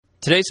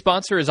Today's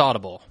sponsor is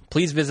Audible.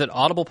 Please visit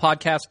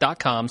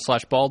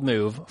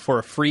audiblepodcast.com/baldmove for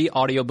a free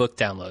audiobook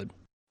download.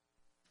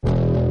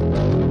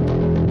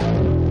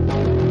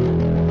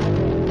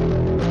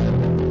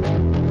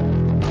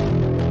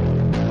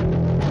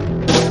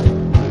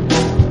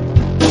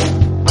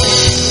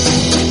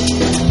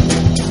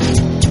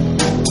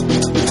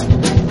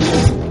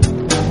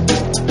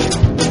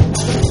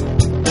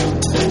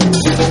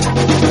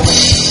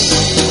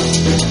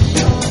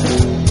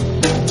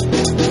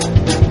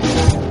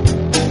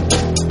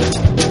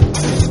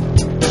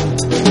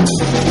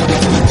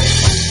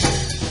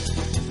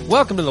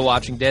 Welcome to The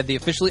Watching Dead, the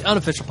officially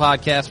unofficial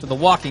podcast for The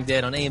Walking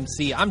Dead on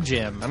AMC. I'm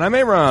Jim. And I'm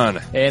Aaron.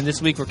 And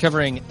this week we're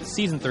covering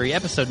Season 3,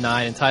 Episode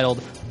 9, entitled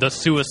The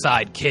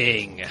Suicide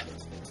King.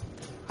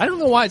 I don't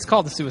know why it's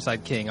called The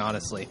Suicide King,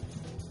 honestly.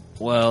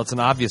 Well, it's an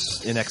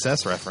obvious In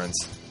Excess reference.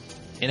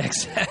 In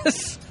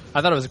Excess?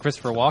 I thought it was a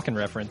Christopher Walken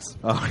reference.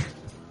 Oh,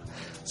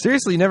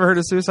 seriously, you never heard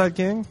of Suicide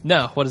King?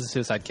 No, what is The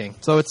Suicide King?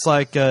 So it's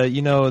like,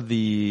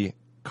 the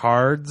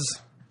cards.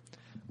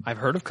 I've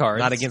heard of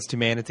cards. Not Against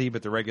Humanity,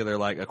 but the regular,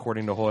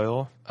 according to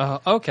Hoyle.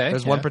 Okay.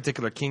 There's one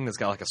particular king that's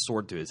got, a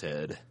sword to his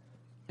head.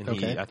 And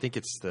Okay. I think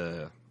it's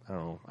I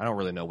don't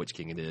really know which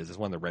king it is. It's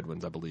one of the red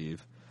ones, I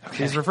believe. Okay.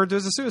 He's referred to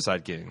as a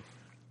Suicide King.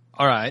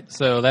 All right,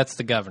 so that's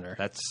the governor.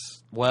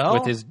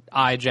 With his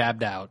eye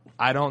jabbed out.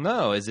 I don't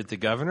know. Is it the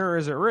governor or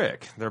is it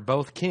Rick? They're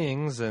both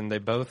kings, and they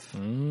both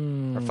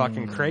are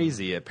fucking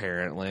crazy,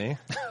 apparently.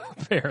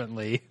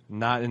 Apparently.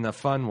 Not in a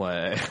fun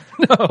way.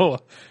 No,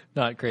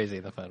 not crazy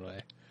in the fun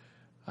way.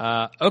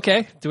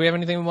 Okay, do we have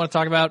anything we want to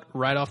talk about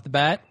right off the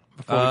bat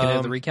before we get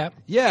into the recap?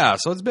 Yeah,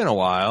 so it's been a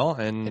while,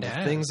 and It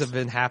has. things have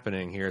been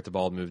happening here at the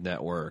Bald Move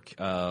Network.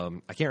 I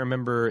can't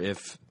remember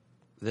if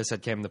this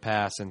had come to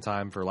pass in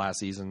time for last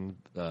season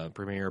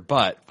premiere,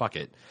 but fuck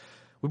it.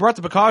 We brought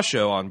the Bacall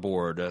Show on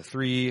board.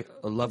 Three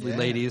lovely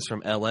ladies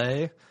from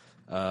L.A.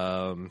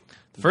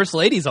 First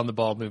ladies on the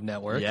Bald Move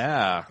Network.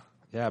 Yeah,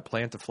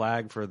 plant a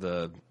flag for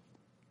the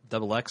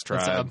Double X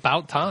tribe. It's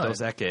about time.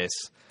 Those Ekes.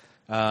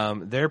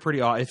 They're pretty.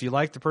 If you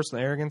like the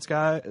Personal Arrogance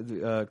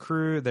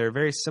crew, they're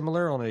very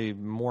similar, only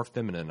more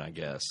feminine, I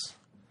guess.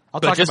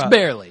 But just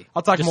barely.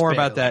 I'll talk Just more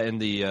barely. about that in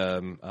the.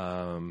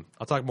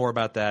 I'll talk more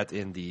about that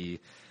in the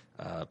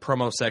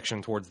promo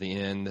section towards the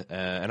end.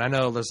 And I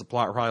know there's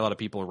probably a lot of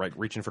people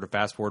reaching for the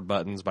fast forward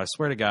buttons, but I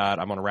swear to God,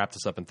 I'm going to wrap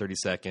this up in 30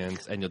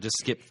 seconds, and you'll just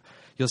skip.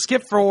 You'll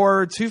skip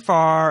forward too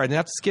far, and you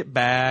have to skip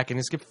back, and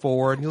you skip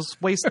forward, and you'll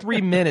waste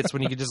 3 minutes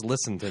when you could just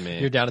listen to me.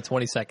 You're down to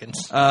 20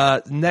 seconds.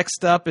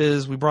 Next up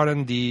is we brought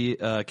in the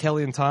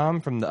Kelly and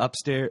Tom from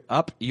the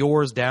Up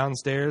Yours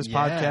Downstairs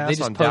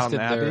podcast on Downton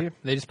Abbey.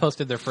 They just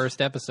posted their first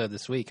episode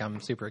this week.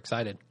 I'm super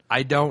excited.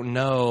 I don't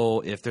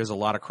know if there's a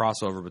lot of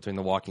crossover between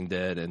The Walking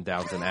Dead and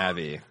Downton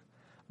Abbey,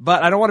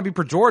 but I don't want to be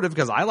pejorative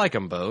because I like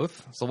them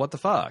both. So what the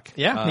fuck?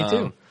 Yeah, me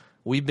too.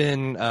 We've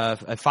been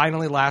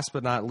finally, last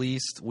but not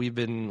least, we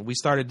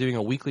started doing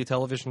a weekly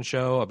television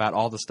show about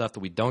all the stuff that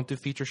we don't do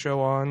feature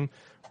show on.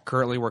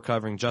 Currently, we're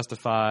covering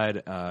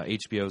Justified,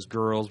 HBO's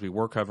Girls. We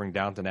were covering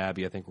Downton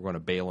Abbey. I think we're going to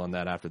bail on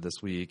that after this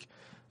week.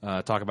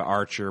 Talk about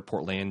Archer,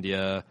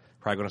 Portlandia.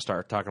 Probably going to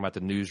start talking about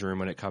the Newsroom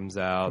when it comes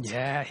out.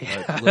 Yeah.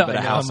 A little bit I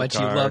of know House how much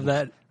of you Cards. love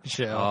that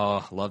show.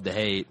 Oh, love to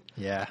hate.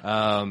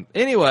 Yeah.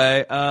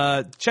 Anyway,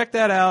 check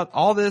that out.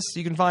 All this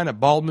you can find at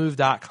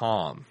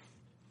baldmove.com.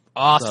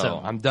 Awesome. So,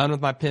 I'm done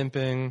with my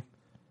pimping.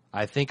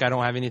 I think I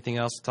don't have anything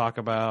else to talk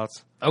about.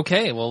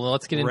 Okay, well,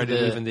 let's get into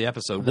the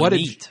episode. the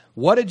meat.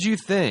 What did you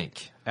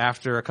think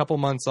after a couple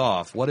months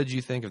off? What did you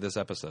think of this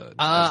episode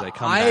as a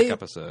comeback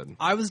episode?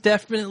 I was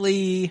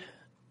definitely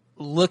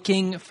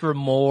looking for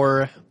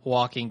more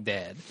Walking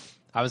Dead.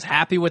 I was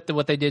happy with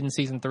what they did in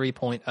Season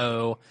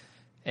 3.0,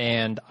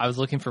 and I was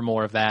looking for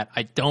more of that.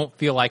 I don't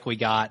feel like we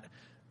got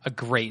a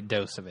great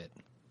dose of it.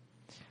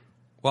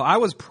 Well, I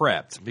was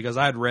prepped because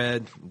I had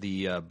read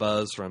the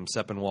buzz from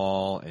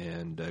Sepinwall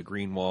and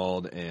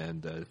Greenwald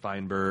and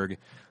Feinberg,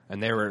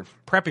 and they were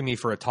prepping me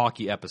for a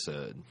talky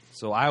episode.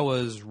 So I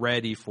was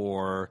ready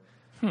for,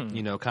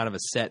 kind of a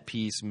set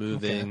piece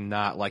moving,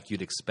 not like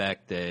you'd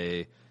expect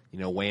a,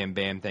 wham,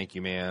 bam, thank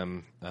you,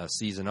 ma'am,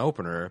 season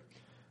opener.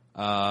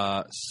 And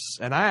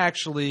I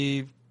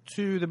actually,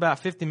 to the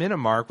about 50-minute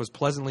mark, was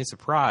pleasantly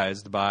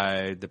surprised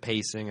by the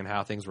pacing and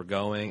how things were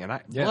going.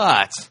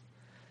 But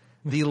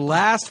the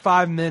last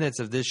 5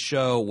 minutes of this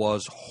show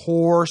was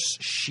horse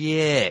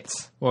shit.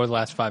 What were the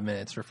last 5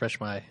 minutes? Refresh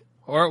my...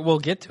 Or we'll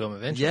get to them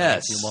eventually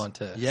Yes. if you want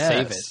to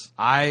save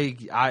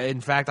it. In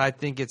fact, I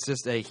think it's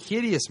just a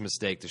hideous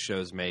mistake the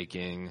show's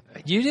making.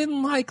 You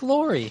didn't like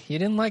Lori. You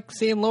didn't like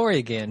seeing Lori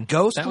again.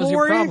 Ghost that Lori? was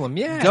your problem,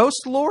 yeah.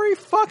 Ghost Lori?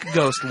 Fuck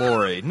Ghost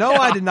Lori. No,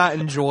 I did not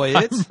enjoy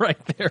it. I'm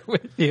right there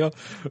with you.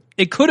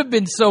 It could have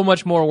been so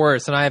much more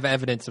worse, and I have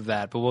evidence of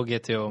that, but we'll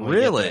get to it when we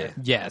Really? get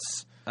there.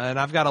 Yes. And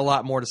I've got a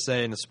lot more to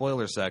say in the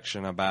spoiler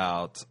section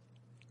about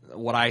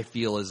what I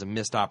feel is a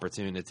missed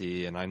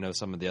opportunity, and I know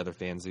some of the other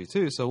fans do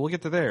too, so we'll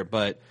get to there.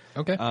 But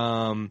Okay.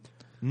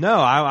 No,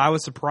 I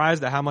was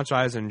surprised at how much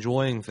I was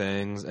enjoying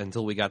things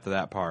until we got to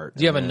that part.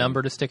 Do you have a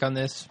number to stick on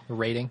this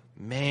rating?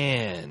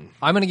 Man,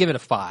 I'm going to give it a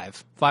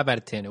 5. 5 out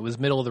of 10. It was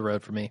middle of the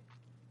road for me.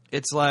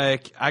 it's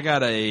like I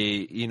got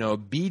a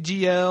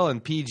BGL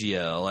and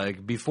PGL.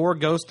 Like before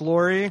Ghost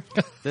Lori,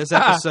 this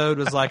episode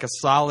was like a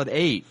solid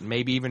 8,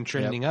 maybe even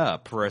trending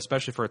up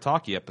especially for a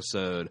talkie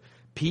episode.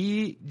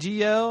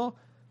 PGL,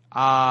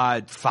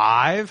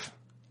 5.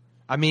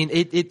 I mean,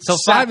 So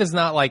 5 is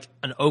not like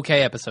an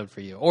okay episode for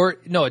you, or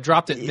no? It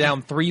dropped it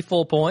down 3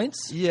 full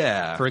points.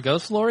 Yeah, for a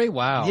Ghost Lori.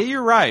 Wow. Yeah,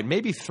 you're right.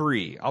 Maybe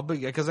 3.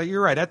 Because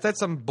you're right. That's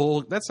some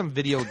That's some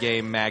video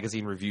game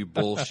magazine review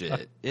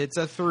bullshit. It's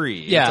a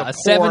 3. Yeah, it's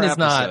a 7 is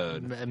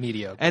episode. not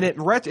mediocre. And it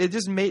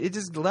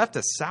just left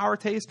a sour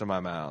taste in my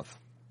mouth.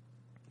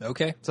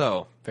 Okay,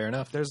 So fair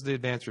enough. there's the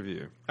advanced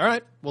review. All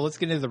right. Well, let's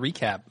get into the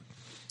recap.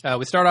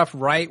 We start off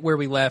right where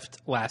we left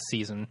last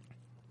season.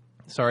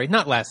 Sorry,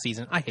 not last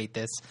season. I hate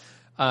this.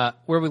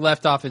 Where we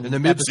left off in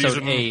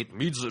episode 8.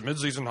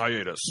 Mid-season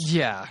hiatus.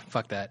 Yeah,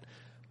 fuck that.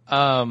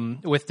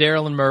 With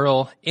Daryl and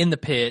Merle in the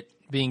pit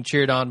being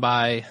cheered on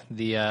by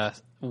the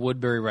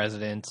Woodbury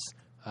residents.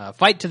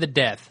 Fight to the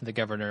death, the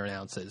governor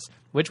announces,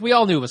 which we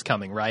all knew was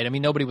coming, right? I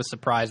mean, nobody was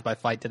surprised by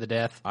Fight to the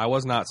Death. I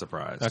was not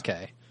surprised.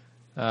 Okay.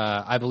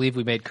 I believe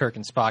we made Kirk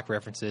and Spock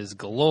references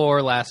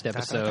galore last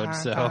episode.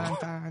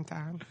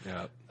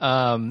 Yep.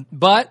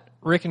 But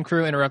Rick and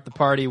crew interrupt the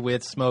party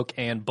with smoke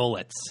and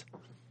bullets.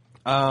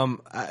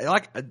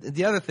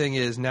 The other thing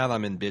is, now that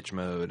I'm in bitch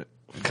mode,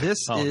 this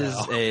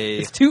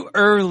It's too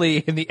early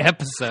in the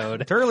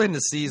episode. It's early in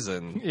the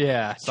season.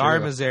 Yeah. Sorry,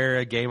 true.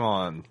 Mazera, game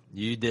on.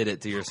 You did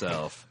it to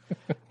yourself.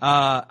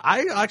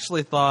 I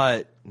actually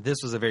thought this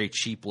was a very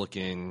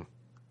cheap-looking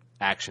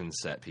action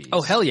set piece.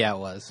 Oh, hell yeah, it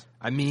was.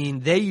 I mean,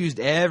 they used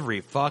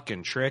every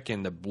fucking trick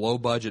in the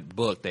low-budget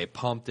book. They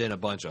pumped in a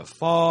bunch of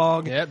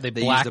fog. Yeah, they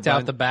blacked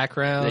out the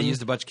background. They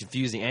used a bunch of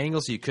confusing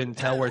angles so you couldn't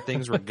tell where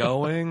things were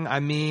going. I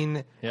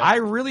mean, Yep. I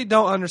really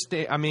don't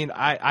understand. I mean,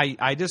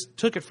 I just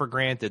took it for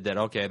granted that,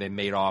 okay, they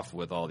made off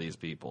with all these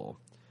people.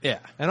 Yeah.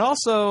 And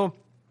also,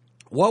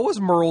 what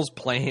was Merle's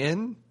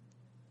plan?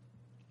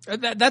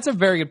 That's a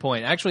very good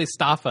point. Actually,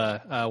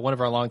 Staffa, one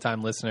of our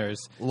longtime listeners,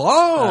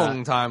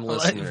 Long-time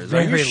listeners.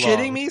 Are you very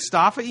shitting long. me?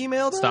 Staffa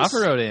emailed us?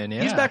 Staffa wrote in,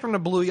 yeah. He's back from the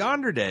Blue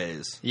Yonder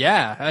days.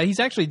 Yeah,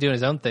 he's actually doing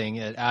his own thing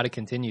at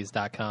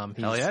outofcontinues.com.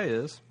 He's Hell yeah, he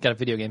is. got a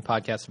video game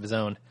podcast of his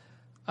own.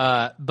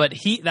 But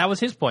that was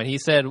his point. He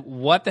said,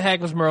 what the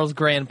heck was Merle's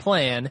grand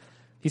plan?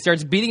 He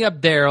starts beating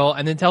up Daryl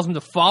and then tells him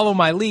to follow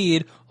my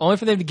lead, only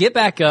for them to get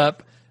back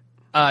up,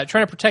 trying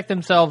to protect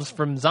themselves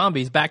from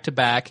zombies back to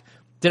back.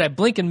 Did I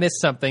blink and miss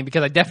something?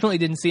 Because I definitely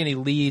didn't see any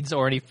leads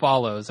or any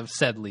follows of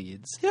said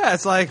leads. Yeah,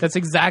 it's like That's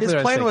exactly his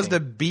what I was plan was to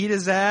thinking. beat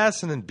his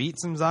ass and then beat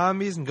some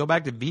zombies and go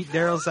back to beat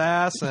Daryl's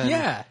ass and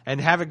Yeah.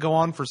 and have it go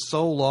on for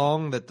so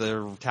long that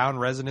the town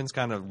residents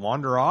kind of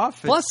wander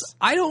off. Plus,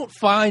 I don't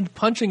find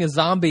punching a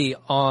zombie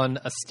on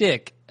a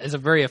stick as a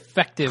very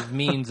effective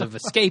means of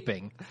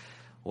escaping.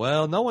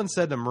 Well, no one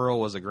said that Merle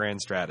was a grand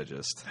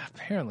strategist.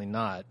 Apparently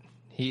not.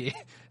 He,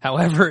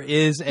 however,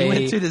 is He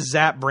went to the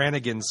Zap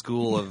Brannigan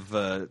School of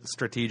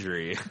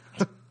Strategery.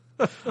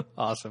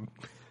 awesome.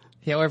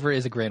 He, however,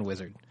 is a grand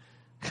wizard.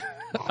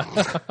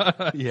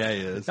 Yeah, he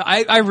is.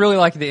 I really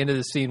like the end of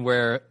the scene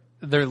where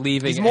they're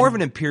leaving. He's more of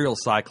an Imperial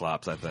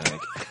Cyclops, I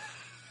think.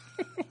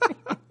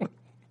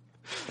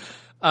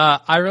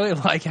 I really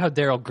like how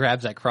Daryl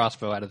grabs that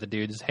crossbow out of the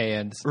dude's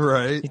hands.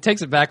 Right. He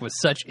takes it back with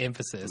such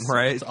emphasis.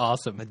 Right. It's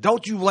awesome.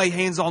 Don't you lay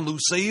hands on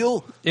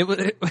Lucille? It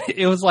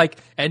was like,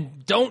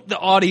 and don't the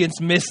audience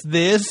miss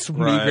this?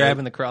 Me Right.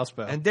 grabbing the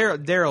crossbow. And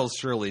Daryl's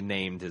surely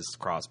named his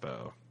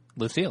crossbow.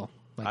 Lucille.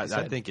 Like you I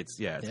said. think it's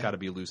got to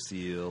be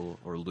Lucille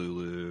or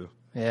Lulu.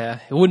 Yeah,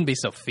 it wouldn't be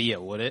Sophia,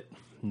 would it?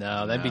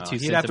 No, that'd be No, too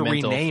he'd have to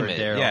sentimental rename for it.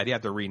 Daryl. Yeah, he'd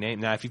have to rename.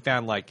 Now, if he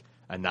found like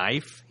a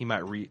knife, he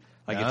might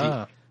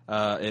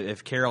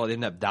if Carol had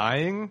ended up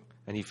dying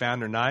and he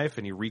found her knife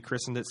and he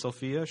rechristened it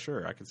Sophia,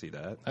 sure, I could see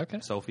that. Okay.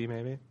 Sophie,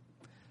 maybe.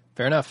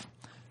 Fair enough.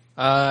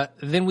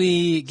 Then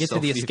we get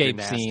Sophie to the escape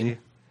the Nasty. scene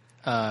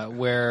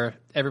where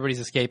everybody's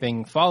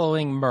escaping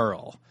following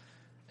Merle.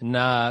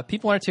 And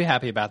people aren't too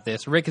happy about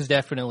this. Rick is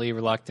definitely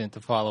reluctant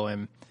to follow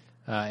him.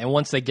 And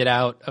once they get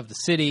out of the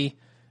city,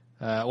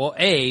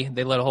 A,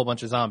 they let a whole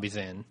bunch of zombies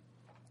in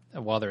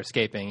while they're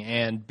escaping.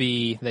 And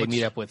B, they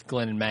meet up with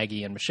Glenn and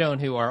Maggie and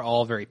Michonne, who are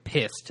all very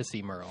pissed to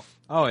see Merle.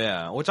 Oh,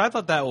 yeah, which I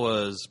thought that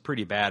was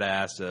pretty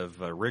badass of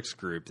Rick's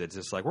group. That's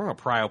just like, we're going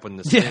to pry open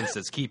this fence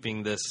that's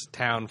keeping this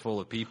town full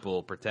of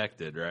people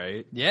protected,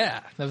 right?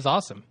 Yeah, that was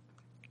awesome.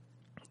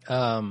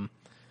 I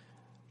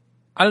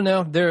don't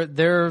know.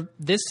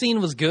 This scene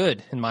was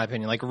good, in my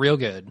opinion, like real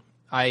good.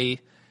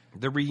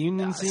 The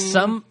reunion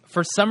scene?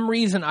 For some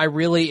reason, I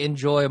really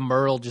enjoy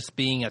Merle just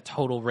being a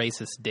total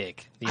racist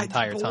dick the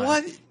entire time.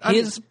 what?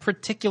 His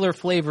particular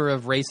flavor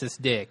of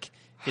racist dick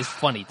is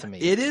funny to me.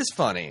 It is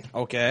funny.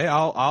 Okay,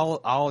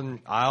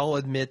 I'll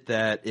admit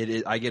that it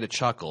is. I get a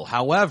chuckle.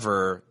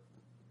 However,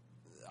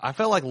 I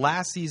felt like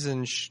last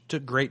season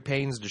took great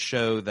pains to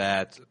show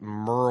that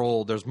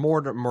Merle, there's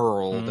more to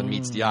Merle than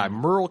meets the eye.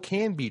 Merle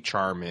can be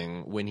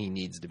charming when he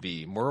needs to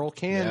be. Merle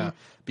can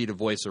be the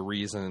voice of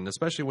reason,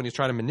 especially when he's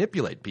trying to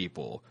manipulate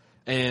people.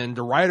 And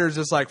the writer's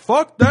just like,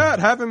 fuck that,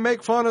 have him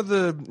make fun of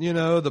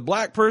the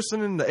black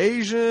person and the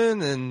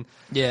Asian, and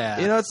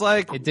it's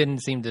like it didn't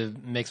seem to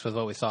mix with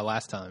what we saw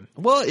last time.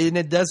 Well, and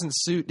it doesn't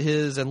suit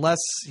his, unless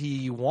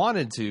he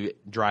wanted to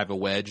drive a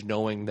wedge,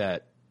 knowing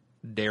that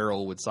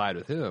Daryl would side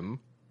with him.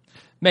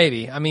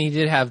 Maybe. I mean, he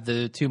did have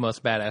the two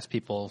most badass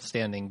people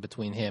standing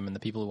between him and the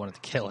people who wanted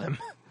to kill him.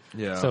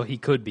 Yeah. So he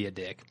could be a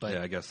dick. But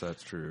yeah, I guess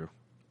that's true.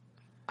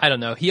 I don't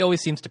know. He always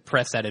seems to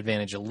press that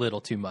advantage a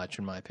little too much,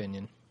 in my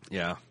opinion.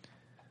 Yeah.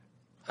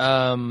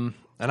 And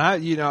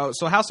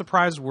so how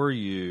surprised were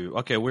you?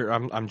 Okay,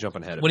 I'm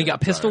jumping ahead of when he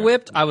got pistol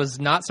whipped, I was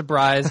not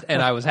surprised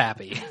and I was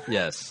happy.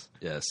 Yes.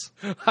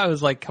 I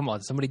was like, come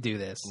on, somebody do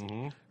this.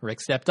 Mm-hmm.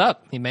 Rick stepped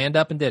up. He manned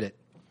up and did it.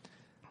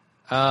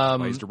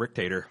 He's the Rick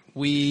Tater.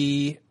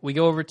 We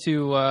go over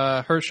to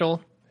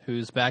Herschel,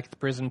 who's back at the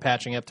prison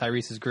patching up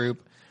Tyrese's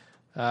group,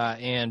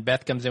 and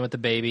Beth comes in with the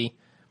baby.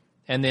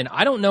 And then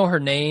I don't know her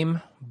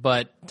name,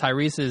 but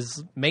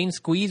Tyrese's main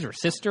squeeze or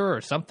sister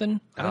or something.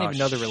 I don't even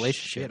know the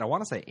relationship. Shit, I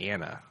want to say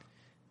Anna.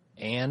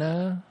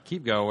 Anna?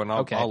 Keep going.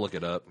 I'll look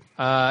it up.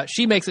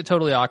 She makes it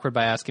totally awkward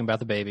by asking about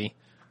the baby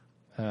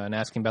and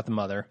asking about the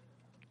mother.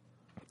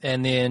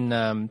 And then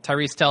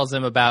Tyrese tells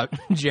him about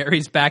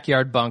Jerry's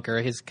backyard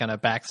bunker, his kind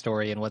of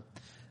backstory and what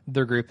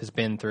their group has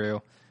been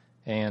through.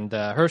 And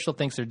Herschel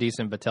thinks they're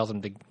decent, but tells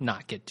him to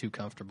not get too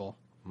comfortable.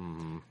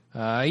 Mm-hmm.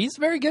 He's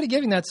very good at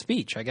giving that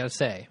speech, I got to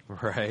say.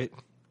 Right.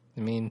 I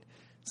mean,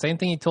 same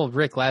thing he told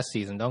Rick last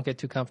season. Don't get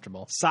too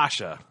comfortable.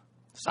 Sasha.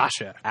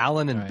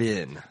 Alan and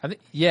Ben.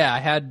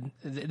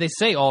 They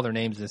say all their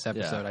names in this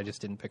episode. Yeah. I just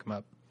didn't pick them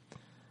up.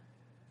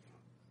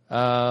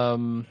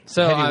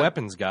 So Heavy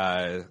weapons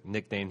guy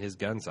nicknamed his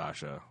gun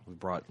Sasha. We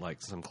brought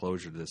some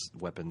closure to this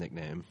weapon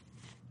nickname.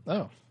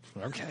 Oh,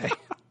 okay.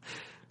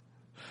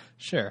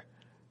 Sure.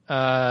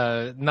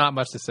 Not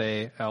much to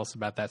say else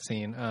about that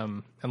scene,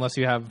 unless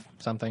you have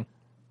something.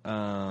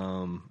 No.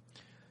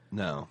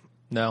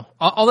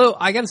 Although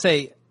I gotta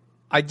say,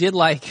 I did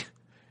like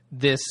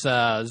this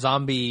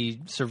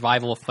zombie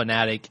survival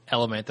fanatic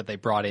element that they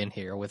brought in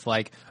here with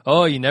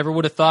you never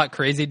would have thought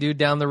crazy dude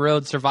down the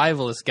road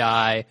survivalist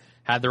guy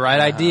had the right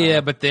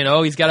idea, but then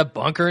he's got a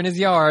bunker in his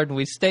yard and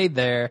we stayed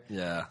there.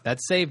 Yeah,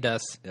 that saved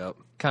us. Yep,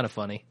 kind of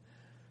funny.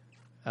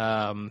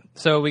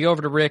 So we go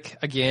over to Rick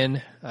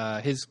again.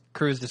 His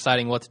crew's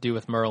deciding what to do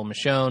with Merle and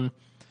Michonne.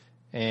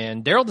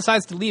 And Daryl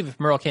decides to leave if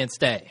Merle can't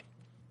stay.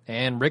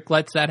 And Rick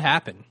lets that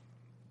happen.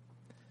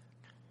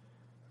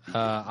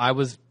 I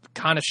was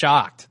kind of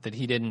shocked that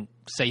he didn't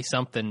say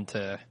something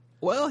to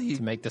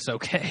make this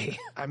okay.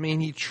 I mean,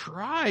 he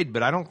tried,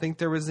 but I don't think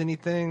there was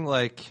anything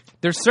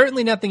There's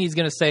certainly nothing he's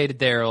going to say to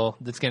Daryl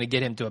that's going to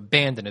get him to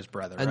abandon his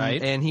brother, right?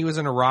 And he was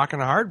in a rock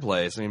and a hard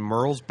place. I mean,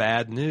 Merle's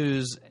bad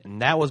news,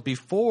 and that was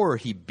before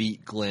he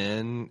beat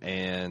Glenn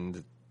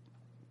and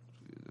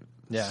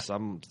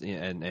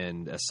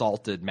and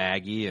assaulted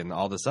Maggie and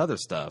all this other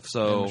stuff.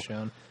 So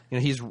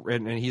he's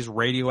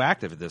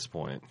radioactive at this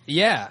point.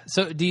 Yeah.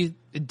 So do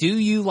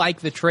you like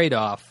the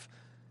trade-off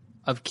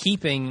of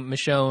keeping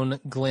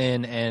Michonne,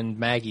 Glenn, and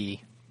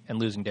Maggie and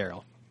losing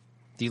Daryl?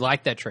 Do you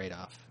like that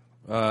trade-off?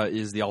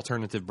 Is the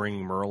alternative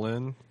bringing Merle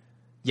in?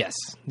 Yes.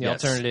 The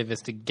alternative is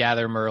to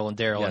gather Merle and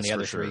Daryl and the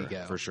other three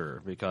go. For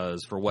sure.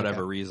 Because for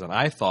whatever reason,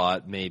 I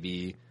thought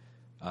maybe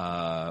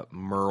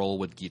Merle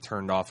would get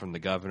turned off from the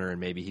governor and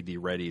maybe he'd be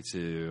ready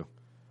to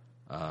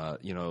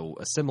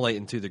assimilate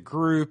into the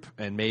group,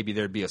 and maybe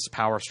there'd be a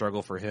power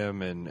struggle for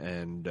him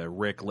and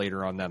Rick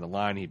later on down the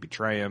line. He'd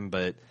betray him.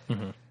 But,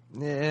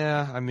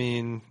 I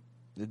mean,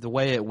 the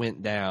way it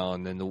went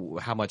down and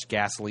how much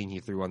gasoline he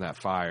threw on that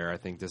fire, I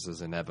think this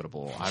is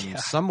inevitable. I'm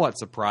somewhat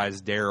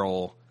surprised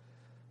Daryl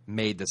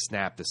made the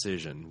snap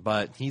decision,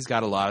 but he's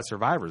got a lot of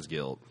survivor's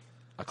guilt.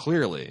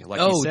 Clearly, like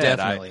you said,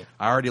 definitely.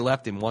 I already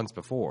left him once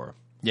before.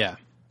 Yeah,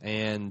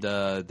 and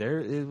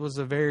it was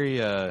a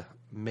very I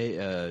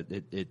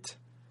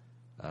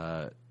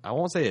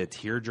won't say a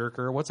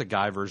tearjerker. What's a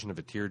guy version of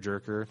a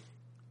tearjerker?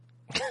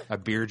 A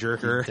beer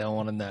jerker. Don't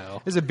want to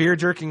know. It's a beer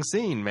jerking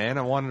scene, man.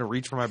 I wanted to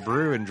reach for my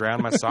brew and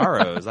drown my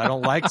sorrows. I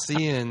don't like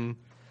seeing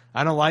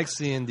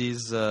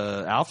these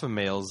alpha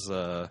males,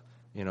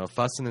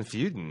 fussing and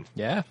feuding.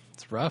 Yeah,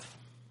 it's rough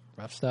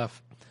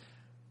stuff.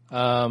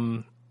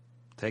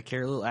 Take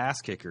care of a little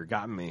ass kicker.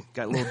 Got me.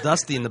 Got a little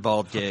dusty in the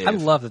bald cave. I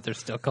love that they're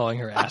still calling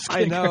her ass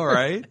kicker. I know,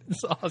 right?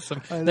 It's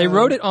awesome. They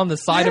wrote it on the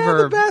side of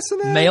her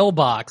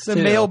mailbox. The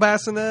mail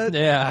bassinet.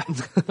 Yeah,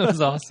 that was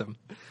awesome.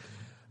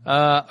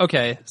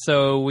 Okay,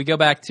 so we go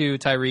back to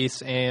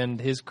Tyrese and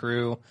his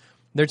crew.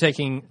 They're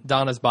taking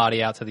Donna's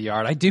body out to the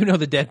yard. I do know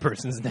the dead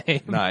person's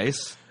name.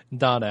 Nice.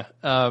 Donna.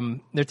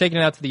 They're taking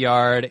it out to the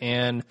yard,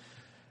 and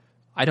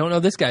I don't know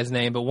this guy's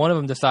name, but one of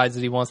them decides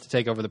that he wants to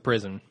take over the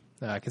prison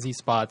because he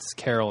spots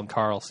Carol and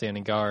Carl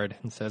standing guard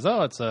and says,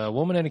 it's a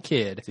woman and a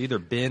kid. It's either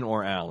Ben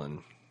or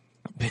Alan.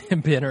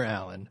 Ben or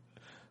Alan.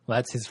 Well,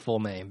 that's his full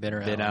name,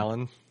 Ben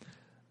Allen.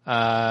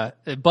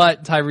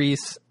 But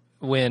Tyrese,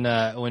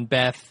 when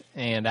Beth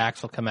and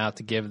Axel come out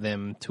to give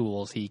them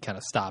tools, he kind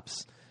of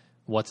stops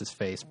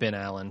what's-his-face, Ben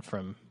Allen,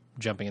 from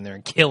jumping in there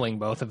and killing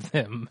both of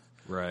them.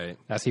 Right.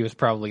 As he was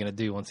probably going to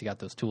do once he got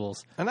those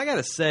tools. And I got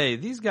to say,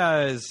 these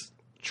guys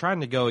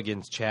trying to go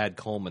against Chad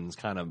Coleman is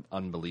kind of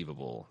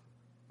unbelievable.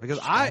 Because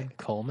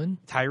Coleman?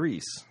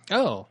 Tyrese.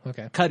 Oh,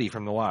 okay. Cuddy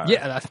from The Wire.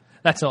 Yeah,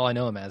 that's all I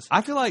know him as.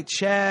 I feel like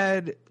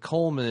Chad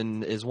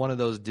Coleman is one of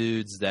those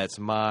dudes that's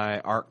my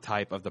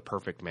archetype of the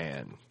perfect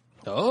man.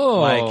 Oh,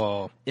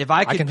 like, if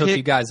I can hook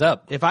you guys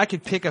up. If I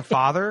could pick a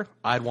father,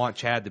 I'd want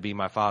Chad to be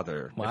my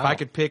father. Wow. If I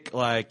could pick,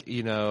 like, a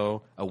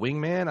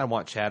wingman, I'd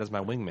want Chad as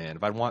my wingman.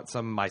 If I'd want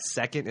my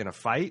second in a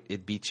fight,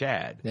 it'd be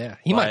Chad. Yeah,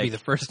 he might be the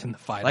first in the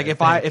fight. Like,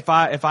 if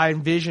I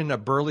envision a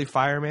burly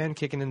fireman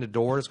kicking in the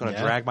door that's going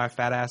to drag my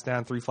fat ass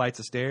down 3 flights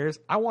of stairs,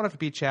 I want it to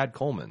be Chad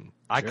Coleman.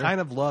 I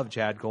kind of love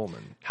Chad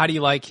Coleman. How do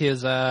you like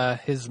his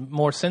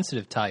more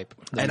sensitive type?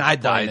 And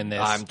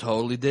I'm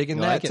totally digging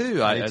that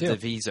too.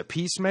 If he's a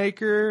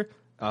peacemaker,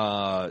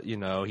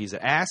 he's an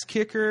ass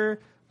kicker.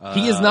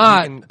 He is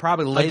not he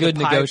probably lay a good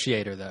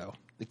negotiator, though.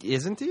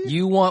 Isn't he?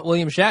 You want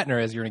William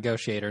Shatner as your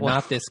negotiator,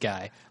 not this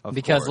guy.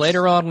 Because course.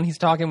 later on when he's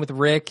talking with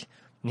Rick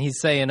and he's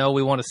saying, "Oh,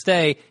 we want to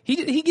stay,"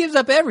 he gives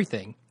up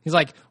everything. He's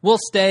like, "We'll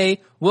stay,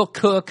 we'll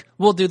cook,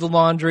 we'll do the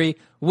laundry,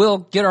 we'll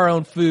get our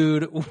own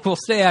food, we'll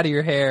stay out of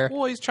your hair."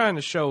 Well, he's trying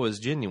to show his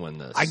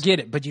genuineness. I get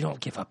it, but you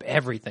don't give up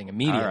everything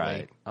immediately. All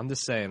right. I'm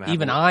just saying.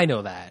 I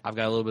know that. I've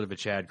got a little bit of a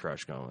Chad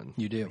crush going.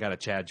 You do. I got a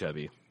Chad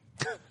chubby.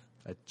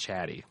 A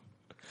chatty.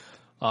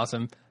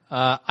 Awesome.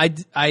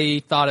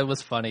 I thought it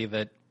was funny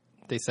that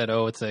they said,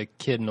 "Oh, it's a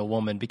kid and a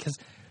woman," because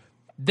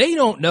they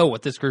don't know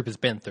what this group has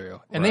been through,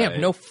 and they have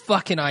no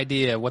fucking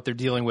idea what they're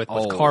dealing with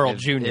Carl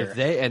Jr. If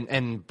they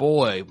and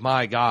boy,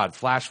 my God,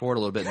 flash forward a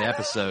little bit in the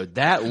episode.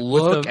 That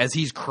look as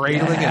he's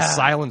cradling his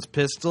silenced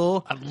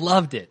pistol, I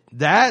loved it.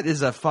 That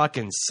is a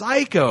fucking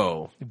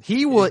psycho.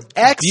 He will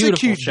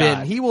execute Ben.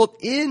 Shot. He will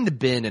end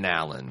Ben and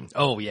Allen.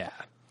 Oh yeah,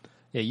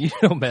 yeah. You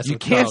don't mess. You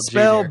with can't Carl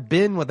spell Jr.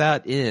 Ben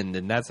without end,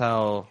 and that's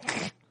how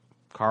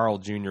Carl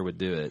Jr. would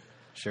do it.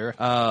 Sure.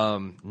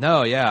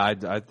 No, yeah,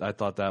 I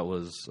thought that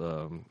was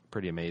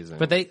pretty amazing.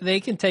 But they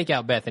can take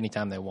out Beth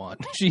anytime they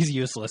want. She's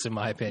useless in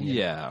my opinion.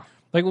 Yeah.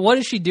 Like, what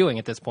is she doing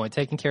at this point?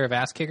 Taking care of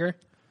ass kicker?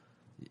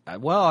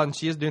 Well, and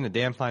she is doing a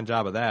damn fine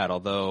job of that.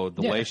 Although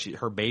the way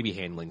her baby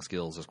handling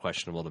skills is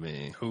questionable to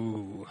me.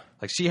 Ooh.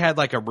 Like she had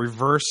like a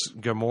reverse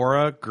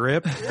Gamora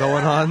grip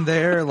going on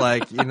there.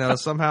 Like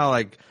somehow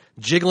like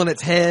jiggling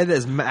its head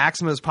as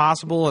maximum as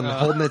possible and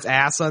holding its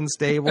ass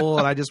unstable.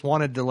 And I just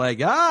wanted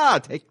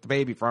to take the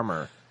baby from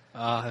her.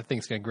 That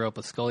thing's going to grow up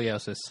with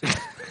scoliosis.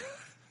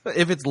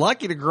 If it's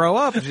lucky to grow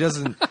up, if she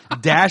doesn't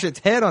dash its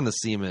head on the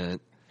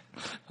cement.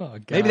 Oh,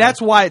 God. Maybe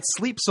that's why it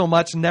sleeps so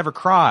much and never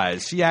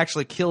cries. She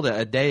actually killed it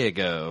a day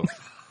ago.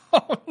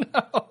 Oh,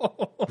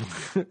 no.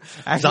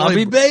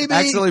 Zombie baby!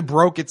 Accidentally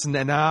broke its...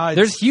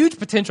 There's huge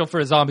potential for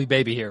a zombie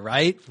baby here,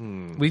 right?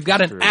 We've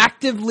got an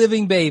active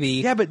living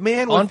baby. Yeah, but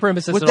man, on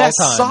premises with at that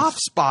all times.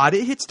 soft spot,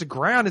 it hits the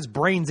ground, his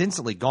brain's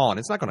instantly gone.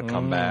 It's not going to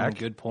come back.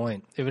 Good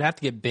point. It would have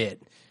to get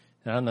bit.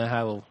 I don't know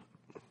how...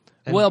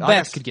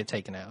 Beth could get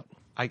taken out.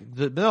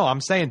 No,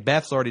 I'm saying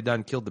Beth's already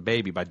killed the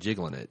baby by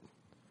jiggling it.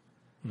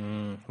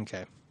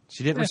 Okay.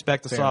 She didn't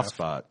respect the soft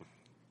spot.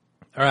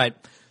 All right.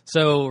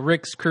 So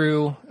Rick's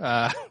crew,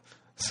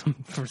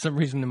 for some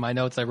reason in my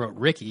notes I wrote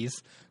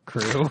Ricky's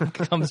crew,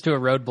 comes to a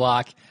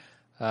roadblock,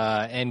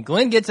 and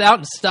Glenn gets out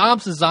and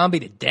stomps a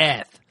zombie to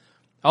death.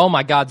 Oh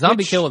my God,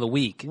 zombie kill of the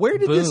week. Where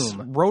did this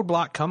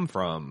roadblock come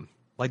from?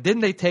 Like,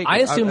 didn't they take... I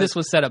assume this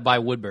was set up by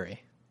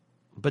Woodbury.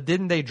 But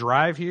didn't they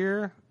drive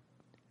here?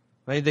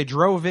 I mean, they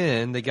drove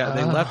in. They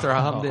left their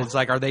home. It's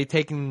like, are they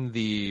taking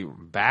the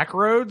back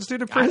roads to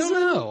the prison? I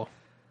don't know.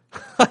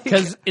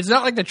 Because it's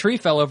not like the tree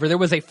fell over. There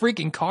was a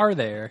freaking car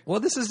there. Well,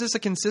 this is just a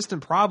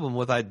consistent problem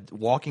with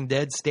Walking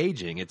Dead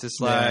staging. It's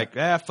just like,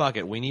 fuck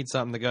it. We need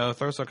something to go.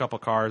 Throw a couple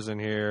cars in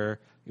here.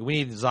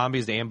 We need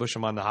zombies to ambush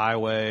them on the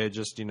highway.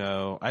 Just, they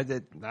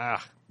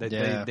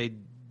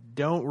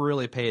don't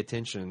really pay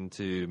attention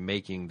to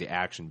making the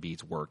action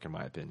beats work, in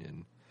my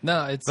opinion.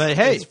 No,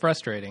 it's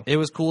frustrating. It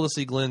was cool to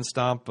see Glenn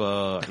stomp,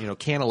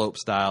 cantaloupe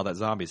style, that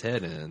zombie's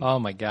head in. Oh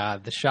my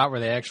God, the shot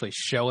where they actually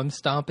show him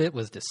stomp it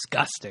was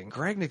disgusting.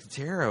 Greg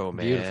Nicotero,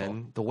 man,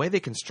 beautiful. The way they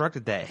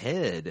constructed that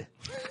head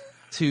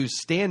to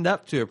stand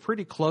up to a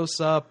pretty close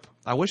up.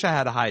 I wish I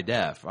had a high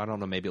def. I don't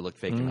know, maybe it looked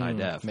fake in high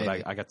def, but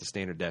I got the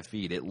standard def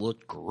feed. It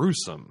looked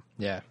gruesome.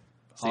 Yeah,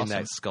 seeing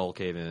that skull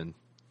cave in.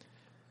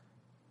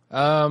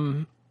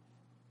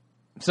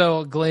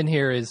 So Glenn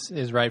here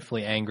is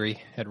rightfully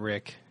angry at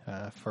Rick.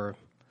 For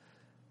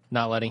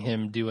not letting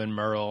him do in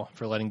Merle,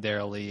 for letting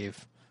Daryl leave,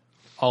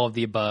 all of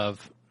the above.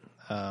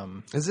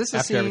 Is this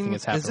the scene?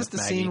 Is this the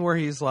scene where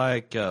he's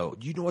like, "Do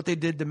you know what they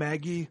did to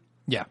Maggie?"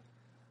 Yeah,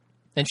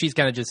 and she's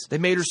kind of just they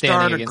made her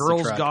star in a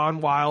Girls Gone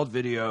Wild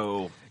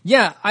video.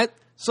 Yeah, how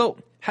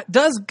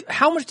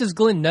much does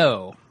Glenn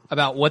know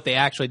about what they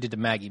actually did to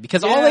Maggie?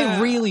 Because all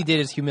they really did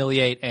is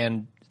humiliate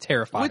and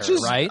terrify Which her,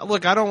 is, right?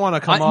 look, I don't want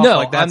to come off no,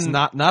 like that's I'm-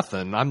 not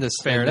nothing. I'm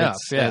just Fair saying enough,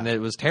 yeah. and it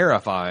was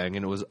terrifying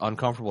and it was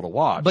uncomfortable to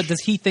watch. But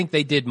does he think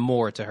they did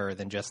more to her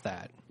than just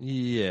that?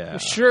 yeah.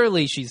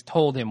 Surely she's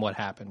told him what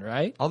happened,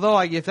 right? Although,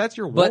 if that's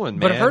your But woman,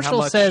 but man, how Herschel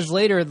much- says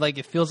later, like,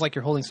 it feels like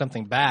you're holding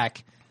something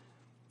back.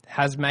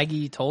 Has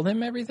Maggie told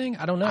him everything?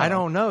 I don't know. I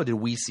don't know. Did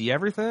we see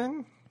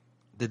everything?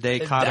 Did they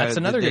kind That's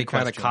another of good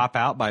kind of question. cop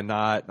out by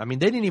not? I mean,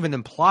 they didn't even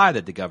imply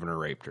that the governor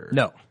raped her.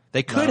 No.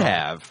 They could No.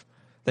 have.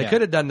 They Yeah.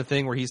 could have done the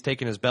thing where he's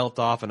taking his belt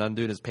off and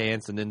undoing his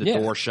pants and then the Yeah.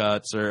 door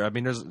shuts. Or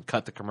there's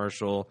cut the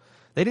commercial.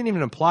 They didn't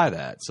even imply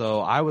that. So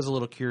I was a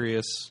little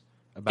curious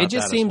about. It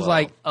just that as seems well.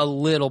 like a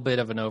little bit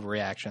of an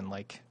overreaction,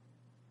 like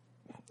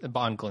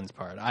on Glenn's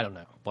part. I don't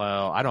know.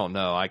 Well, I don't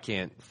know. I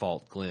can't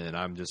fault Glenn.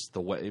 I'm just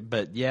the way.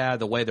 But yeah,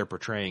 the way they're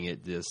portraying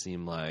it does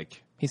seem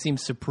like He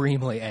seems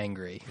supremely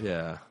angry.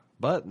 yeah.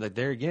 But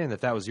there again,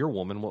 if that was your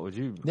woman, what would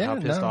you? Yeah, how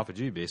pissed no. off would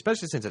you be?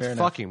 Especially since it's Fair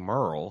enough. fucking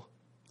Merle.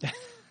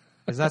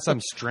 It's not some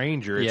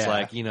stranger. It's Yeah.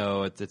 like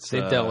it's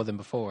They've dealt with him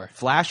before.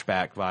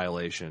 flashback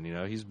violation.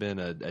 He's been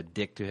a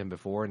dick to him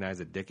before, and now he's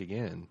a dick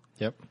again.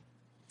 Yep.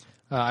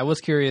 I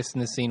was curious in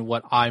this scene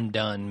what "I'm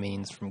done"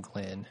 means from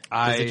Glenn.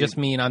 Does it just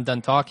mean I'm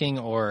done talking,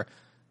 or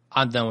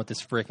I'm done with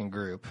this freaking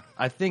group?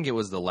 I think it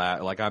was the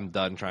like I'm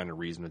done trying to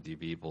reason with you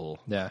people.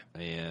 Yeah.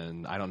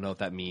 And I don't know if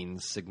that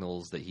means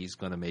signals that he's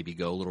going to maybe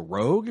go a little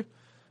rogue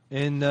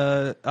in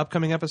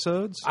upcoming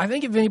episodes. I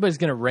think if anybody's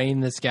going to rein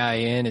this guy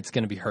in, it's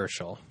going to be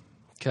Herschel,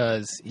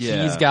 because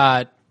Yeah. he's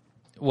got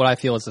what I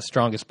feel is the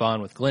strongest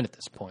bond with Glenn at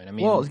this point. I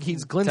mean, Well,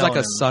 Glenn's telling like a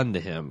him- son to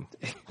him.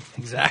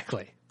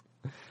 Exactly.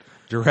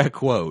 Direct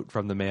quote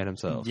from the man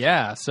himself.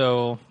 Yeah.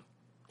 So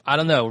I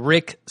don't know.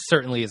 Rick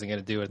certainly isn't going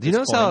to do it at Do you this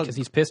notice point how- because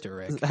he's pissed at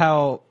Rick.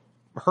 How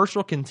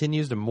Herschel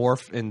continues to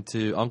morph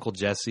into Uncle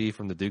Jesse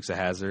from the Dukes of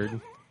Hazzard.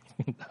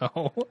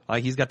 No.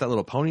 Like he's got that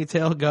little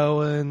ponytail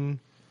going.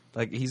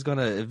 Like he's going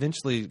to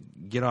eventually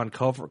get on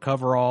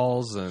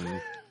coveralls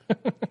and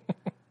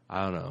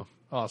I don't know.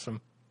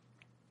 Awesome.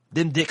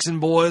 Them Dixon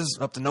boys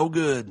up to no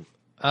good.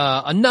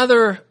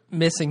 Another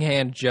missing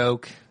hand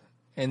joke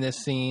in this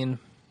scene.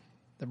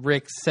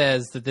 Rick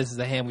says that this is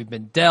the hand we've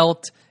been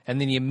dealt,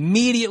 and then he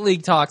immediately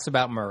talks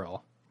about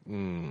Merle.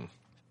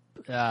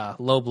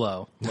 Low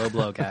blow,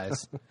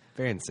 guys.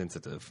 Very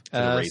insensitive to the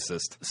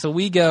racist. So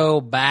we go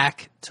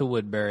back to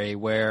Woodbury,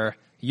 where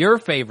your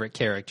favorite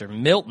character,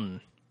 Milton,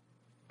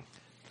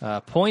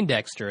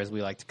 Poindexter, as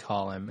we like to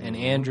call him, and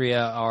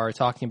Andrea are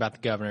talking about the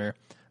governor.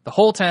 The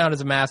whole town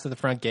is amassed at the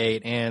front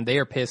gate, and they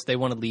are pissed. They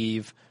want to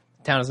leave.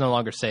 The town is no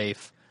longer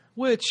safe.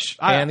 Which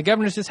And the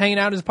governor's just hanging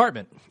out in his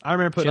apartment. I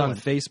remember putting on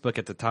chilling. Facebook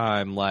at the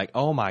time, like,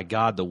 oh my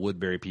God, the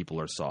Woodbury people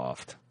are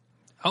soft.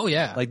 Oh,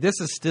 yeah. Like this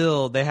is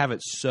still, they have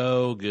it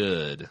so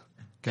good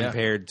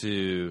compared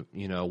to,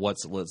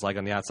 what's like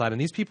on the outside.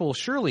 And these people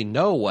surely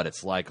know what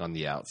it's like on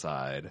the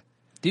outside.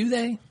 Do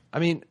they? I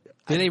mean,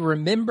 Do they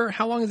remember?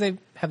 How long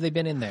have they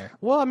been in there?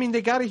 well, I mean,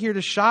 they got to hear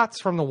the shots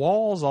from the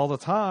walls all the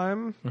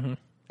time. Mm-hmm.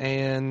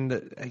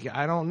 And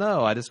I don't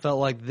know. I just felt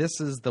like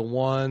this is the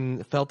one,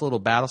 it felt a little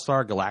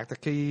Battlestar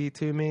Galactica-y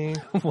to me.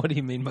 What do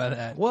you mean by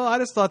that? Well, I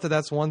just thought that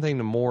that's one thing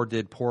the Moore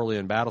did poorly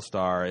in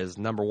Battlestar is,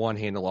 number one,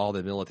 handle all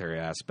the military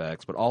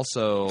aspects, but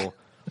also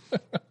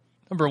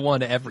Number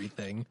one,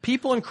 everything.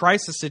 people in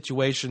crisis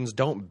situations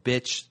don't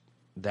bitch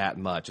that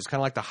much. It's kind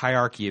of like the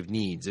hierarchy of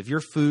needs. If your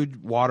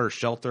food, water,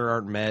 shelter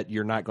aren't met,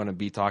 you're not going to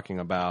be talking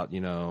about,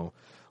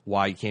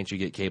 why can't you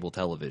get cable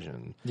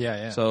television?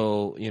 Yeah.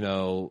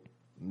 So,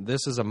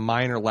 this is a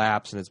minor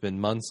lapse, and it's been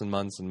months and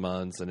months and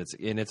months, and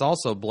it's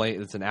also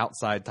it's an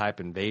outside type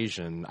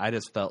invasion. I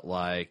just felt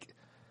like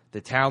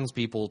the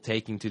townspeople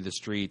taking to the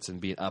streets and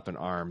being up in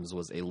arms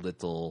was a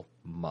little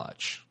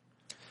much.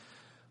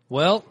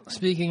 Well,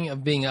 speaking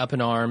of being up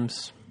in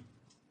arms,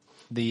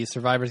 the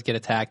survivors get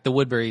attacked. The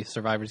Woodbury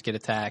survivors get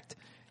attacked.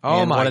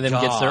 Oh, and my one of them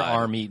gets their God.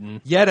 arm eaten.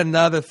 Yet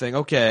another thing.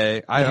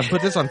 Okay, I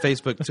put this on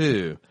Facebook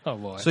too. Oh,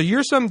 boy. So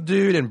you're some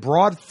dude in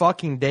broad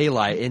fucking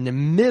daylight in the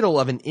middle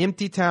of an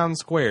empty town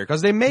square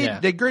because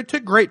they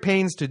took great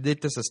pains to get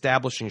this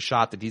establishing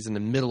shot that he's in the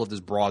middle of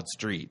this broad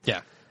street.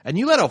 Yeah. And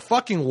you let a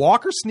fucking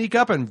walker sneak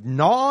up and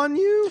gnaw on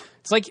you?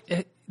 It's like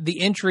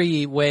the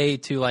entryway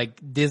to like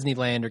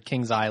Disneyland or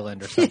Kings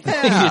Island or something.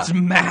 Yeah. It's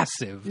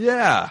massive.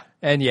 Yeah.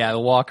 And yeah, the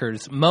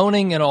walkers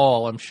moaning and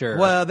all, I'm sure.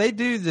 Well, they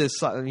do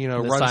this, run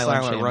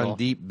silent, shamble. run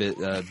deep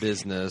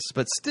business.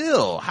 But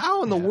still,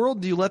 how in the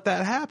world do you let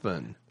that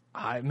happen?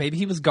 Maybe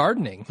he was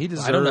gardening. He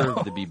I don't know.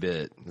 deserved to be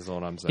bit, is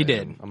what I'm saying. He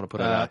did. I'm going to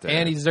put it out there.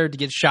 And he deserved to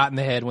get shot in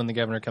the head when the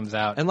governor comes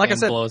out And like I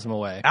said, blows him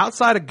away.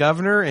 outside of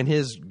governor and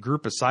his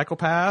group of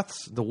psychopaths,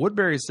 the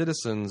Woodbury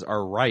citizens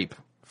are ripe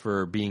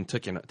for being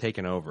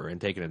taken over and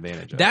taken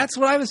advantage of. That's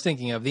what I was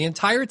thinking of the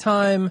entire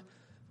time.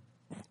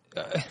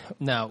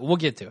 No, we'll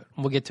get to it.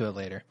 We'll get to it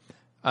later.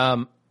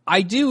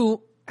 I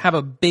do have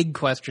a big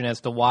question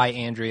as to why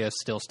Andrea is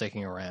still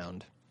sticking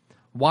around.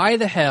 Why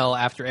the hell,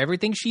 after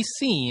everything she's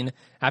seen,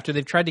 after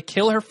they've tried to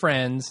kill her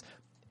friends,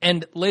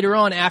 And later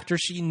on, after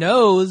she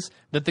knows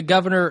that the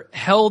governor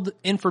held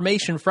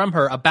information from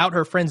her about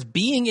her friends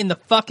being in the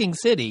fucking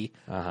city,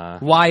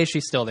 why is she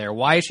still there?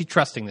 Why is she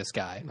trusting this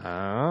guy?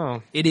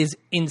 Oh. It is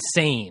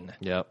insane.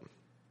 Yep.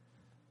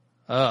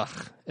 Ugh.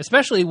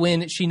 Especially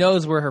when she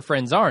knows where her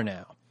friends are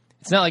now.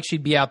 It's not like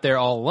she'd be out there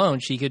all alone.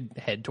 She could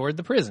head toward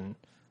the prison.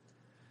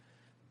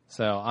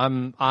 So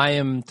I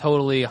am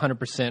totally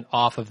 100%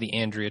 off of the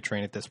Andrea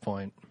train at this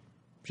point.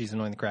 She's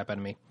annoying the crap out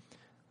of me.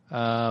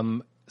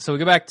 So we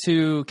go back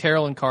to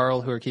Carol and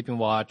Carl, who are keeping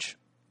watch.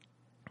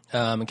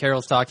 And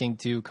Carol's talking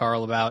to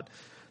Carl about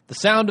the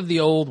sound of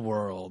the old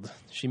world.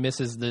 She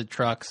misses the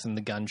trucks and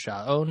the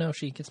gunshot. Oh, no,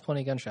 she gets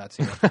plenty of gunshots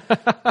here.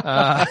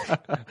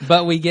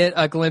 But we get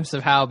a glimpse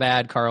of how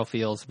bad Carl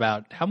feels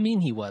about how mean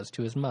he was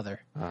to his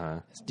mother.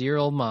 His dear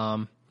old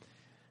mom.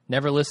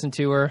 Never listened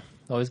to her.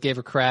 Always gave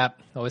her crap.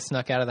 Always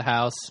snuck out of the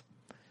house.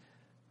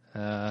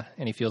 And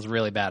he feels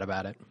really bad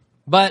about it.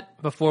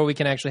 But before we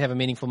can actually have a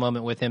meaningful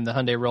moment with him, the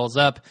Hyundai rolls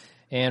up,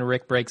 and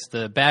Rick breaks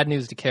the bad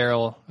news to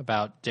Carol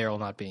about Daryl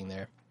not being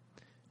there.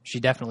 She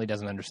definitely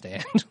doesn't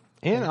understand.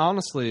 And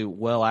honestly,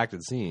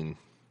 well-acted scene.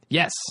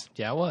 Yes.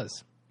 Yeah, it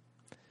was.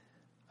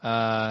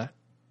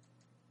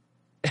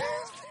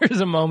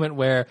 There's a moment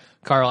where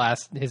Carl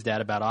asked his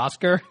dad about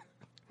Oscar.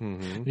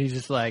 And he's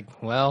just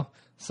like, well,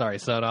 sorry,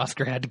 son,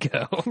 Oscar had to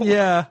go.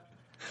 Yeah.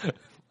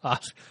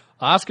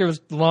 Oscar was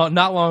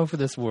not long for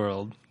this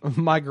world.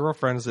 My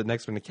girlfriend is sitting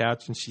next to me on the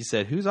couch, and she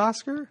said, "Who's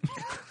Oscar?"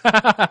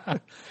 I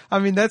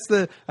mean,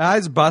 I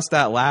just bust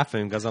out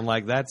laughing because I'm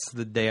like, that's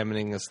the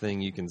damningest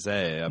thing you can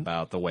say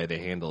about the way they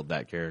handled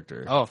that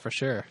character. Oh, for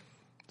sure.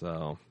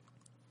 So,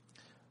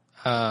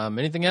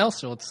 anything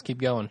else? Or let's keep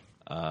going.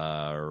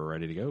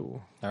 Ready to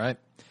go. All right.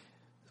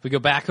 If we go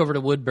back over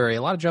to Woodbury,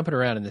 a lot of jumping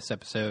around in this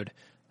episode.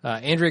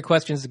 Andrea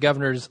questions the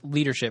governor's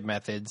leadership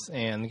methods,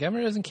 and the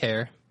governor doesn't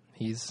care.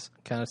 He's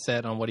kind of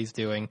set on what he's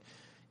doing,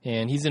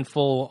 and he's in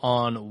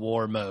full-on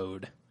war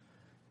mode.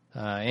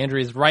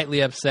 Andrea's rightly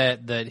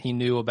upset that he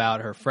knew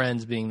about her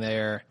friends being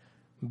there,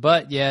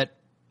 but yet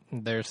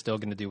they're still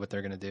going to do what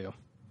they're going to do.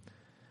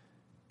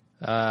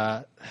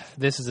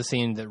 This is a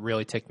scene that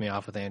really ticked me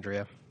off with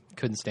Andrea.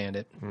 Couldn't stand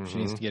it. She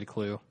needs to get a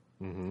clue.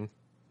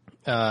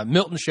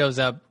 Milton shows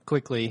up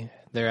quickly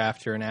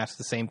thereafter and asks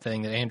the same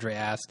thing that Andrea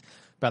asked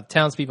about the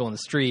townspeople in the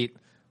street.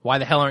 Why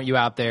the hell aren't you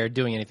out there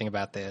doing anything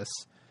about this?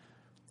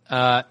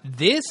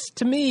 This,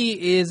 to me,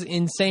 is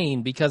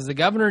insane because the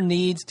governor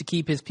needs to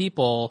keep his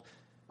people.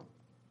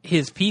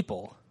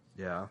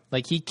 Yeah.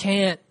 Like, he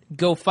can't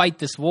go fight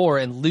this war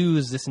and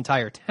lose this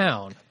entire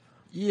town.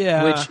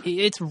 Yeah. Which,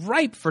 it's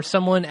ripe for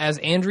someone, as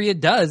Andrea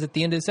does at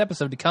the end of this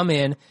episode, to come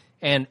in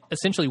and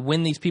essentially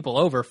win these people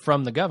over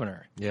from the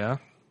governor. Yeah.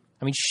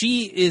 I mean,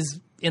 she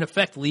is, in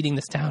effect, leading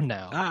this town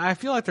now. I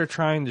feel like they're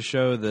trying to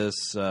show this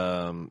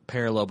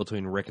parallel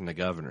between Rick and the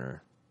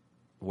governor.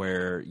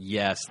 Where,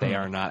 yes, they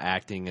are not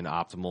acting in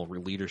optimal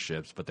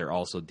leaderships, but they're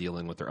also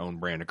dealing with their own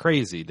brand of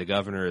crazy. The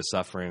governor is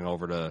suffering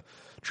over the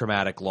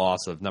traumatic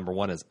loss of, number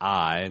one, his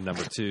eye, and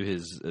number two,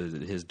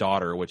 his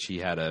daughter, which he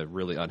had a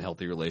really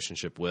unhealthy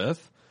relationship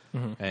with.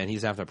 And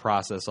he's having to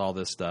process all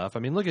this stuff.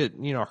 I mean, look at,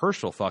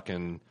 Herschel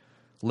fucking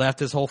left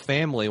his whole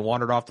family,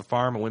 wandered off the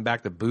farm, and went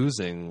back to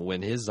boozing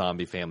when his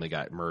zombie family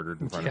got murdered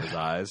in front of his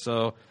eyes.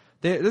 So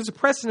there's a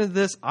precedent of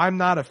this. I'm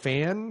not a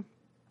fan.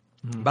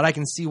 But I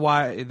can see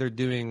why they're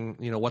doing,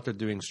 what they're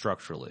doing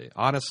structurally.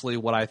 Honestly,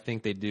 what I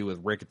think they do with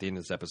Rick at the end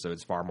of this episode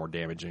is far more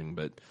damaging,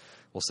 but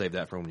we'll save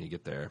that for when you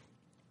get there.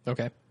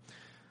 Okay.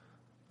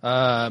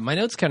 My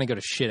notes kind of go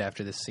to shit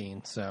after this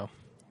scene, so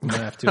I'm going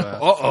to have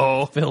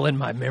to fill in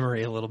my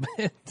memory a little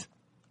bit.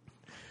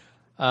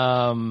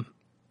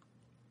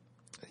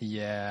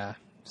 Yeah.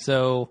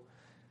 So,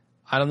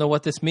 I don't know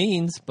what this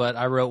means, but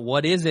I wrote,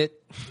 what is it?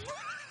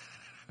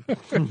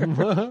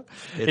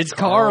 It's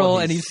Carl,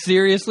 and he's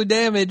seriously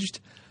damaged.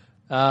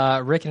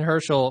 Rick and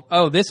Herschel.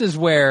 Oh, this is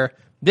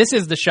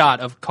the shot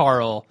of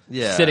Carl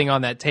sitting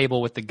on that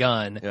table with the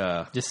gun,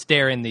 just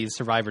staring these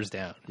survivors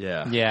down.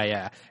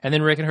 Yeah. And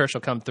then Rick and Herschel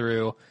come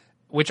through,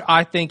 which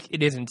I think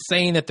it is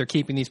insane that they're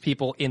keeping these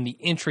people in the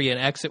entry and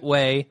exit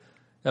way.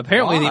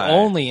 Apparently, the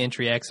only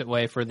entry exit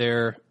way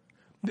for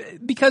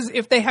because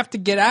if they have to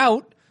get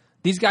out,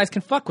 these guys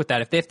can fuck with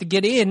that. If they have to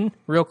get in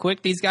real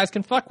quick, these guys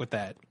can fuck with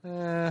that.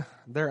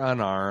 They're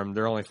unarmed.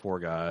 They're only 4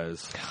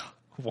 guys.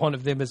 One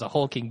of them is a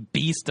hulking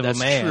beast of a man.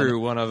 That's true.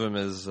 One of them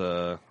is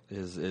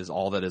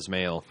all that is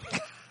male.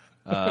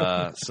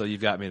 So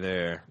you've got me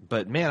there.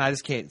 But man, I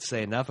just can't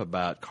say enough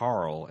about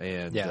Carl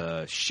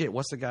and shit.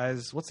 What's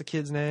the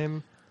kid's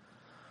name?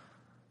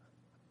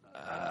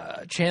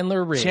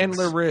 Chandler Riggs.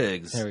 Chandler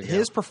Riggs. There we go.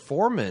 His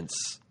performance.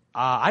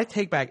 I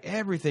take back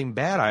everything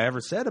bad I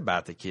ever said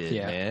about the kid.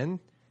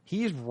 Man.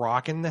 He's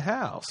rocking the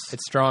house.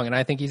 It's strong, and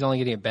I think he's only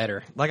getting it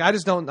better. Like, I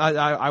just don't...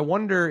 I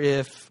wonder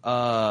if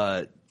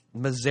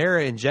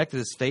Mazzara injected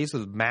his face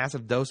with a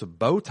massive dose of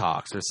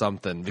Botox or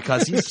something,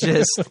 because he's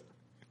just...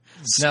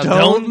 Now,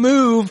 don't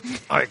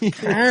move. I can't.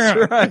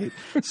 That's right.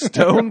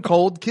 Stone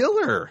cold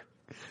killer.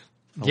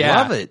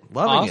 Love it.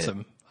 Loving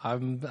awesome.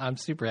 I'm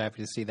super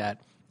happy to see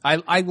that.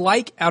 I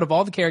like, out of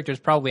all the characters,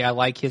 probably I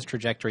like his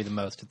trajectory the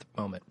most at the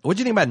moment. What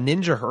do you think about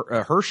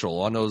Ninja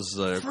Herschel on those?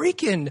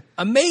 Freaking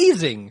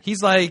amazing.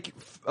 He's like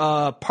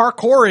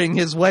parkouring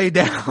his way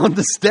down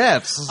the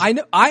steps. I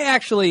know.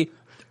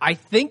 I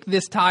think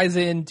this ties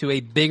into a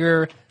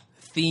bigger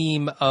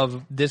theme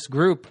of this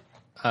group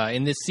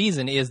in this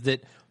season, is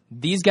that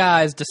these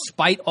guys,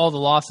 despite all the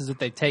losses that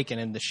they've taken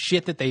and the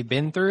shit that they've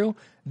been through,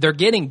 they're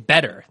getting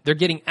better. They're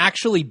getting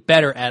actually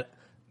better at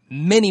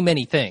many,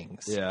 many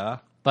things. Yeah.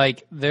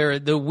 Like,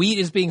 the wheat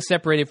is being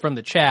separated from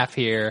the chaff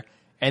here,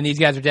 and these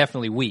guys are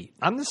definitely wheat.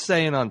 I'm just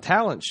saying, on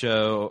talent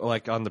show,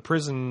 like on the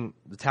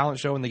talent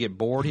show, when they get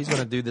bored, he's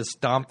going to do this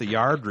stomp the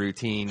yard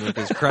routine with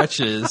his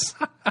crutches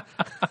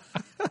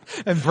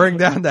and bring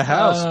down the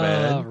house,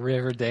 man.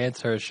 River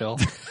Dance Herschel.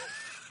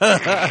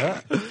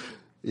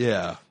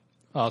 Yeah.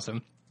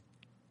 Awesome.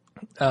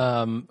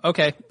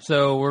 Okay,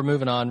 so we're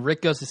moving on.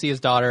 Rick goes to see his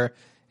daughter,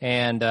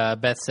 and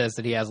Beth says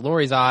that he has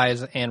Lori's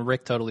eyes, and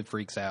Rick totally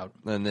freaks out.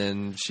 And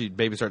then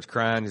baby starts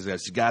crying.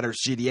 She's got her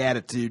shitty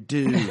attitude,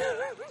 too.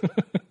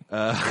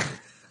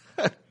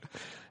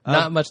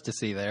 Not much to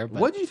see there. But.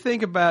 What do you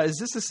think about, is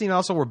this the scene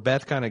also where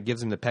Beth kind of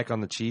gives him the peck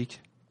on the cheek?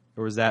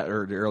 Or was that the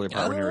earlier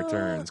part when he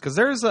returns? Because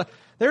there's a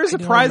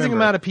surprising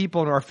amount of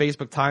people in our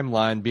Facebook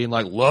timeline being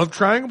like, love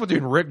triangle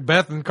between Rick,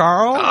 Beth, and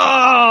Carl? Oh,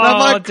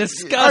 I'm like,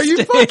 disgusting. Are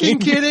you fucking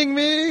kidding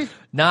me?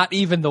 Not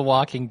even The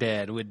Walking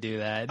Dead would do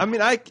that. I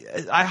mean,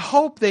 I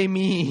hope they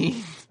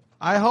mean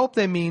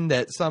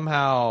that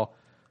somehow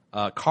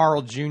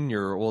Carl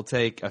Jr. will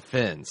take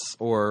offense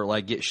or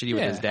like get shitty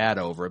with his dad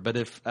over it. But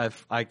if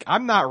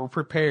I'm not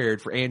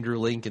prepared for Andrew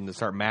Lincoln to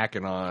start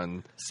macking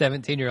on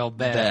 17-year-old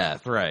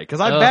Beth, right?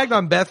 Because I bagged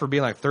on Beth for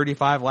being like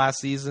 35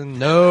 last season.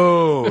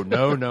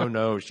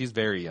 No, she's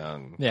very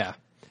young. Yeah,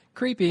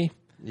 creepy.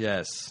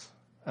 Yes.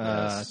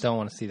 Don't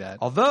want to see that.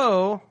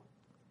 Although,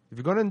 if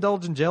you're going to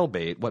indulge in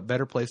jailbait, what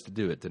better place to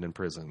do it than in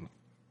prison?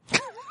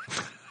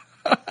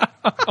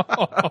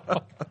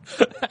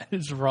 That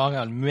is wrong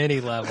on many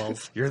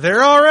levels. You're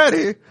there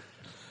already.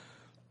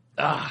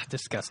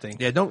 Disgusting.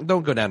 Yeah, don't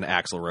go down to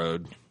Axel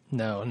Road.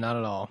 No, not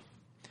at all.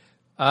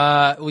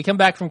 We come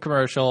back from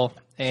commercial,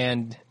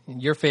 and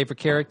your favorite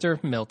character,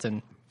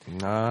 Milton.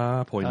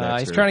 Poindexter.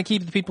 He's trying to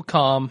keep the people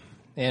calm,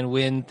 and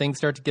when things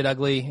start to get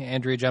ugly,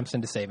 Andrea jumps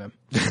in to save him.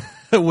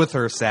 With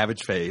her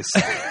savage face.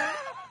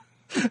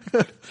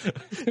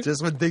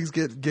 Just when things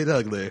get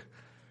ugly,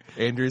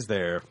 Andrea's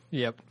there.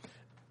 Yep.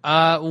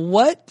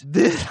 What?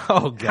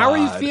 Oh, God. How are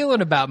you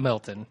feeling about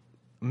Milton?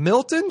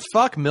 Milton?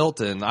 Fuck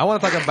Milton. I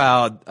want to talk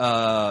about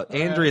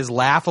Andrea's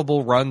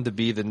laughable run to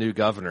be the new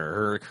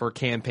governor, her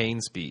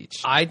campaign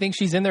speech. I think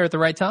she's in there at the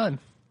right time.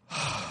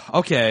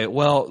 Okay,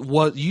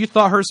 well, you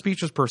thought her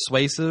speech was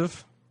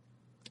persuasive?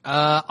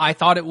 I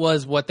thought it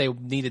was what they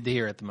needed to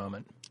hear at the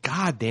moment.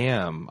 God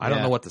damn. I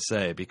don't know what to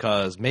say,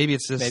 because maybe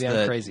it's just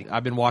I'm crazy.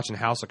 I've been watching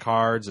House of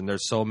Cards, and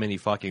there's so many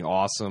fucking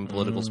awesome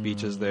political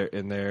speeches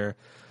in there.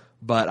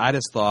 But I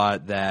just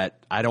thought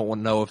that I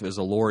don't know if it was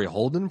a Laurie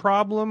Holden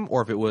problem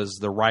or if it was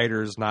the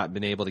writers not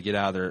being able to get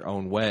out of their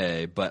own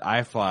way. But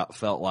I felt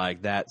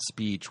like that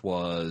speech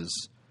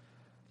was,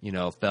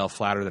 fell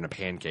flatter than a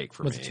pancake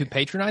for me. Was it too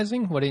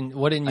patronizing? What didn't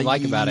you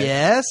like about it?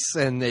 Yes,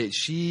 and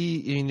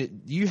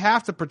you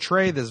have to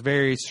portray this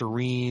very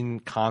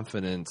serene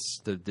confidence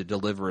to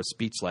deliver a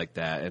speech like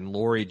that. And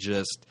Laurie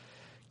just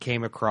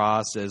came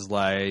across as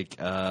like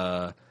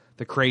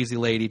the crazy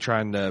lady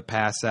trying to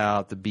pass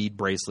out the bead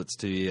bracelets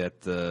to you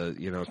at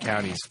the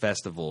county's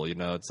festival.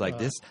 It's like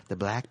the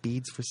black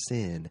beads for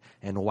sin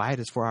and white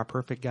is for our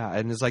perfect God.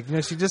 And it's like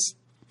she just,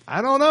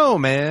 I don't know,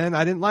 man.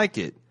 I didn't like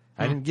it.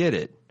 I didn't get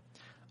it.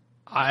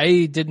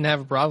 I didn't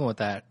have a problem with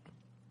that.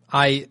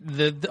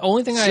 The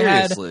only thing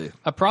Seriously. I had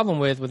a problem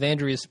with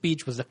Andrea's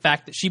speech was the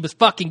fact that she was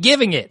fucking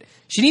giving it.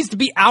 She needs to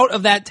be out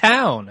of that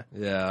town.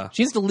 Yeah.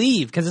 She needs to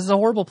leave because it's a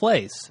horrible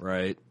place.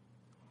 Right.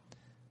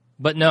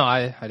 But no,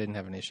 I didn't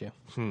have an issue.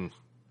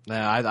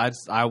 I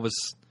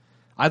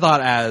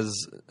thought as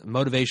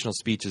motivational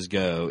speeches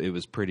go, it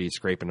was pretty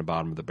scraping the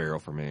bottom of the barrel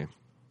for me.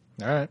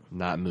 All right.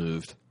 Not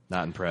moved.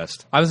 Not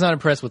impressed. I was not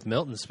impressed with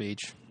Milton's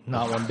speech.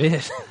 Not one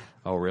bit.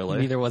 Oh, really?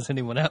 Neither was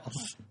anyone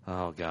else.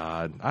 Oh,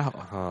 God.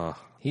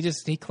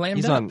 He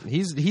clammed up.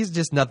 He's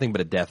just nothing but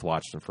a death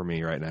watch for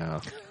me right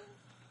now.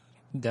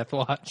 Death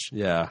watch.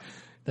 Yeah.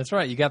 That's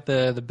right. You got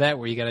the bet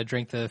where you got to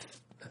drink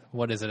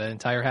what is it, an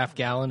entire half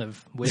gallon of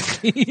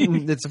whiskey?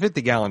 It's a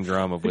 50-gallon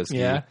drum of whiskey.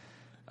 Yeah.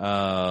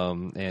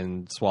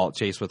 And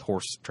chased with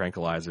horse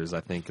tranquilizers,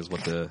 I think, is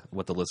what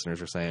the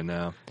listeners are saying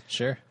now.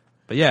 Sure.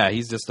 But yeah,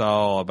 he's just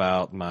all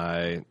about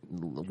my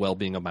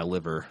well-being of my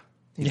liver.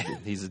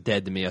 He's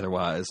dead to me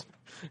otherwise.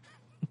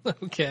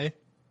 Okay.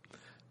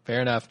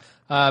 Fair enough.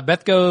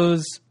 Beth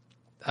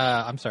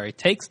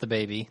takes the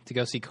baby to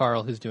go see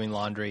Carl, who's doing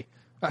laundry.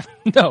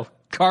 No,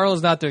 Carl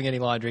is not doing any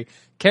laundry.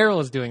 Carol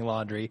is doing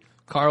laundry.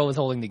 Carl is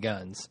holding the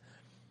guns.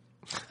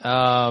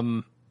 I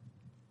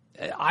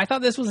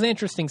thought this was an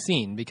interesting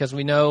scene because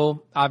we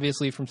know,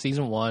 obviously, from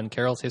season 1,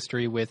 Carol's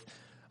history with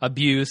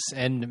abuse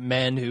and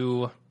men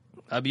who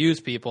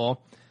abuse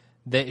people,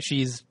 that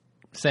she's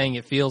saying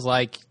it feels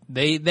like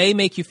they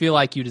make you feel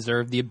like you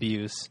deserve the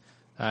abuse,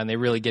 and they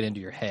really get into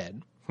your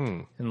head.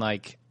 And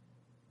like,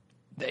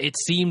 it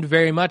seemed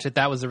very much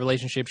that was the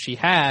relationship she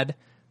had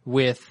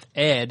with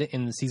Ed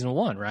in season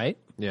 1, right?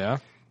 Yeah.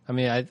 I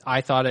mean,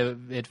 I thought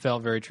it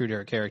felt very true to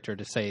her character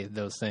to say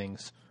those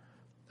things.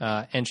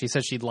 And she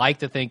said she'd like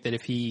to think that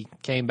if he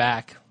came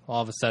back,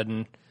 all of a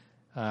sudden,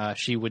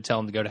 she would tell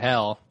him to go to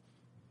hell.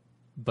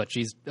 But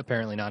she's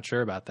apparently not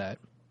sure about that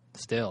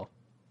still.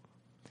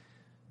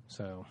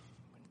 So,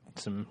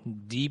 some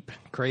deep,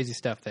 crazy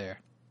stuff there.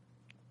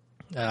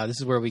 This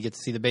is where we get to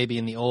see the baby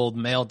in the old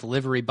mail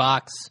delivery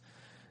box,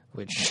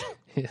 which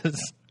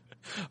is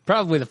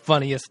probably the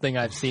funniest thing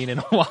I've seen in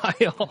a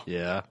while.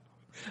 Yeah.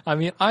 I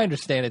mean, I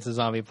understand it's a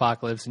zombie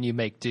apocalypse and you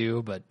make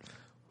do, but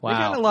wow. They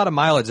got a lot of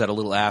mileage out of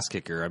Little Ass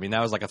Kicker. I mean,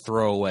 that was like a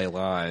throwaway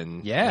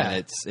line. Yeah.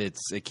 And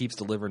it keeps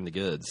delivering the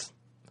goods.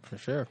 For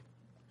sure.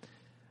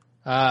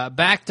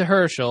 Back to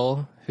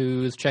Herschel,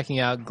 who's checking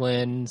out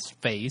Glenn's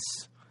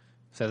face.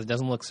 Says it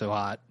doesn't look so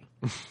hot.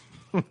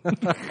 When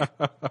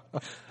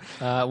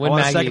I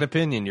want a second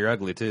opinion, you're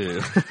ugly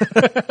too.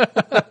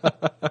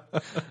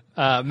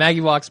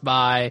 Maggie walks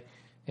by,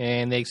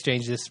 and they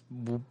exchange this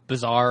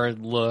bizarre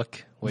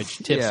look, which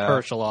tips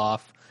Herschel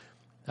off.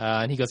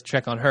 And he goes to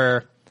check on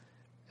her.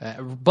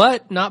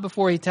 But not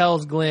before he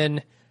tells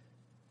Glenn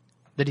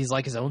that he's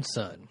like his own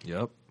son.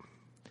 Yep.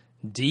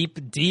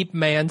 Deep, deep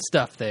man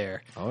stuff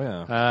there. Oh,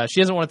 yeah.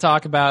 She doesn't want to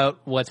talk about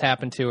what's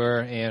happened to her,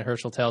 and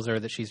Herschel tells her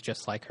that she's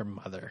just like her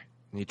mother.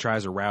 He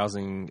tries a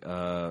rousing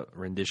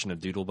rendition of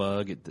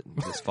Doodlebug. It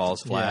just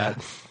falls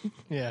flat.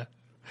 Yeah.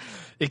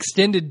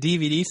 Extended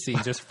DVD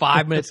scene, just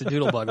 5 minutes of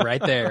Doodlebug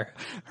right there.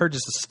 Heard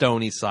just a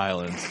stony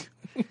silence.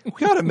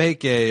 We ought to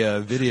make a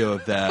video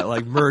of that,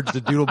 like merge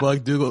the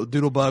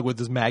Doodlebug with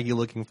this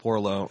Maggie-looking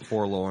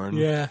forlorn.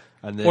 Yeah.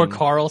 And then, or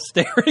Carl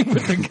staring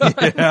with the gun.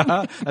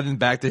 Yeah. And then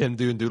back to him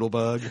doing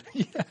Doodlebug.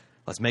 Yeah.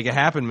 Let's make it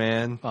happen,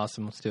 man.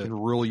 Awesome. Let's do it.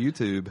 Rule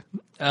YouTube.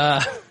 All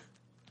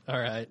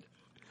right.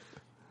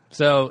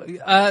 So,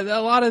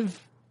 a lot of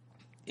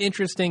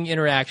interesting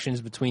interactions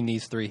between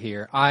these three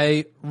here.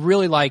 I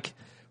really like,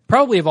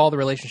 probably of all the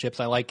relationships,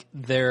 I like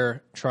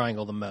their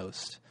triangle the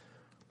most.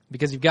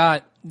 Because you've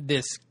got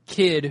this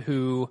kid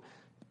who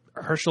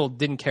Herschel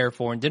didn't care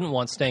for and didn't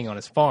want staying on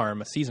his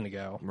farm a season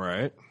ago.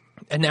 Right.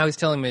 And now he's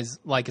telling him he's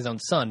like his own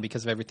son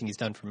because of everything he's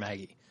done for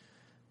Maggie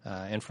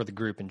and for the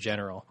group in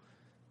general.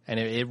 And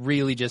it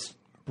really just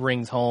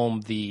brings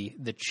home the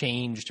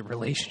changed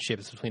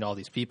relationships between all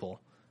these people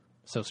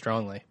so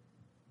strongly.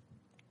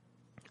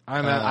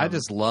 I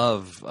just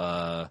love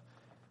I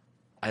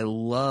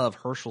love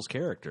Herschel's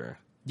character.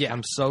 Yeah.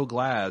 I'm so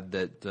glad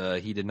that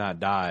he did not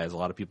die, as a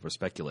lot of people are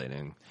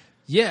speculating.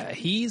 Yeah,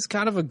 he's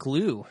kind of a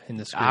glue in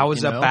this group. I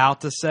was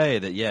about to say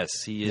that,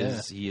 yes, he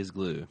is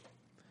glue.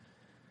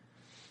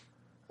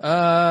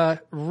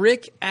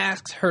 Rick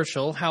asks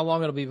Herschel how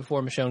long it'll be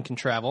before Michonne can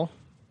travel,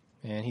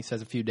 and he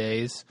says a few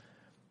days.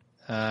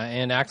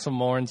 And Axel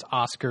mourns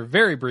Oscar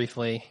very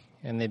briefly,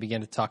 and they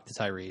begin to talk to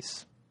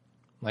Tyrese.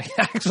 Like,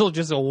 Axel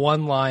just a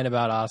one line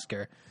about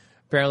Oscar.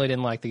 Apparently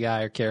didn't like the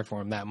guy or care for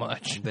him that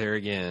much. There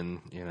again,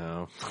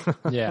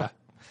 Yeah.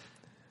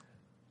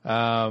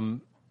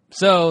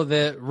 So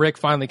Rick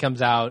finally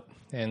comes out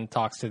and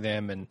talks to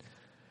them, and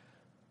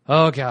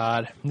oh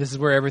God, this is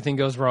where everything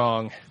goes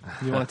wrong.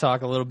 You want to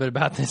talk a little bit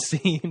about this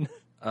scene?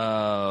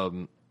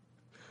 It's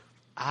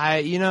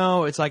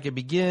like it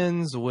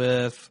begins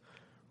with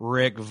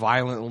Rick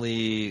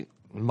violently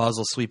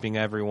muzzle sweeping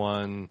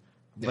everyone,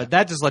 but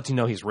that just lets you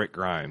know he's Rick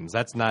Grimes.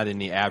 That's not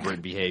any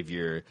aberrant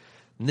behavior.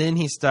 And then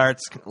he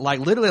starts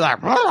literally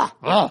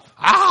I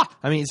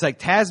mean, it's like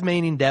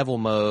Tasmanian devil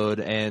mode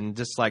and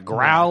just like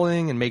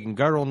growling and making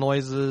guttural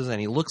noises.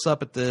 And he looks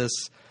up at this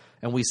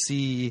and we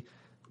see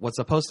what's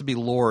supposed to be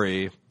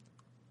Lori,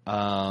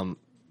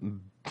 insanely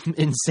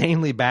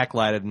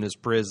backlighted in his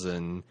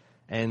prison.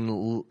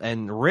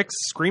 And Rick's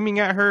screaming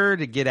at her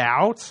to get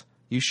out.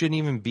 You shouldn't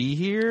even be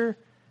here.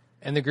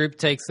 And the group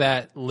takes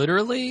that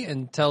literally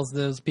and tells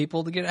those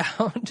people to get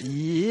out.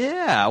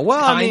 Yeah, well,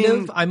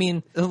 I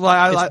mean,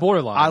 it's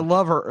borderline. I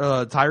love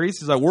her.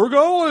 Tyrese is like, "We're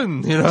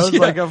going," It's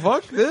like,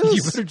 "Fuck this!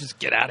 You better just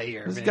get out of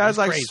here." This man. guy's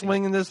like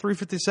swinging this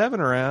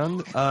 357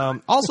 around.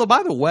 Also,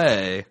 by the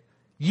way,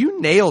 you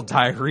nailed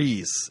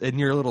Tyrese in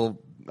your little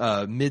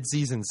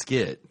mid-season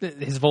skit.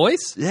 His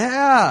voice?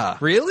 Yeah.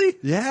 Really?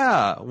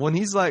 Yeah. When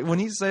he's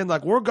saying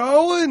like, "We're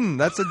going,"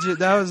 that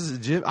was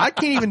Jim. I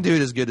can't even do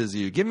it as good as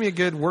you. Give me a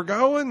good "We're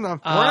going." We're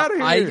out of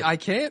here. I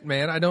can't,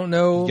 man. I don't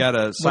know. You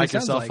gotta psych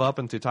yourself up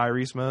into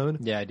Tyrese mode.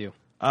 Yeah, I do.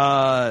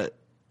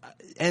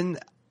 And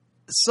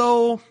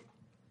so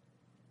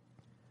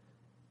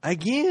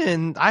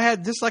again, I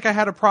had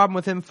a problem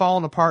with him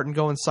falling apart and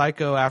going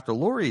psycho after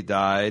Lori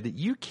died.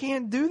 You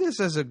can't do this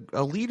as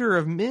a leader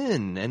of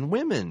men and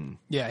women.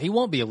 Yeah, he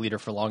won't be a leader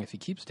for long if he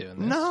keeps doing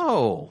this.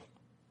 No.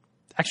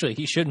 Actually,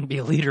 he shouldn't be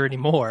a leader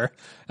anymore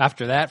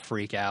after that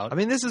freak out. I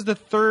mean, this is the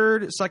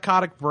third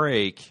psychotic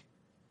break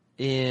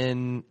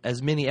in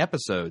as many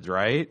episodes,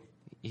 right?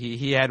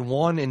 He had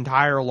one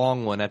entire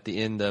long one at the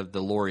end of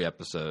the Lori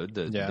episode,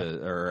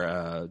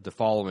 the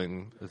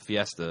following the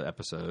Fiesta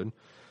episode.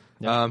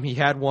 Yep. He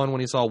had one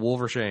when he saw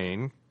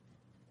Wolvershane.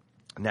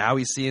 Now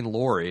he's seeing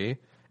Lori,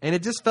 and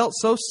it just felt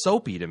so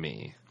soapy to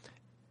me.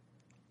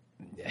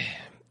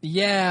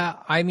 Yeah,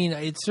 I mean,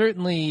 it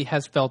certainly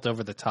has felt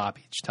over the top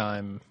each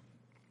time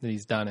that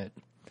he's done it.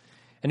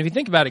 And if you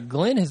think about it,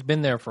 Glenn has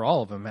been there for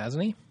all of them,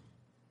 hasn't he?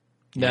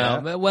 Yeah.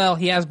 No, well,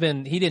 he has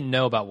been. He didn't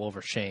know about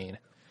Wolvershane,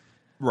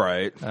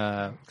 right?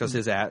 Because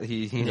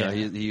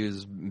he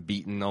was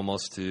beaten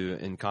almost to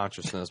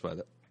unconsciousness by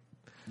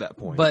that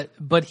point.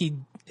 But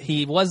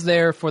he was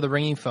there for the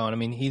ringing phone. I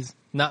mean, he's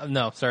not.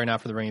 No, sorry,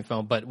 not for the ringing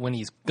phone. But when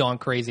he's gone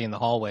crazy in the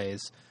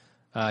hallways,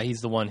 he's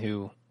the one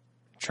who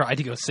tried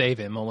to go save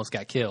him, almost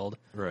got killed.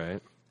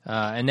 Right.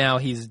 And now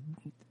he's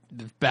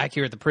back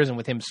here at the prison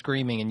with him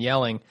screaming and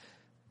yelling.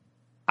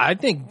 I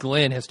think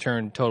Glenn has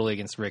turned totally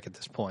against Rick at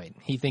this point.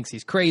 He thinks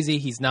he's crazy.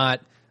 He's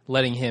not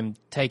letting him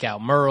take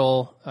out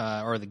Merle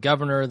or the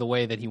governor the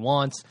way that he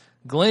wants.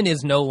 Glenn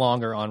is no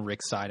longer on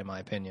Rick's side, in my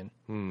opinion.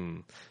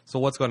 So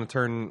what's going to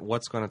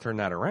turn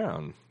that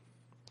around?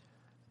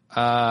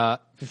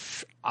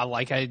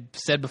 Like I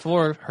said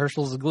before,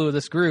 Herschel's the glue of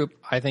this group.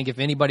 I think if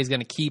anybody's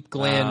going to keep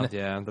Glenn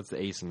that's the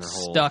ace in their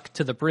hole. Stuck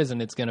to the prison,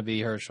 it's going to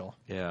be Herschel.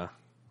 Yeah.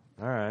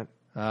 All right.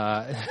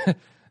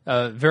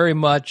 Very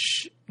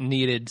much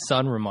needed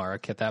son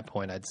remark at that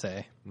point, I'd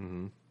say.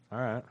 Mm-hmm. All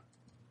right.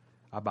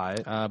 I buy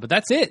it. But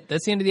that's it.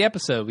 That's the end of the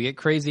episode. We get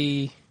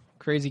crazy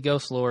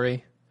ghost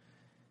Lori,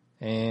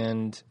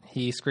 and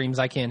he screams,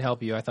 "I can't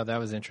help you." I thought that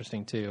was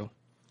interesting, too.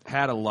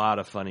 Had a lot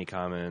of funny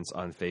comments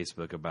on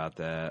Facebook about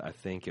that. I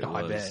think it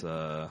was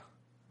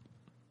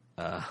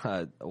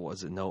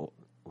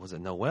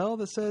it Noelle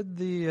that said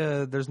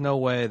there's no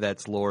way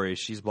that's Lori.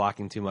 She's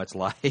blocking too much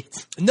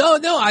light. No,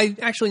 I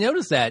actually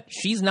noticed that.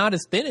 She's not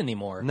as thin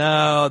anymore.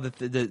 No,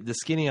 the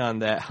skinny on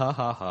that,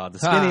 The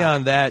skinny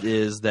on that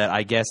is that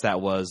I guess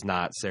that was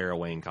not Sarah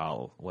Wayne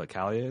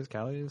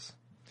Callies?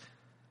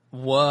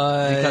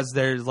 What? Because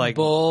there's like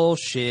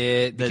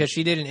bullshit. Because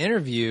she did an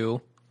interview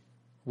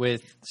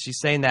with. She's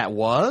saying that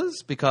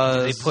was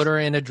because they put her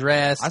in a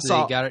dress.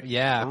 Got her.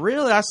 Yeah,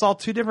 really. I saw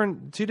two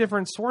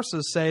different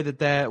sources say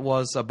that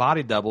was a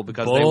body double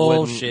because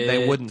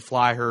they wouldn't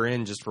fly her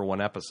in just for one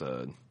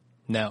episode.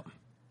 Nope,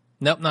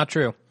 not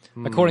true.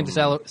 According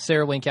to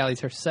Sarah Wayne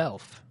Callies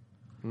herself.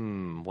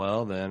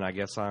 Well, then I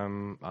guess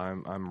I'm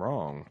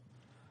wrong.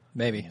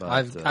 Maybe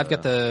I've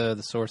got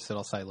the source that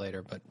I'll cite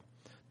later, but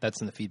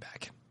that's in the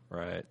feedback.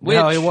 Right.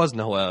 No, it was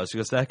Noelle. She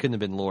goes, that couldn't have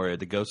been Lori.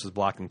 The ghost was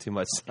blocking too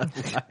much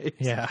sunlight.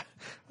 Yeah.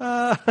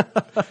 I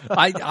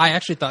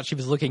actually thought she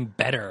was looking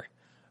better.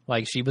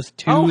 Like she was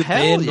too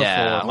thin before.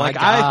 Yeah. My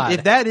God.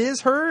 If that is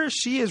her,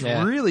 she has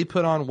really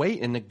put on weight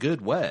in a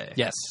good way.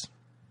 Yes.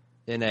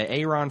 In an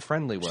Aaron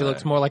friendly way. She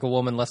looks more like a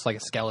woman, less like a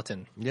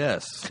skeleton.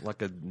 Yes.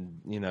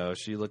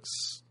 She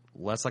looks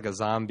less like a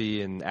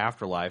zombie in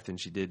Afterlife than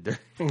she did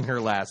during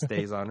her last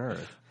days on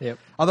Earth. Yep.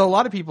 Although a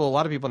lot of people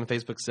on the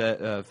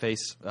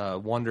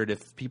Facebook wondered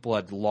if people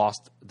had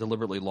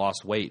deliberately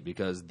lost weight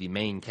because the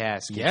main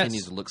cast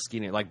continues to look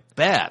skinny. Like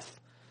Beth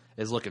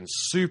is looking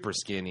super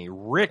skinny.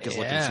 Rick is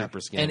looking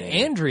super skinny. And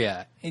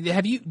Andrea,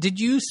 did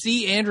you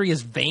see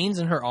Andrea's veins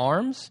in her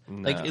arms?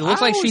 No. Like it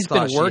looks like she's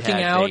been working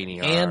out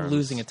and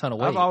losing a ton of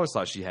weight. I've always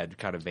thought she had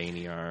kind of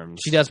veiny arms.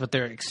 She does, but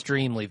they're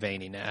extremely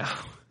veiny now.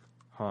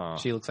 Huh.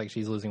 She looks like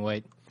she's losing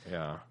weight.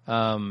 Yeah.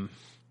 All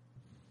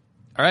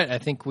right, I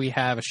think we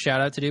have a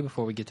shout-out to do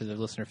before we get to the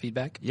listener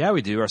feedback. Yeah,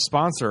 we do. Our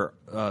sponsor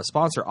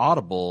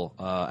Audible,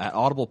 at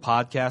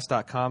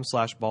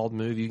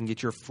audiblepodcast.com/baldmove. You can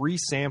get your free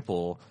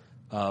sample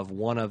of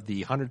one of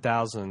the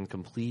 100,000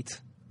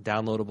 complete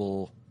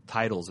downloadable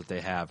titles that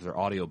they have, their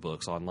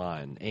audiobooks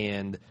online.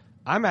 And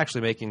I'm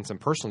actually making some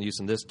personal use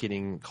in this,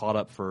 getting caught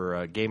up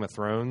for Game of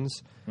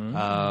Thrones.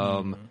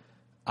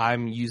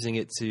 I'm using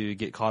it to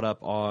get caught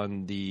up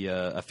on the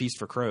A Feast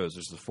for Crows,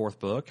 which is the fourth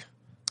book.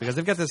 Because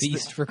they've got this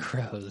Feast for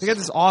Crows. They got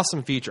this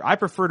awesome feature. I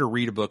prefer to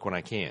read a book when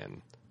I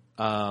can.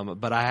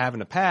 But I have in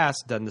the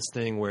past done this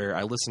thing where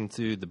I listen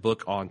to the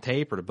book on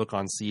tape or the book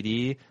on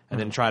CD and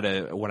then try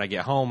to, when I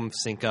get home,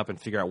 sync up and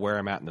figure out where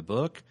I'm at in the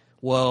book.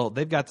 Well,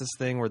 they've got this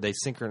thing where they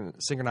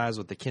synchronize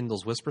with the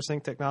Kindle's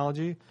WhisperSync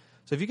technology.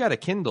 So if you got a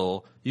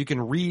Kindle, you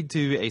can read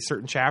to a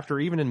certain chapter,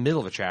 even in the middle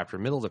of a chapter,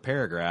 middle of a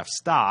paragraph,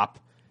 stop,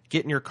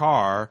 get in your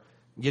car,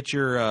 get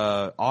your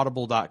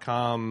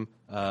audible.com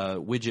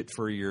widget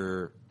for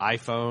your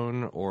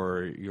iPhone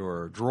or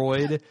your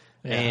Droid,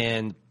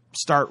 and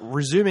start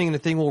resuming. The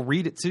thing will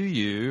read it to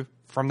you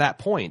from that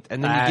point.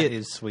 And then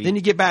is sweet. Then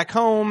you get back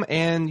home,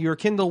 and your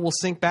Kindle will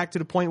sync back to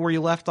the point where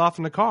you left off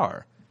in the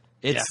car.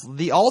 It's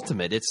the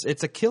ultimate.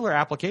 It's a killer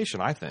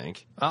application, I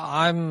think.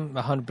 I'm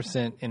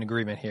 100% in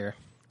agreement here.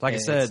 Like I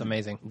said, it's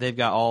amazing. They've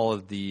got all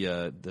of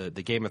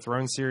the Game of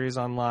Thrones series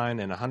online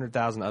and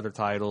 100,000 other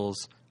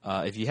titles.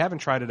 If you haven't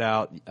tried it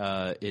out,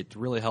 it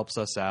really helps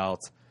us out.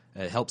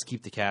 It helps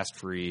keep the cast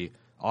free.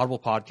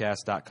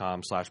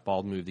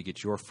 audiblepodcast.com/baldmove to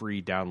get your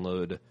free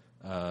download,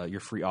 your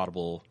free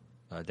Audible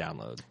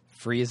download.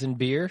 Free as in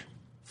beer?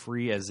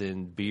 Free as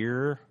in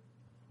beer,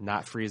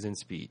 not free as in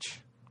speech.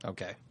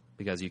 Okay.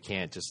 Because you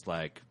can't just,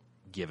 like,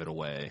 give it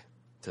away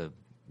to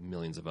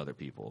millions of other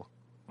people.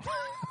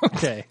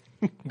 Okay.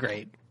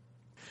 Great.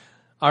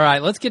 All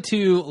right, let's get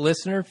to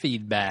listener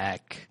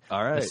feedback.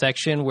 All right. The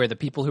section where the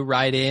people who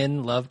write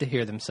in love to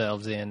hear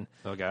themselves in.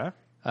 Okay.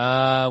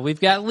 We've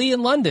got Lee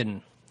in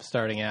London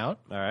starting out.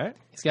 All right.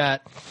 He's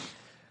got...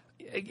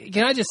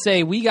 Can I just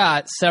say, we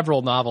got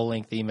several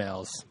novel-length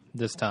emails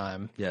this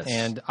time. Yes.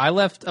 And I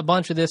left a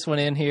bunch of this one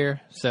in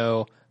here,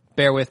 so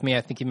bear with me.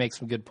 I think he makes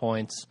some good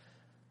points.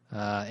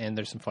 And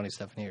there's some funny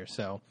stuff in here.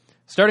 So,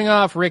 starting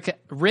off,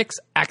 Rick's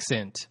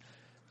accent.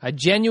 I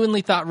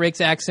genuinely thought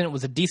Rick's accent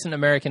was a decent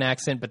American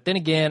accent, but then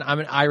again, I'm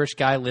an Irish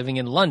guy living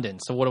in London,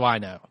 so what do I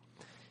know?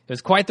 It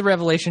was quite the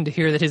revelation to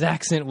hear that his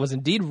accent was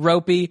indeed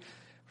ropey.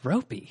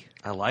 Ropey?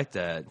 I like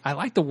that. I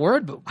like the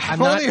word, but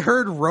I've only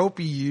heard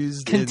ropey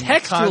used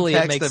contextually,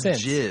 in it makes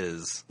sense.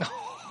 Jizz.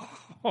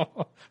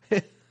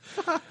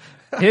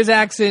 His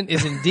accent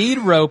is indeed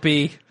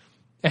ropey,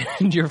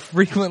 and your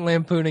frequent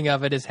lampooning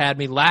of it has had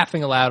me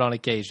laughing aloud on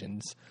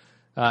occasions,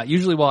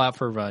 usually while out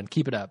for a run.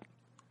 Keep it up.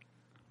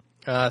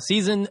 I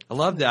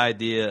love the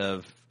idea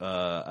of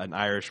an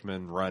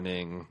Irishman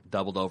running,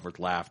 doubled over with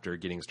laughter,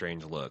 getting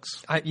strange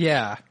looks.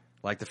 Yeah.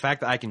 Like the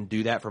fact that I can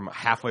do that from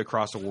halfway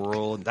across the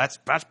world, that's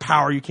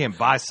power you can't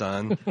buy,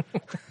 son.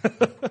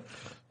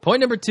 Point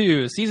number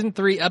 2, Season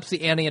 3 ups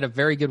the ante in a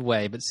very good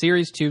way, but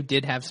Series 2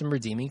 did have some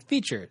redeeming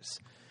features.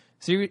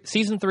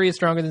 Season 3 is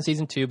stronger than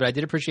Season 2, but I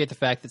did appreciate the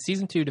fact that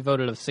Season 2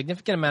 devoted a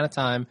significant amount of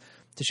time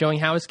to showing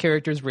how his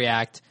characters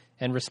react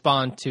and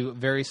respond to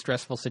very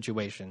stressful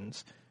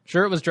situations.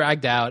 Sure, it was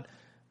dragged out,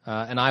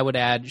 and I would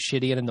add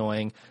shitty and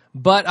annoying,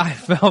 but I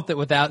felt that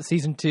without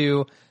Season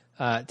 2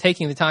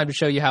 taking the time to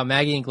show you how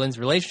Maggie and Glenn's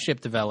relationship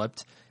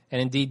developed,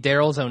 and indeed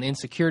Daryl's own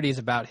insecurities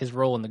about his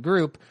role in the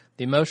group,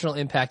 the emotional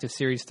impact of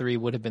Series 3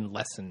 would have been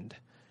lessened.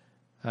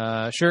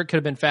 Sure, it could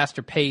have been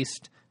faster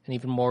paced and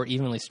even more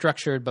evenly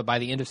structured, but by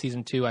the end of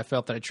Season 2, I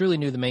felt that I truly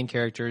knew the main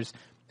characters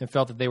and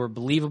felt that they were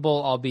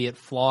believable, albeit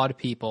flawed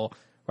people,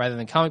 rather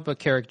than comic book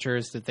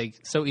characters that they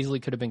so easily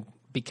could have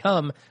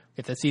become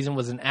if the season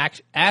was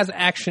as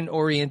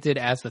action-oriented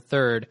as the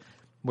third,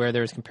 where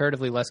there's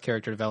comparatively less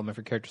character development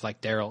for characters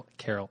like Daryl,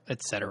 Carol,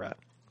 etc.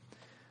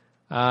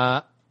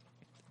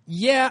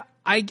 Yeah,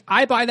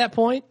 I buy that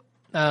point.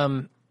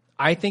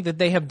 I think that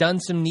they have done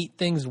some neat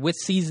things with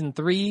Season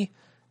 3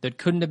 that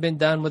couldn't have been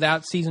done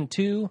without Season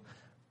 2,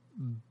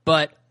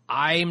 but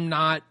I'm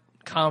not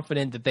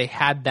confident that they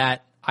had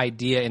that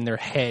idea in their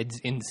heads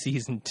in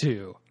Season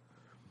 2.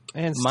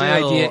 And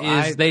my idea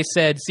is they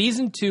said,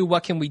 Season 2,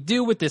 what can we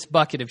do with this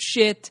bucket of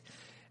shit?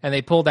 And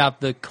they pulled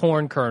out the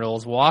corn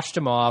kernels, washed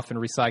them off, and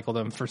recycled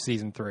them for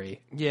Season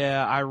 3.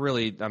 Yeah, I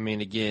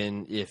mean,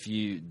 again,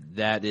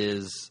 that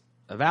is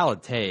a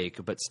valid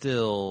take, but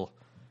still,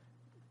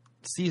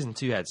 Season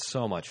 2 had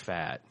so much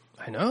fat.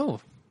 I know.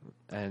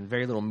 And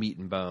very little meat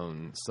and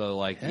bone. So,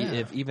 like, Yeah.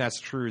 if even that's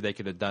true, they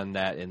could have done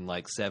that in,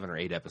 like, 7 or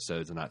 8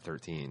 episodes and not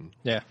 13.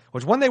 Yeah.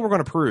 Which one day we're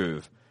going to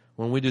prove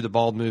when we do the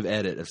bald move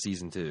edit of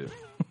Season 2.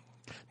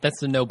 That's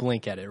the no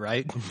blink edit,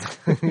 right?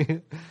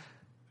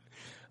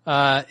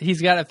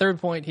 He's got a third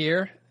point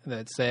here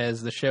that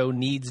says the show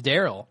needs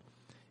Daryl.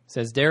 It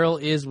says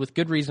Daryl is, with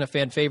good reason, a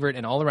fan favorite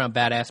and all-around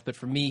badass, but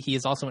for me, he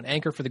is also an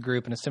anchor for the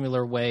group in a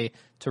similar way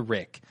to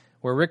Rick.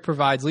 Where Rick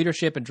provides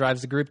leadership and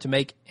drives the group to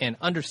make and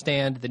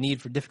understand the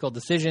need for difficult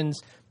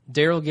decisions,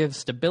 Daryl gives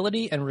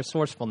stability and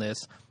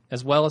resourcefulness,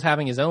 as well as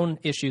having his own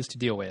issues to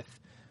deal with.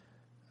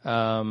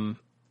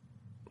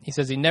 He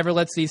says he never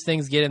lets these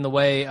things get in the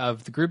way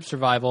of the group's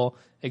survival,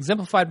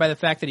 exemplified by the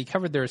fact that he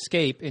covered their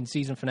escape in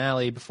season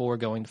finale before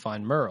going to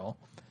find Merle.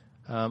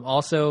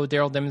 Also,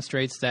 Daryl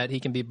demonstrates that he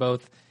can be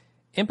both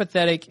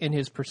empathetic in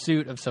his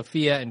pursuit of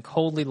Sophia and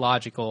coldly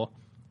logical.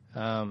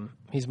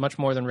 He's much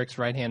more than Rick's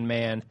right-hand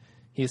man.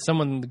 He is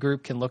someone the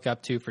group can look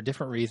up to for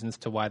different reasons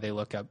to why they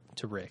look up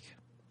to Rick.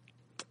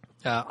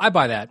 I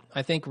buy that.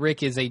 I think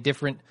Rick is a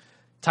different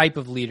type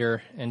of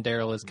leader, and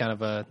Daryl is kind of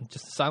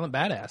just a silent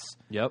badass.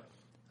 Yep.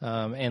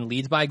 And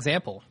leads by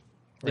example.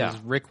 Whereas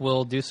Rick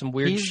will do some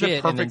weird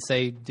shit and then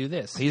say, do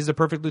this. He's the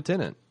perfect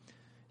lieutenant.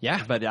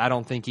 Yeah. But I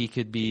don't think he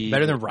could be...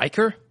 Better than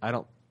Riker?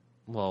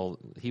 Well,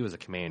 he was a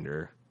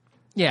commander.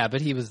 Yeah,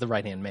 but he was the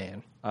right-hand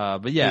man.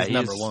 But yeah, he's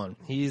number one.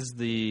 He's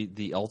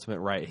the ultimate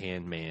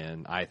right-hand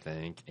man, I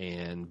think.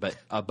 But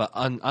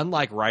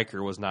unlike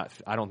Riker,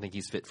 I don't think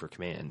he's fit for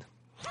command.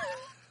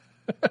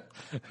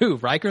 Who?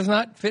 Riker's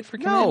not fit for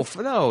command?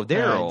 No,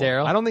 Daryl.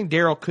 Daryl. I don't think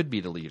Daryl could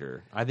be the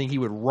leader. I think he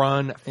would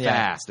run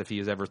fast if he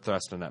was ever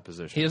thrust in that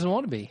position. He doesn't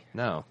want to be.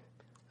 No.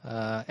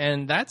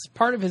 And that's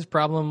part of his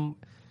problem,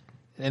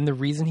 and the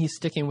reason he's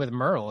sticking with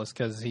Merle is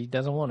because he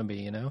doesn't want to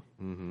be, you know?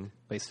 Mm-hmm.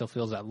 But he still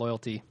feels that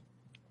loyalty.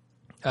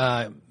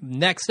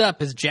 Next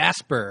up is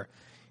Jasper.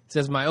 He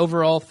says, my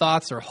overall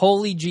thoughts are,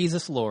 holy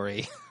Jesus,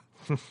 Lori.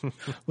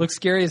 Looks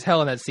scary as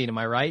hell in that scene, am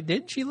I right?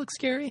 Didn't she look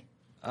scary?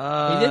 He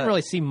didn't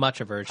really see much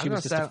of her. She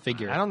was just a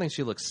figure. I don't think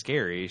she looked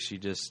scary.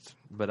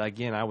 But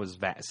again, I was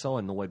so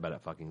annoyed by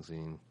that fucking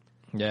scene.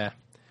 Yeah.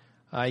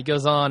 He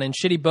goes on, and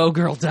Shitty Bow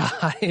Girl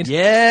died.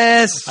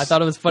 Yes, I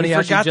thought it was funny we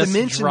how she forgot just to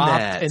mention dropped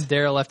that. and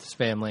Daryl left his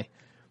family.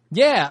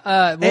 Yeah,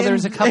 well,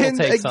 there's a couple and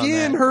takes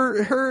again, on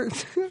that. her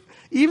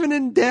even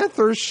in death,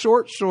 her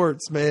short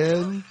shorts,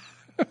 man.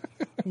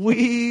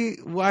 We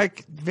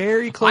like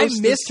very close.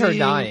 I missed to her seeing-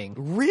 dying.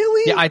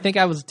 Really? Yeah, I think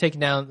I was taking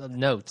down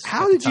notes.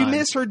 How at the did you time.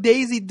 miss her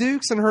Daisy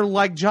Dukes and her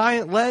like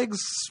giant legs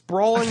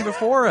sprawling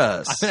before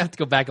us? I'm gonna have to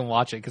go back and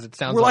watch it because it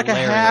sounds We're like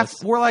hilarious. a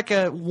half. We're like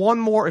a one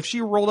more. If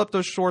she rolled up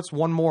those shorts,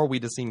 one more,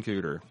 we'd have seen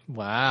Cooter.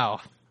 Wow.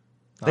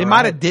 They All might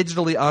right. have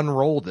digitally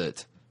unrolled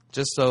it,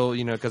 just so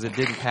you know, because it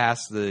didn't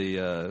pass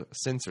the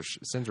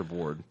censor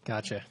board.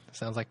 Gotcha.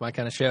 Sounds like my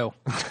kind of show.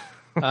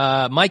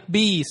 Mike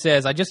B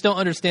says, I just don't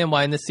understand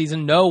why in this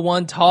season no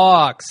one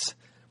talks.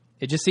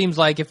 It just seems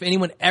like if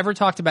anyone ever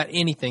talked about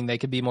anything, they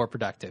could be more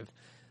productive.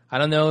 I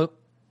don't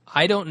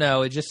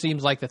know. It just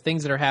seems like the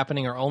things that are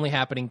happening are only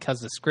happening because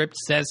the script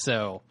says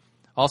so.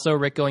 Also,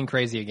 Rick going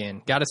crazy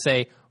again. Gotta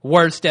say,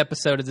 worst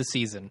episode of the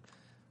season.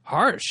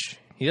 Harsh.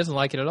 He doesn't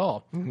like it at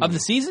all. Of the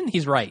season,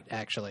 he's right,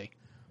 actually.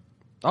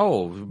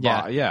 Oh,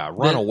 Yeah. yeah.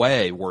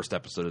 Runaway worst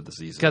episode of the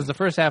season. Because the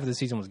first half of the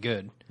season was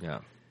good. Yeah.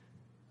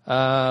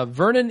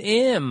 Vernon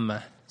M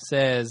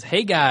says,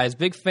 hey guys,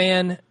 big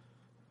fan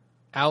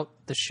out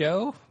the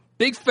show?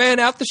 Big fan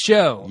out the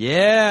show.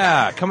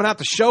 Yeah, coming out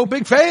the show,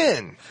 big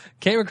fan.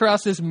 Came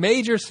across this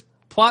major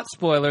plot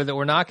spoiler that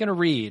we're not going to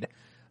read.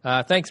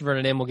 Thanks,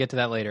 Vernon M. We'll get to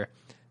that later.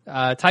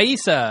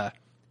 Thaisa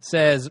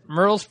says,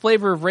 Merle's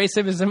flavor of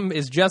racism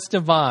is just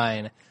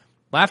divine.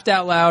 Laughed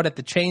out loud at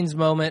the Chain's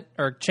comment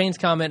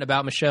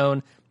about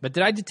Michonne, but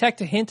did I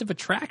detect a hint of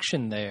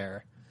attraction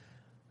there?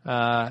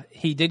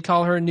 He did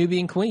call her a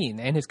Nubian queen,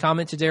 and his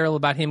comment to Daryl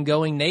about him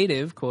going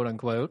native, quote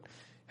unquote,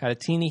 had a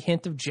teeny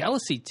hint of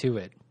jealousy to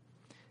it.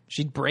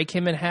 She'd break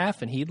him in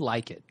half, and he'd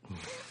like it.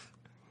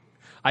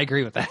 I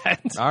agree with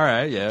that. All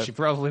right, yeah. She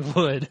probably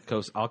would.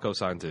 I'll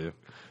co-sign too.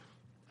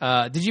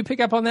 Did you pick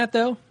up on that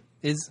though?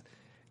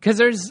 Because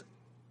there's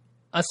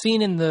a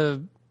scene in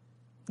the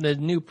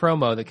new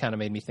promo that kind of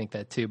made me think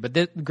that too.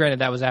 But granted,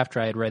 that was after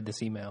I had read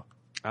this email.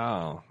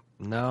 Oh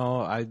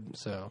no, I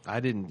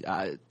didn't.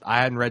 I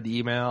hadn't read the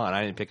email and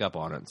I didn't pick up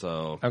on it.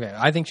 So Okay,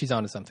 I think she's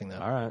onto something though.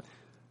 all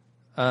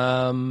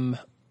right.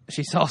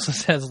 She also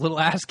says, little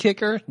ass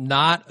kicker,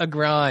 not a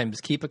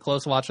Grimes. Keep a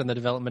close watch on the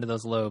development of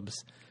those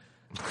lobes.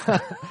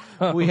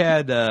 We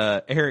had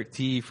Eric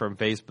T from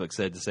Facebook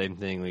said the same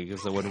thing.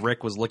 Because when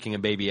Rick was looking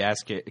at baby ass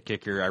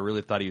kicker, I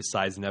really thought he was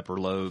sizing up her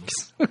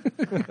lobes.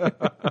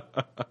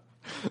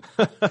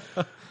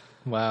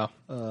 Wow.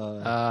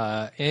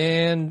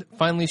 And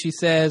finally she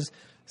says,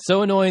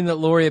 so annoying that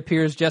Lori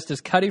appears just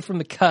as Cuddy from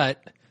The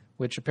Cut,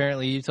 which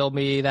apparently you told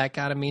me that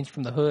kind of means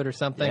from The Hood or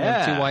something.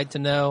 Yeah. I'm too white to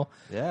know.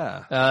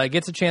 Yeah.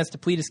 Gets a chance to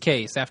plead his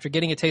case after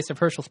getting a taste of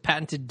Herschel's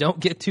patented "don't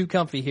get too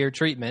comfy here"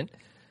 treatment.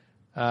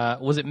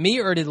 Was it me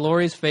or did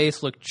Laurie's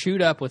face look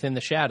chewed up within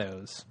the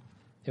shadows?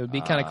 It would be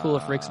kind of cool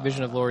if Rick's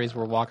vision of Laurie's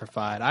were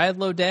walker-fied. I had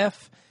low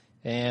def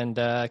and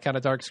kind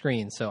of dark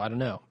screen, so I don't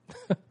know.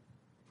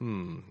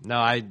 No,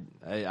 I'm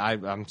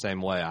the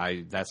same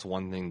way. That's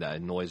one thing that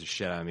annoys the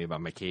shit out of me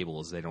about my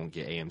cable is they don't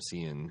get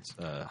AMC and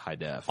high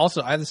def.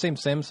 Also, I have the same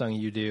Samsung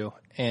you do,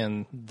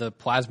 and the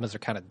plasmas are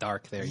kind of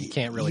dark there. You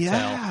can't really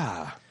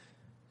tell.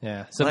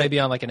 Yeah, so maybe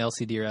on like an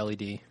LCD or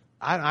LED.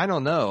 I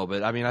don't know,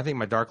 but I mean, I think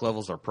my dark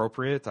levels are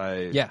appropriate.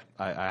 I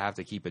have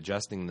to keep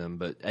adjusting them,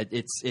 but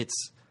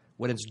it's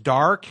when it's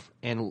dark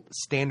and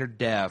standard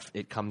def,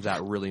 it comes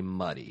out really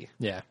muddy.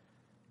 Yeah.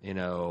 You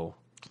know,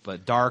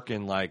 but dark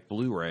and like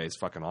Blu-ray is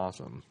fucking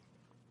awesome.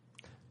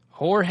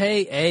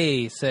 Jorge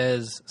A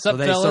says, So "Sup,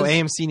 fellas?" so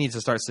AMC needs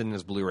to start sending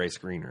us Blu-ray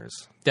screeners.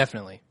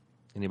 Definitely.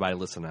 Anybody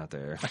listen out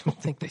there? I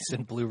don't think they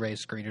send Blu-ray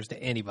screeners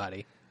to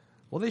anybody.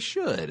 Well, they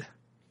should.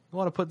 They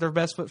want to put their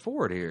best foot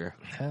forward here.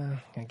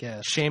 I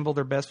guess. Shamble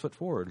their best foot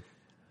forward.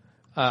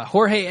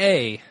 Jorge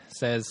A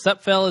says,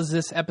 "Sup, fellas?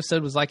 This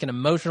episode was like an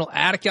emotional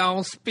Attica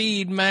on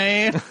speed,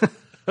 man."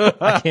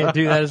 I can't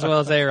do that as well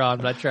as Aaron,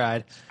 but I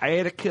tried.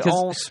 Attica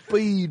on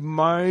speed,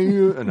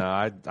 man.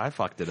 No, I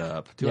fucked it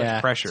up. Too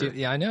much pressure.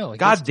 I know.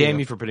 God damn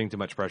you for putting too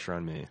much pressure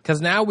on me. Because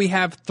now we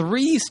have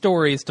 3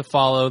 stories to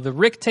follow: the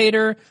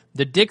Ricktator,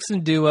 the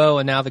Dixon duo,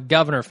 and now the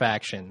Governor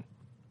faction.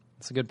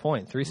 That's a good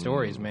point. 3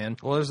 stories, man.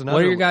 Well, there's another.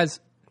 What are your guys?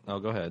 Oh,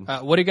 go ahead.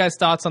 What are your guys'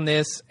 thoughts on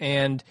this?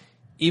 And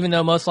even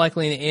though most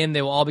likely in the end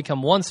they will all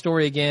become one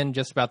story again,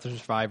 just about the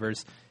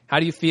survivors, how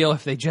do you feel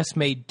if they just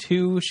made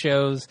 2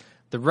 shows,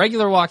 the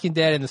regular Walking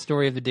Dead and the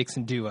story of the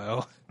Dixon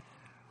duo?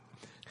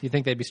 Do you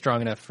think they'd be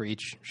strong enough for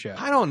each show?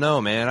 I don't know,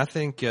 man. I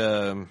think,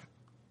 from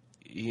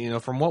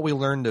what we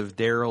learned of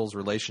Daryl's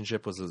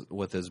relationship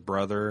with his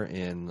brother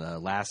in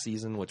last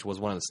season, which was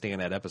one of the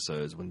standout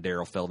episodes when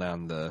Daryl fell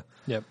down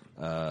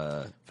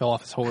Fell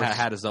off his horse.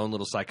 had his own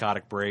little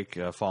psychotic break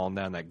falling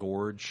down that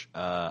gorge.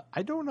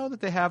 I don't know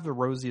that they have the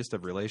rosiest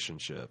of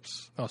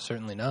relationships. Oh,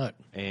 certainly not.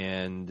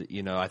 And,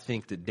 I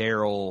think that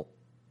Daryl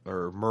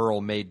or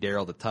Merle made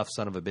Daryl the tough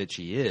son of a bitch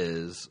he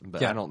is,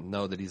 but I don't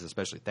know that he's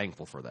especially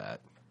thankful for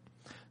that.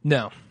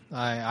 No,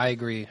 I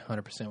agree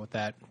 100% with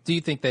that. Do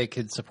you think they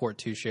could support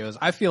 2 shows?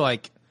 I feel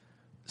like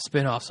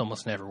Spinoffs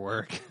almost never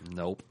work.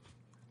 Nope.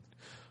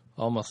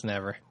 Almost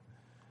never.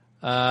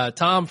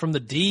 Tom from the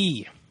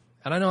D.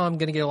 And I know I'm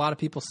going to get a lot of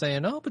people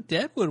saying, oh, but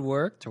Deadwood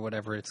worked, or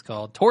whatever it's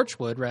called.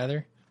 Torchwood,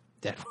 rather.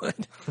 Deadwood.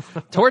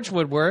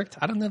 Torchwood worked.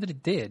 I don't know that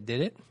it did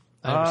it?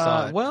 I never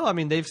saw it. Well, I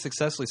mean, they've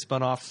successfully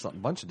spun off a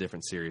bunch of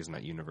different series in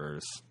that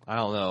universe. I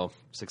don't know.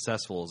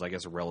 Successful is, I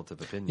guess, a relative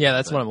opinion. Yeah,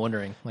 that's but what I'm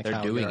wondering. Like, they're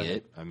how doing good are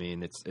it. I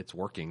mean, it's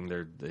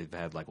working. They've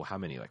had, like, well, how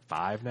many? Like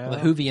 5 now? they?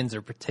 The Whovians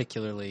are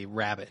particularly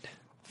rabid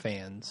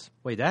fans.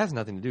 Wait, that has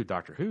nothing to do with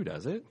Doctor Who,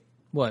 does it?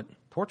 What?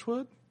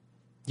 Torchwood?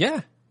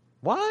 Yeah.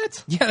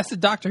 What? Yeah, that's a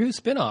Doctor Who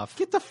spinoff.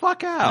 Get the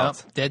fuck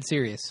out. Nope, dead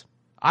serious.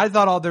 I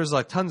thought there's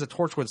like tons of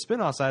Torchwood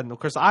spin-offs. Of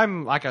course,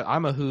 I'm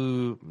a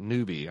Who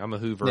newbie. I'm a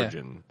Who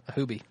virgin. Yeah, a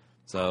Hoobie.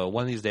 So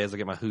one of these days I'll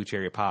get my Who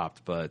cherry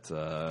popped, but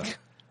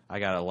I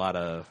got a lot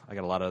of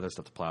other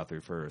stuff to plow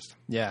through first.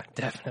 Yeah,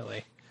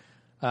 definitely.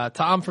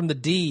 Tom from the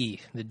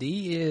D. The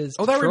D is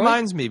Oh, that Detroit?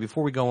 reminds me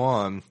before we go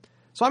on.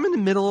 So I'm in the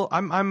middle.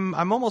 I'm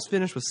almost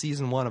finished with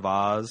season 1 of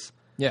Oz.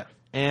 Yeah.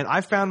 And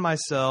I found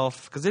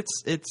myself, because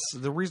it's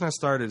the reason I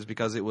started is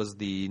because it was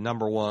the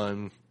number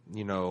one,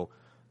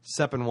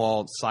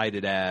 Sepinwall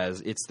cited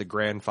as it's the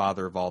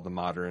grandfather of all the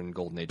modern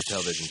golden age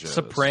television shows.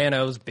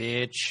 Sopranos,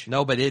 bitch.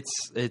 No, but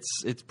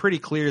it's pretty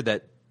clear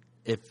that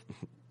if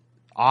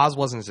Oz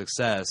wasn't a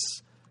success,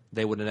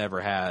 they would have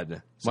never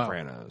had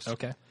Sopranos. Wow.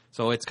 Okay.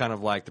 So it's kind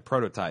of like the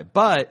prototype.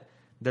 But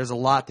there's a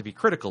lot to be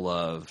critical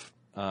of,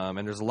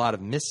 and there's a lot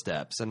of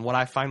missteps. And what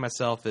I find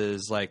myself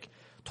is like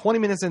 20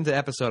 minutes into the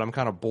episode, I'm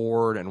kind of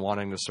bored and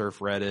wanting to surf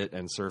Reddit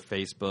and surf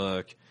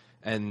Facebook.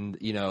 And,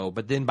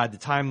 but then by the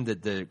time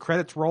that the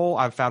credits roll,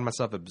 I've found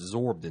myself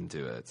absorbed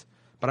into it.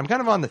 But I'm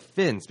kind of on the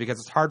fence because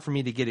it's hard for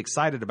me to get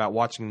excited about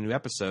watching a new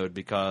episode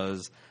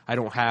because I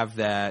don't have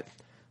that.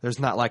 There's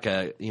not like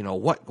a,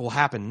 what will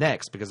happen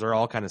next because they're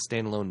all kind of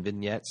standalone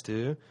vignettes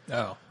too.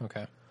 Oh,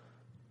 okay.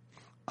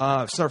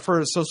 So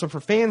for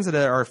fans that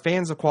are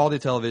fans of quality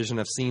television,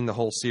 have seen the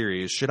whole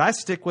series, should I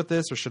stick with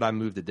this or should I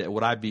move to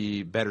would I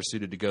be better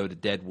suited to go to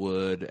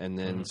Deadwood and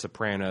then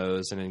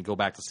Sopranos and then go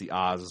back to see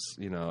Oz,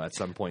 at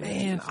some point?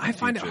 Man, I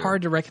find it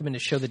hard to recommend a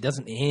show that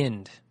doesn't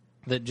end,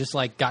 that just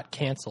like got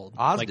canceled.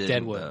 Oz like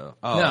didn't, Deadwood. though.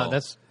 Oh. No,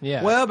 that's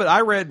yeah. Well, but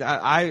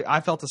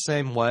I felt the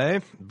same way,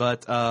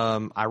 but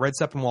I read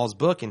Sepinwall's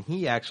book and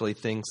he actually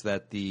thinks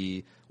that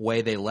the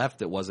way they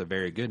left it was a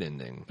very good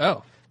ending.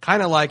 Oh.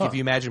 Kind of like if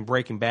you imagine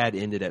Breaking Bad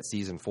ended at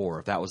season 4.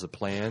 If that was a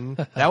plan,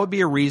 that would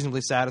be a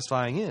reasonably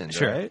satisfying end,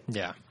 Sure. right?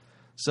 Yeah.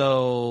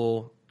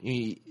 So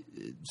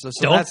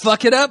Don't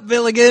fuck it up,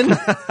 Billigan.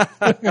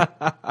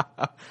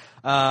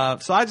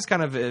 So I just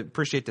kind of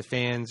appreciate the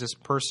fans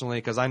just personally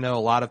because I know a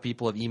lot of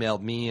people have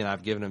emailed me and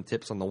I've given them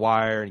tips on The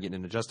Wire and getting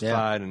into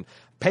Justified and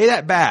pay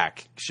that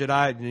back. Should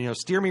I,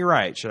 steer me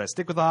right? Should I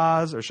stick with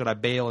Oz or should I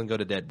bail and go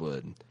to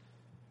Deadwood?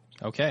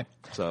 Okay.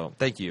 So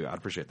thank you. I'd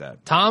appreciate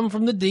that. Tom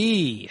from the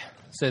D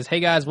says, hey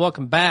guys,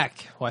 welcome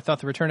back. Well, I thought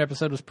the return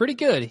episode was pretty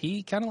good.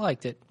 He kind of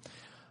liked it.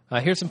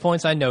 Here's some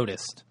points I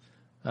noticed.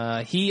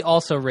 He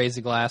also raised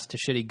a glass to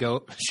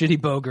shitty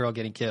bow girl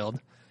getting killed.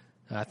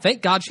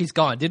 Thank God she's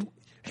gone.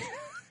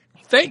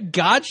 Thank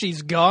God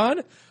she's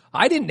gone.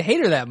 I didn't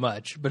hate her that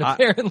much, but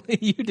apparently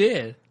you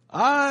did.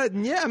 Yeah,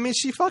 I mean,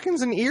 she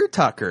fucking's an ear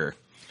tucker.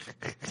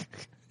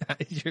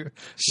 She's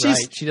She's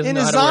right. She doesn't in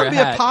know a how to wear zombie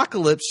hat.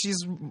 apocalypse.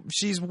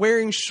 She's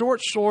wearing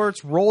short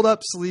shorts, rolled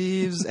up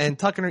sleeves, and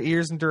tucking her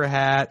ears into her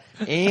hat.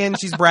 And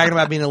she's bragging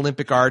about being an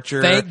Olympic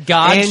archer. Thank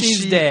God and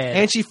she's dead.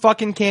 And she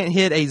fucking can't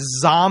hit a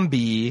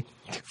zombie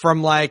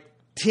from like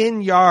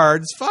 10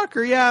 yards. Fuck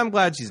her. Yeah, I'm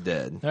glad she's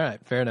dead. All right,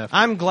 fair enough.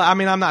 I'm glad. I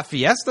mean, I'm not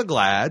Fiesta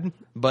glad,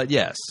 but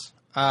yes.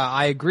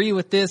 I agree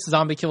with this.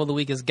 Zombie Kill of the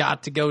Week has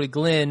got to go to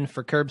Glenn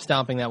for curb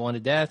stomping that one to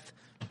death,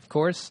 of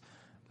course.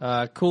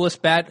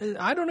 Coolest bad...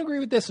 I don't agree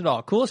with this at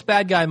all. Coolest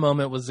bad guy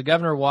moment was the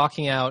governor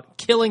walking out,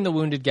 killing the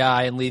wounded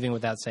guy, and leaving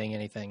without saying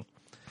anything.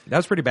 That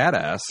was pretty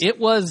badass.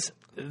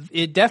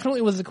 It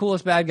definitely was the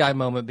coolest bad guy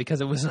moment because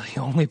it was the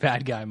only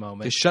bad guy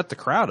moment. They shut the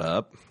crowd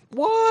up.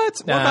 What?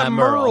 What Nah, about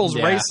Merle, Merle's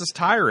yeah. racist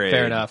tirade?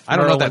 Fair enough. I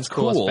don't know if Merle that's was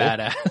cool. Coolest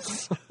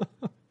badass.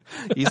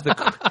 He's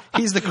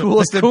the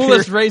coolest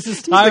coolest racist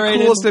He's tirade.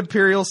 the coolest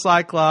Imperial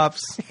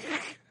Cyclops.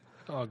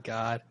 Oh,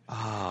 God.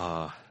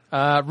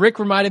 Rick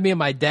reminded me of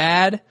my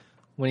dad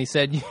when he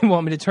said, you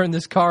want me to turn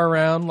this car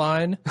around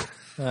line,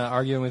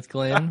 arguing with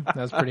Glenn. That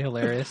was pretty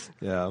hilarious.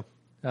 Yeah.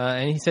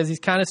 And he says he's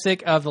kind of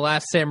sick of The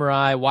Last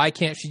Samurai. Why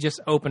can't she just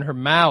open her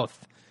mouth?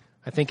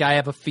 I think I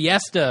have a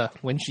fiesta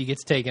when she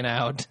gets taken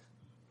out.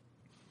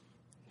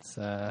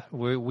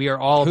 We are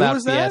all Who about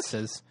was that?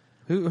 fiestas.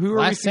 Who are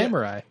Last we?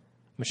 Samurai.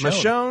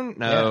 Michonne?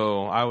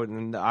 No, I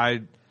wouldn't.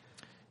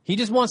 He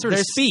just wants her to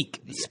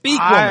speak. Speak,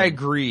 I woman.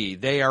 agree.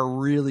 They are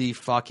really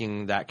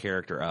fucking that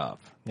character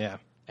up. Yeah.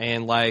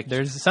 And like,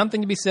 There's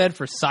something to be said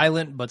for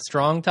silent but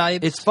strong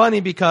types. it's funny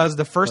because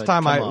the first But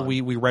time come on.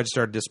 we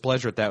registered our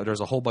displeasure at that,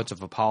 there's a whole bunch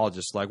of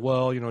apologists like,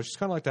 well, she's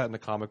kind of like that in the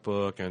comic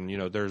book, and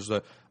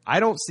I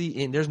don't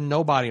see there's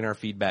nobody in our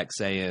feedback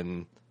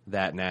saying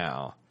that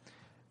now.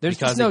 There's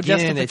Because, just no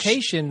again,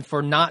 justification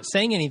for not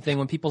saying anything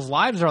when people's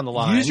lives are on the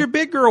line. Use your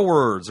big girl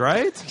words,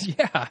 right?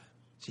 Yeah.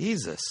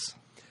 Jesus.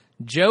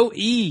 Joe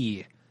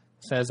E.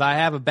 says, I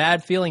have a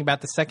bad feeling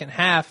about the second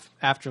half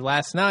after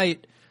last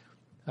night.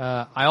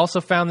 I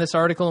also found this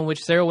article in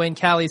which Sarah Wayne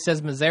Callie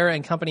says Mazzara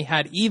and company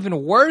had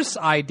even worse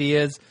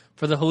ideas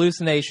for the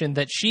hallucination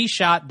that she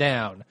shot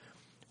down.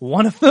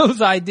 One of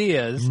those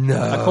ideas,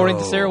 according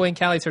to Sarah Wayne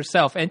Callie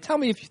herself, and tell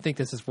me if you think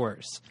this is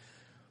worse.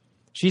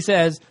 She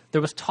says,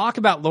 there was talk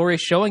about Lori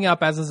showing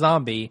up as a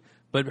zombie,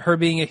 but her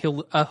being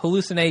a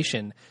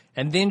hallucination.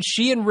 And then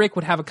she and Rick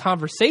would have a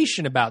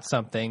conversation about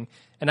something,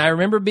 and I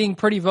remember being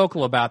pretty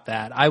vocal about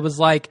that. I was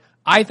like,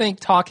 I think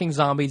talking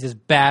zombies is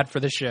bad for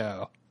the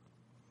show.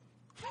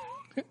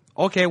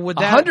 Okay, would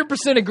that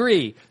 100%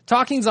 agree.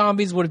 Talking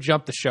zombies would have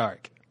jumped the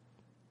shark.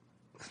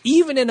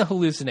 Even in a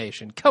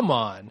hallucination. Come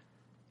on.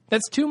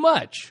 That's too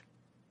much.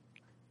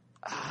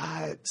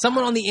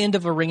 Someone on the end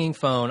of a ringing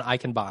phone I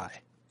can buy.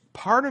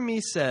 part of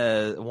me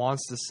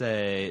wants to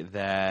say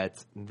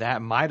that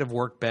might have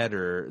worked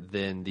better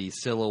than the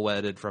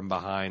silhouetted from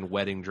behind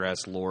wedding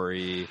dress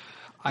Lori,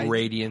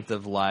 radiant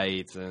of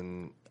light,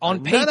 and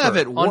on paper, none of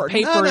it worked. On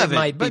paper, it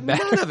might be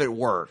better. None of it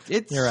worked.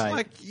 It's You're right.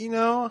 like, you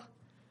know.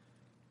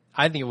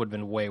 I think it would have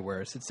been way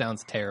worse. It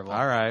sounds terrible.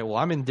 All right. Well,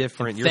 I'm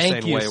indifferent. You're Thank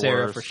saying you, way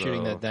Sarah, worse, for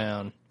shooting that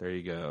down. There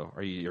you go.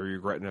 Are you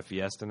regretting a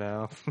Fiesta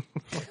now?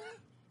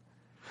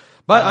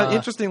 But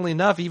interestingly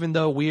enough, even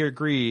though we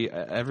agree,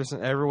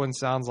 everyone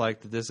sounds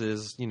like that this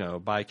is,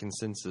 by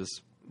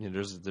consensus.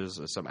 There's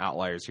some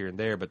outliers here and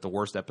there, but the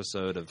worst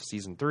episode of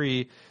season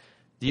 3.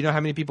 Do you know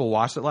how many people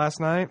watched it last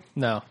night?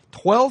 No.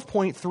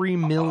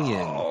 12.3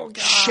 million,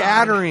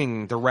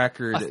 shattering the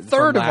record. A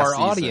third from of our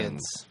last season.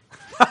 audience.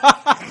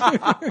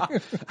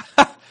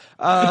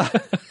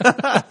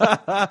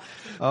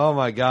 Oh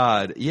my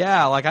God.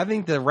 Yeah, I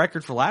think the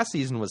record for last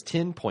season was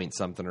 10 point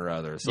something or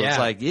other. So it's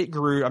like it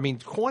grew,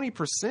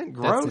 20%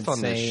 growth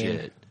on this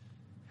shit.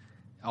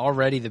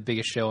 Already the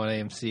biggest show on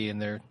AMC,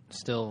 and they're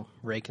still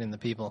raking in the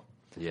people.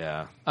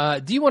 Yeah.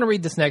 Do you want to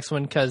read this next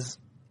one? Because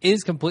it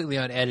is completely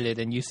unedited,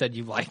 and you said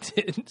you liked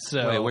it.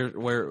 So wait,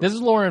 where this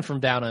is Lauren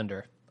from Down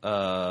Under.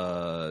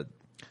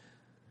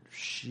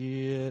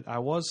 Shit. I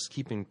was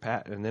keeping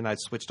pat, and then I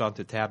switched on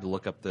to tab to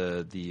look up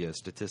the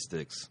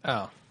statistics.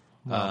 Oh.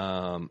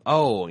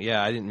 Well.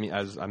 Yeah, I didn't mean.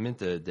 I meant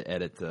to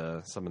edit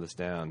some of this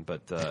down,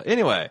 but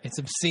anyway, it's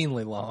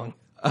obscenely long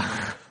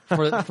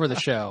for the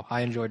show.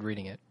 I enjoyed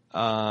reading it.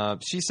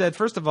 She said,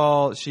 first of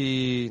all,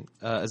 she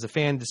is a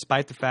fan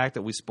despite the fact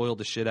that we spoiled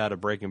the shit out of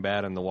Breaking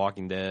Bad and The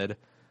Walking Dead.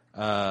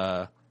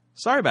 Sorry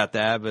about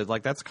that,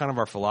 but that's kind of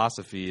our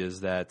philosophy, is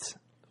that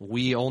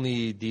we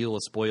only deal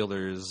with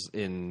spoilers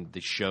in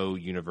the show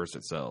universe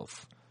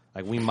itself.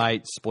 We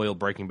might spoil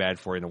Breaking Bad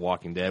for you in The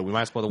Walking Dead. We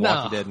might spoil The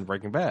Walking Dead and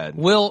Breaking Bad.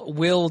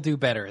 We'll do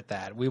better at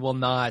that. We will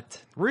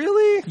not.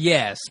 Really?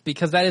 Yes,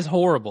 because that is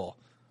horrible.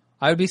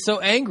 I would be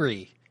so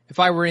angry if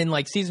I were in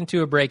season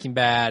 2 of Breaking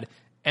Bad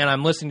and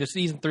I'm listening to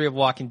season 3 of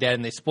Walking Dead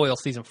and they spoil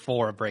season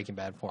 4 of Breaking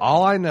Bad for me.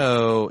 All I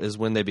know is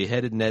when they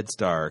beheaded Ned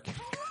Stark,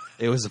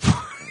 it was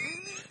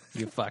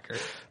you fucker.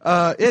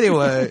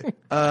 Anyway,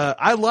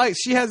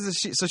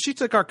 so she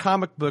took our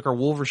comic book, our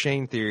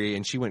Wolverine theory,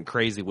 and she went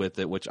crazy with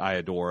it, which I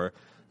adore.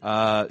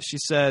 She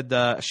said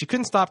she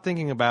couldn't stop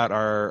thinking about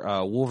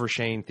our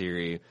Wolverine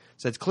theory.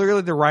 Said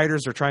clearly the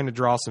writers are trying to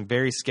draw some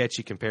very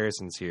sketchy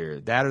comparisons here.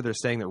 That or they're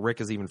saying that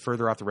Rick is even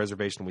further off the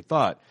reservation than we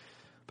thought.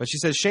 But she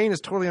says Shane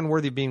is totally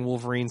unworthy of being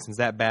Wolverine since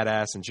that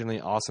badass and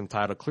generally awesome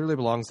title clearly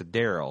belongs to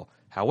Daryl.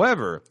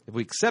 However, if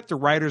we accept the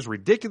writer's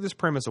ridiculous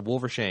premise of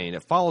Wolverine,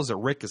 it follows that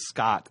Rick is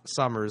Scott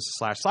Summers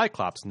 /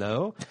 Cyclops.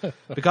 No,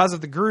 because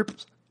of the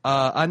group's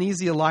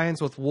uneasy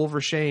alliance with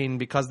Wolverine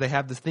because they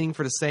have the thing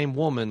for the same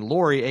woman,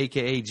 Lori,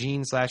 a.k.a.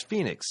 Jean /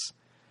 Phoenix.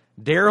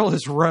 Daryl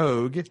is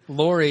Rogue.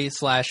 Lori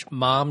 /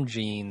 Mom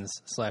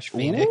Jeans /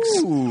 Phoenix.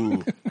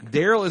 Ooh.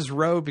 Daryl is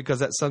Rogue because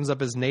that sums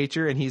up his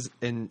nature,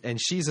 and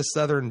she's a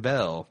Southern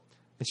belle.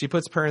 And she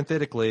puts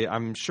parenthetically,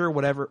 I'm sure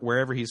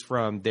wherever he's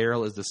from,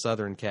 Daryl is the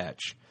Southern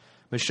catch.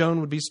 Michonne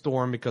would be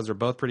Storm because they're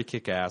both pretty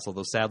kick-ass,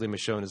 although sadly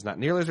Michonne is not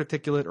nearly as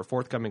articulate or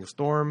forthcoming as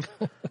Storm.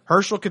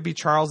 Herschel could be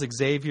Charles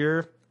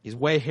Xavier. He's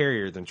way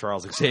hairier than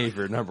Charles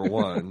Xavier, number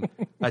one.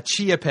 A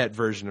Chia Pet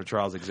version of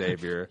Charles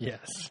Xavier.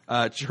 Yes.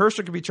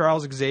 Herschel could be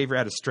Charles Xavier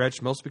at a stretch,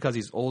 mostly because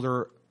he's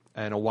older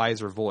and a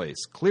wiser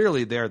voice.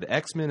 Clearly, they are the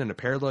X-Men in a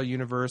parallel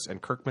universe,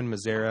 and Kirkman and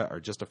Mazzara are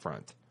just a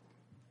front.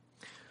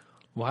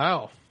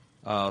 Wow.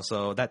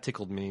 So that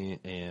tickled me,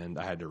 and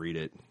I had to read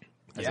it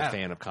as a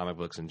fan of comic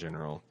books in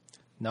general.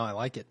 No, I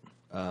like it.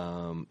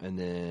 And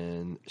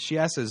then she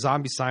asked a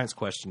zombie science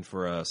question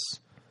for us.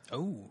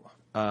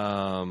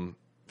 Oh.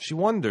 She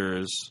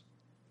wonders,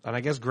 and I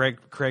guess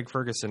Craig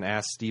Ferguson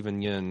asked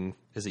Stephen Yeun.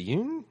 Is it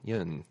Yeun?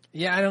 Yeun.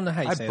 Yeah, I don't know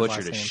how you say his last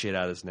butchered the name. shit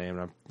out of his name,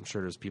 and I'm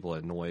sure there's people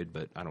annoyed,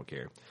 but I don't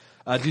care.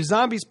 Do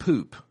zombies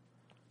poop?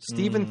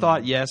 Stephen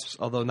thought yes,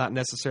 although not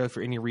necessarily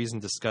for any reason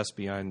discussed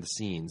behind the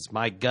scenes.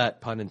 My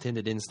gut, pun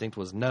intended, instinct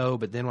was no,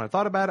 but then when I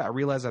thought about it, I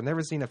realized I've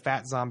never seen a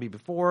fat zombie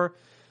before.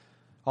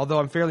 Although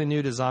I'm fairly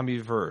new to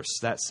Zombieverse.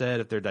 That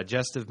said, if their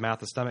digestive mouth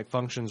and stomach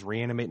functions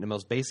reanimate in the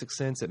most basic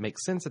sense, it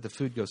makes sense that the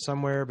food goes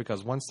somewhere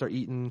because once they're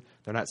eaten,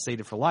 they're not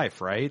sated for life,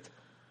 right?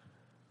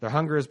 Their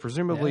hunger is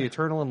presumably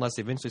eternal unless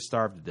they eventually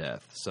starve to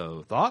death.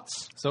 So,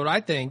 thoughts? So what I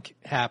think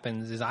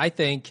happens is I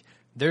think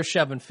they're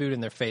shoving food in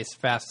their face as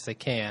fast as they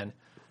can.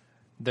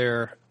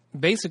 They're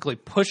basically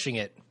pushing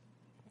it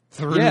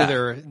through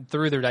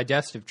their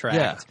digestive tract.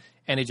 Yeah.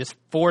 And it just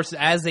forces,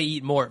 as they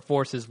eat more, it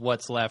forces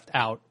what's left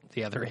out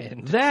the other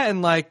end. That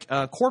and like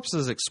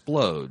corpses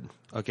explode,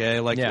 okay?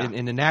 Like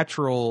in the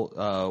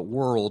natural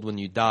world, when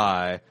you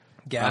die,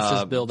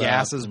 Gases build up.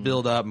 Gases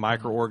build up,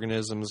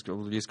 microorganisms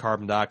release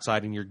carbon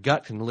dioxide, and your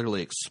gut can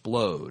literally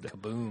explode.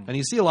 Kaboom. And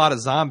you see a lot of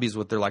zombies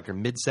with their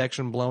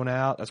midsection blown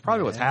out. That's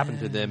probably what's happened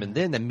to them. And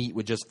then the meat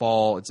would just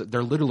fall.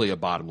 They're literally a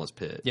bottomless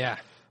pit. Yeah.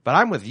 But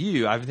I'm with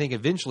you. I think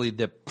eventually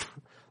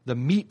the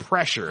meat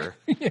pressure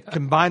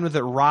combined with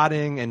it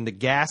rotting and the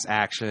gas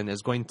action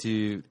is going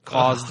to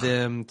cause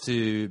them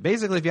to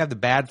basically, if you have the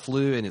bad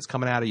flu and it's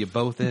coming out of you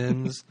both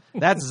ends,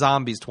 that's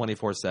zombies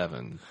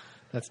 24/7.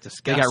 That's They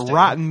disgusting. got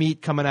rotten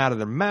meat coming out of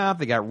their mouth.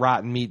 They got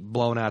rotten meat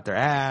blown out their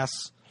ass.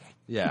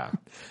 Yeah.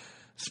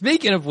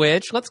 Speaking of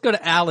which, let's go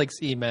to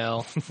Alex's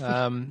email.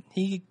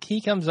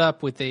 He comes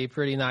up with a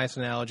pretty nice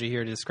analogy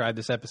here to describe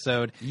this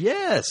episode.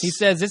 Yes. He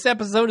says, this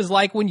episode is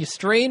like when you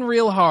strain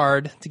real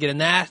hard to get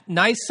a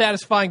nice,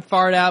 satisfying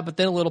fart out, but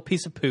then a little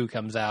piece of poo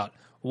comes out.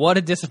 What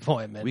a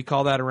disappointment. We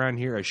call that around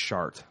here a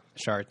shart.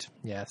 Shart.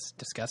 Yes.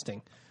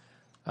 Disgusting.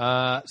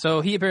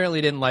 So he apparently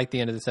didn't like the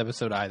end of this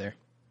episode either.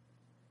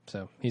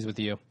 So he's with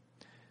you.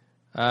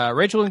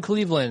 Rachel in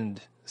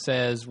Cleveland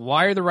says,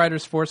 why are the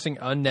writers forcing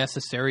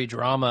unnecessary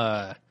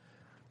drama?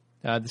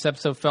 This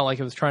episode felt like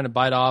it was trying to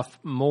bite off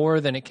more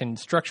than it can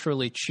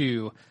structurally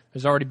chew.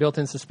 There's already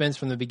built-in suspense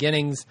from the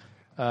beginnings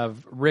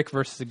of Rick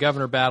versus the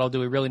governor battle. Do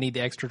we really need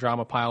the extra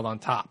drama piled on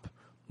top?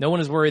 No one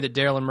is worried that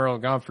Daryl and Merle are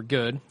gone for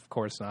good. Of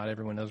course not.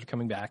 Everyone knows they're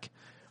coming back.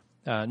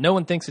 No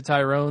one thinks that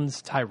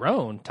Tyrese.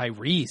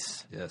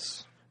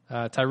 Yes.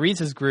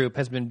 Tyrese's group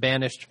has been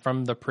banished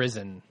from the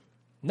prison.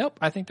 Nope,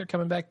 I think they're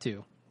coming back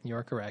too. You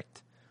are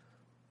correct.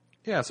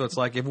 Yeah, so it's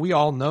like, if we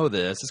all know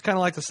this, it's kind of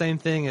like the same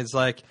thing as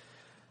like,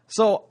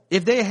 so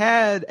if they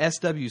had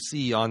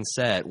SWC on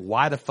set,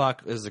 why the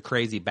fuck is the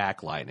crazy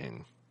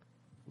backlighting?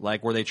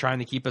 Like, were they trying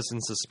to keep us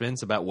in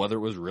suspense about whether it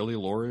was really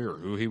Laurie or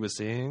who he was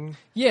seeing?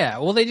 Yeah,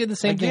 well, they did the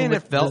same thing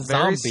with it felt the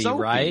very zombie,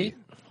 soapy. right?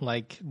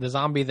 Like the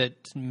zombie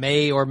that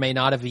may or may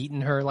not have eaten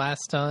her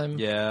last time.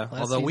 Yeah,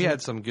 last although we season.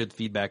 had some good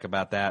feedback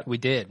about that. We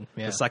did.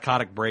 Yeah. The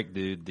psychotic break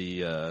dude,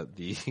 the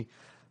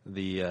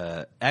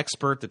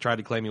expert that tried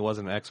to claim he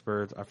wasn't an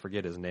expert. I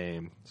forget his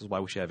name. This is why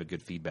we should have a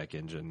good feedback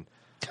engine.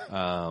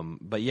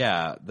 But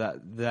yeah,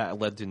 that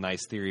led to a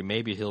nice theory.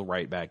 Maybe he'll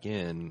write back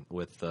in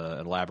with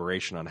an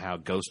elaboration on how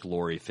Ghost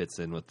Laurie fits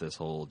in with this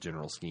whole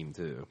general scheme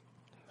too.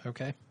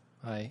 Okay,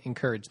 I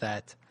encourage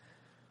that.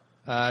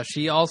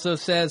 She also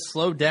says,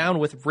 slow down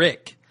with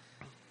Rick.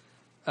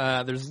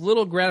 There's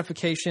little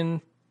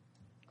gratification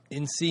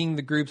in seeing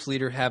the group's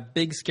leader have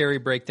big, scary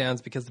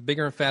breakdowns because the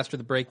bigger and faster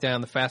the breakdown,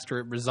 the faster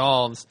it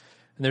resolves,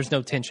 and there's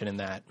no tension in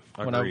that.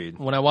 Agreed.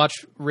 When I watch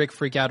Rick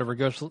freak out over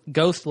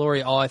Ghost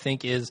Laurie, all I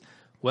think is,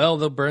 well,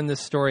 they'll burn this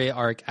story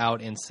arc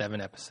out in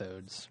 7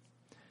 episodes.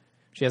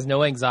 She has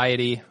no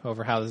anxiety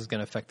over how this is going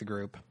to affect the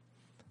group.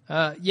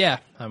 Yeah,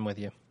 I'm with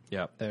you.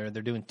 Yep. They're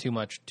doing too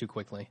much too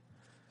quickly.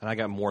 And I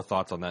got more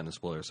thoughts on that in the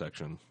spoiler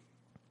section.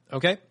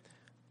 Okay.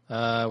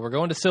 We're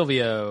going to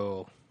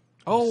Silvio.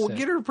 Oh,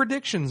 get her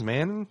predictions,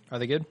 man. Are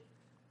they good?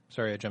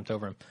 Sorry, I jumped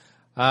over him.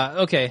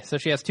 Okay, so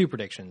she has 2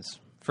 predictions.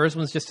 First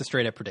one's just a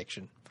straight-up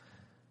prediction.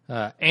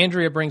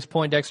 Andrea brings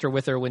Poindexter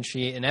with her when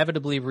she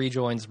inevitably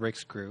rejoins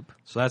Rick's group.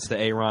 So that's the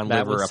Aaron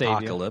That liver will save you.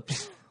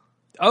 apocalypse.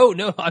 Oh,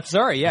 no, I'm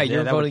sorry. Yeah,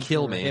 you're that would voting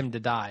kill for me. him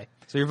to die.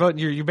 So you're voting.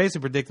 You're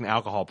basically predicting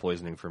alcohol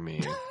poisoning for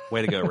me.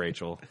 Way to go,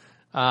 Rachel.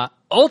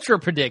 Ultra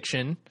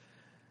prediction.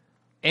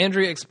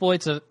 Andrea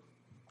exploits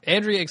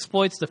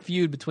the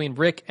feud between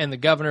Rick and the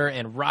governor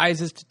and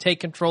rises to take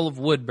control of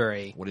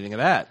Woodbury. What do you think of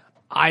that?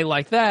 I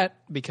like that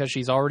because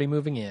she's already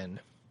moving in.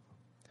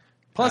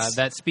 Plus,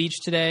 That speech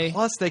today.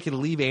 Plus, they could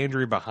leave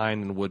Andrea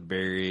behind in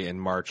Woodbury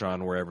and march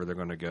on wherever they're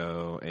going to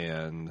go.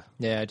 And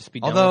Yeah, just be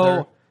done with her.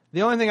 although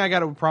the only thing I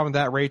got a problem with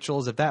that, Rachel,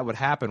 is if that would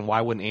happen,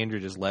 why wouldn't Andrea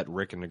just let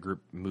Rick and the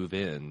group move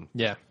in?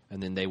 Yeah.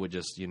 And then they would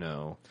just,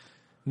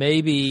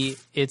 Maybe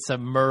it's a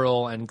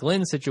Merle and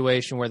Glenn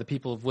situation where the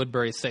people of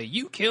Woodbury say,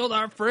 you killed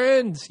our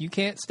friends. You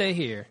can't stay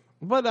here.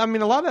 But, I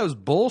mean, a lot of that was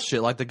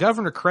bullshit. Like, the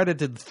governor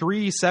credited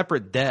 3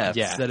 separate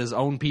deaths that his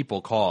own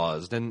people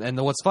caused.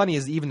 And what's funny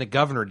is even the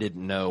governor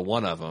didn't know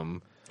one of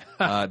them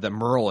that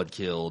Merle had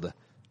killed.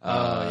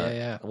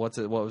 Yeah. What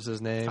was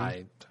his name?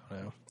 I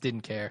don't know.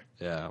 Didn't care.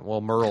 Yeah,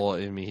 well, Merle,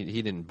 I mean,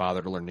 he didn't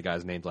bother to learn the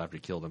guy's names after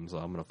he killed him, so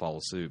I'm going to follow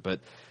suit.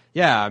 But,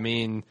 yeah, I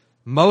mean,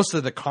 most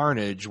of the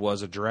carnage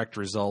was a direct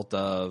result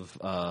of,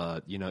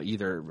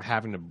 either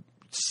having to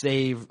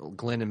save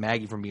Glenn and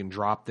Maggie from being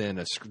dropped in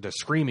the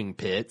screaming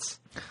pits,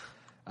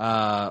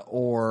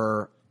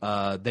 or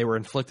they were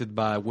inflicted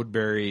by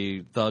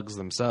Woodbury thugs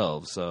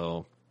themselves.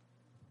 So,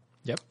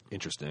 Yep,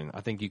 Interesting.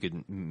 I think you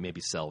could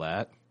maybe sell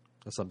that.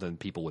 That's something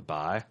people would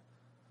buy,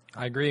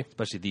 I agree.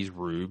 especially these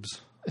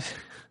rubes.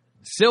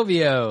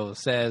 Silvio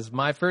says,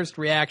 my first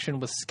reaction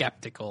was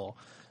skeptical.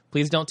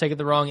 Please don't take it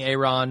the wrong,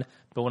 Aaron.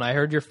 But when I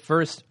heard your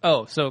first...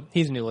 Oh, so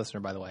he's a new listener,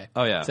 by the way.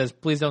 Oh, yeah. Says,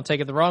 please don't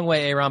take it the wrong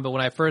way, Aaron. But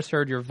when I first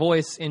heard your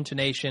voice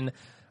intonation,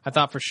 I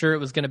thought for sure it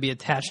was going to be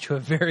attached to a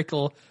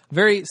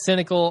very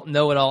cynical,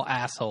 know-it-all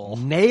asshole.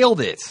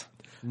 Nailed it.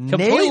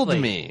 Nailed Completely.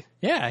 me.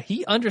 Yeah,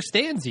 he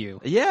understands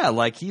you. Yeah,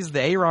 like he's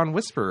the Aaron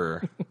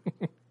Whisperer.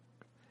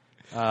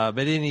 But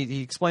then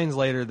he explains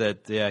later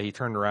that, he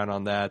turned around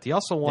on that. He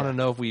also wanted to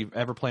know if we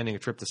ever planning a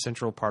trip to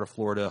central part of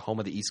Florida, home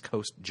of the East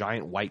Coast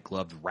giant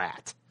white-gloved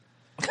rat.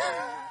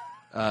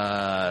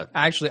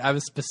 Actually, I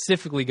was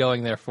specifically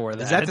going there for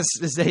that. Is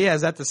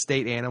that the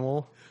state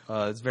animal?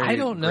 It's very I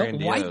don't know.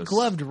 grandiose.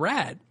 White-gloved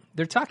rat.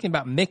 They're talking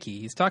about Mickey.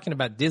 He's talking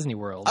about Disney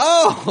World.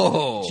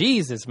 Oh!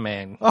 Jesus,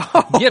 man.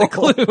 Get a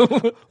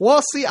clue.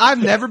 Well, see,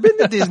 I've never been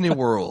to Disney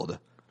World.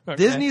 Okay.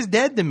 Disney's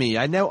dead to me.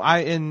 I know.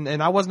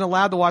 And I wasn't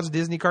allowed to watch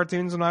Disney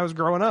cartoons when I was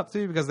growing up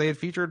too because they had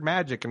featured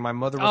magic, and my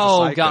mother was a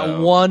Oh, psycho. got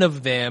one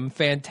of them.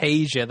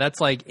 Fantasia.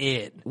 That's like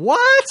it.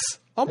 What?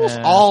 Almost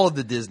all of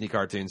the Disney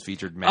cartoons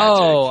featured magic.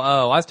 Oh,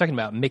 I was talking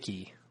about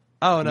Mickey.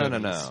 Oh, no.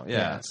 movies.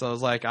 Yeah. So I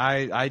was like,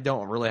 I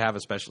don't really have a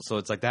special. So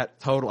it's like that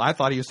total. I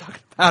thought he was talking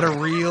about a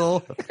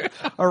real.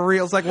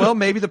 It's like, well,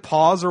 maybe the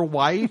paws are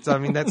white. I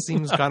mean, that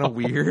seems kind of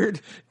weird.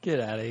 Get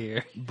out of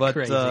here. But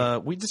Crazy.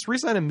 we just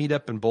recently had a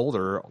meetup in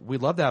Boulder.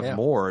 We'd love to have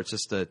more. It's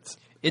just that.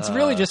 It's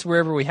really just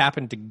wherever we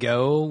happen to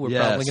go. We're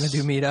Yes. probably going to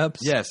do meetups.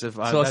 Yes. If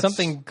that's-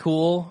 something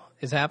cool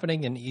is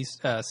happening in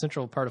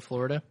central part of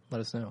Florida,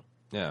 let us know.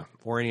 Yeah.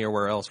 Or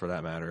anywhere else for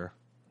that matter.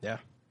 Yeah.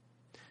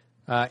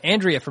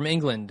 Andrea from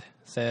England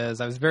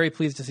says, I was very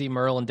pleased to see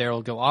Merle and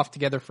Daryl go off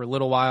together for a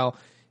little while.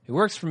 It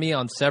works for me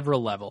on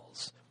several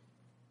levels.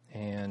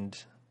 And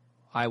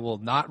I will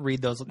not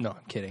read those. No,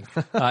 I'm kidding.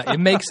 It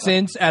makes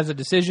sense as a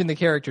decision the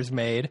characters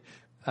made.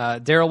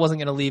 Daryl wasn't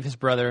going to leave his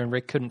brother, and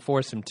Rick couldn't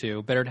force him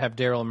to. Better to have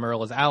Daryl and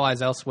Merle as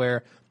allies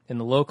elsewhere in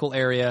the local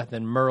area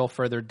than Merle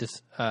further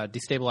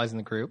destabilizing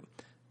the group.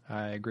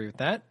 I agree with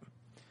that.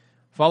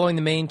 Following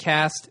the main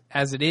cast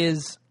as it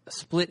is,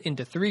 split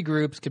into 3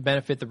 groups could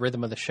benefit the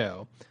rhythm of the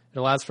show. It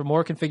allows for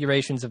more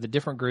configurations of the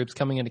different groups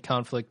coming into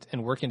conflict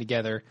and working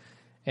together,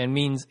 and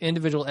means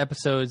individual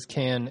episodes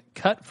can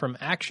cut from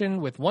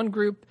action with one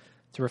group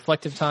to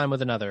reflective time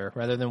with another,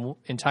 rather than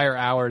entire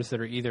hours that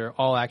are either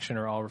all action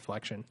or all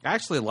reflection. I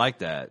actually like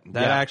that.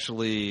 That Yeah.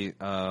 actually,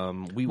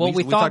 we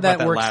We talked thought about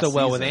that worked last so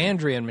well with season.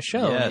 Andrea and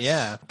Michonne. Yes.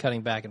 Yeah,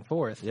 cutting back and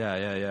forth.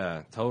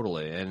 Yeah,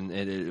 totally. And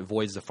it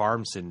avoids the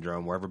farm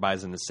syndrome where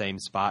everybody's in the same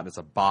spot and it's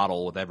a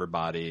bottle with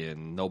everybody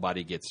and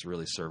nobody gets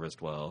really serviced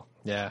well.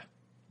 Yeah.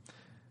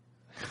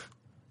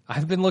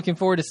 I've been looking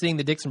forward to seeing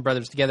the Dixon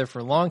brothers together for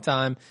a long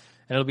time,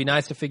 and it'll be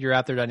nice to figure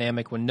out their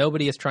dynamic when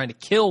nobody is trying to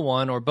kill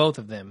one or both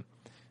of them,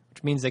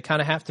 which means they kind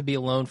of have to be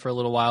alone for a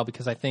little while,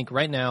 because I think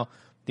right now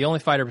the only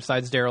fighter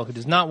besides Daryl who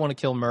does not want to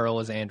kill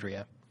Merle is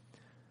Andrea,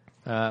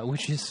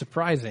 which is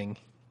surprising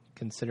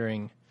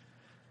considering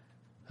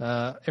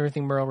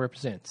everything Merle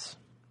represents.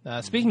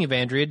 Speaking of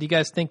Andrea, do you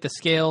guys think the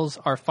scales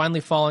are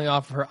finally falling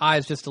off of her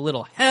eyes just a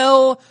little?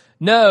 Hell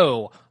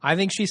no. I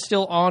think she's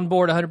still on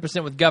board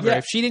 100% with Governor. Yeah.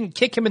 If she didn't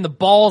kick him in the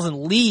balls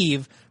and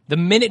leave the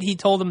minute he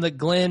told him that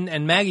Glenn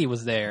and Maggie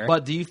was there.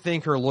 But do you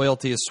think her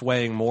loyalty is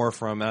swaying more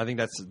from, and I think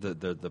that's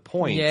the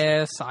point.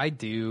 Yes, I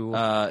do.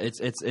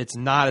 It's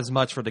not as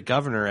much for the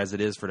governor as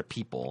it is for the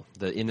people,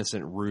 the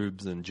innocent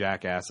rubes and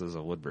jackasses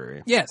of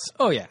Woodbury. Yes.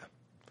 Oh, yeah.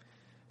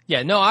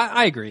 Yeah, no,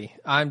 I agree.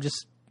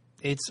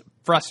 It's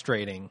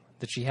frustrating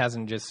that she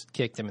hasn't just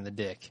kicked him in the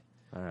dick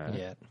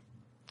yet.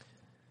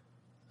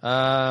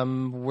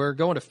 We're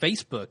going to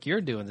Facebook.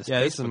 You're doing this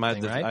Facebook This is my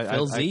thing, right?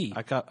 Phil Z.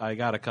 I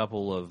got a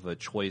couple of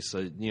choice.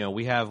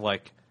 We have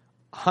like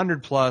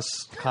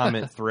 100+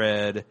 comment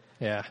thread.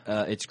 Yeah.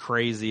 It's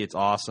crazy. It's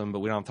awesome, but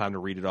we don't have time to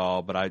read it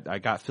all. But I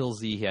got Phil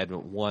Z. He had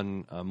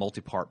one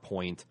multi-part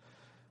point.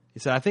 He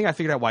said, I think I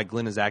figured out why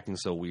Glenn is acting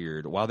so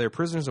weird. While they're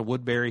prisoners of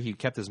Woodbury, he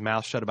kept his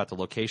mouth shut about the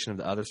location of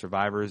the other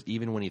survivors,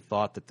 even when he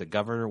thought that the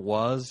governor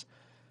was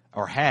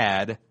or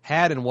had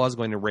and was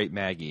going to rape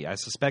Maggie. I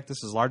suspect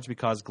this is largely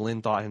because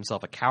Glenn thought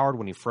himself a coward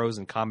when he froze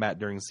in combat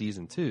during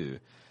Season 2,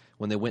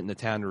 when they went into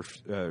town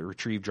to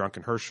retrieve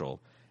drunken Herschel,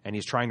 and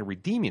he's trying to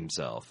redeem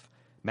himself.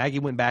 Maggie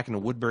went back into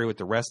Woodbury with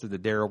the rest of the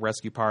Daryl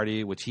rescue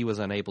party, which he was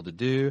unable to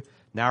do.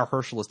 Now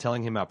Herschel is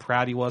telling him how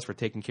proud he was for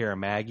taking care of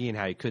Maggie and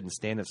how he couldn't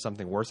stand if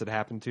something worse had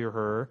happened to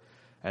her,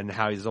 and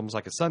how he's almost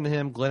like a son to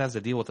him. Glenn has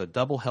to deal with a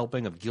double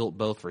helping of guilt,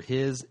 both for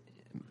his,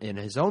 in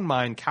his own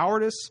mind,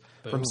 cowardice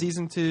from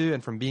Season 2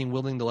 and from being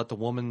willing to let the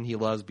woman he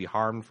loves be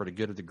harmed for the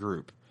good of the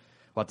group,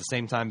 while at the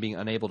same time being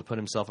unable to put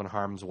himself in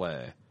harm's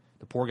way.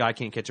 The poor guy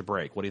can't catch a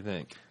break. What do you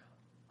think?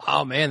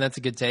 Oh, man, that's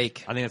a good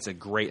take. I think that's a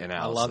great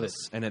analysis. I love it.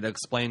 And it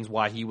explains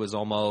why he was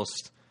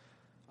almost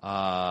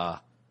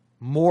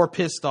more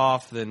pissed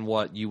off than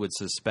what you would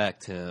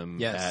suspect him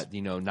Yes. at,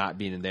 not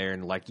being in there.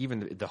 And like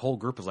even the whole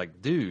group was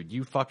like, dude,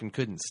 you fucking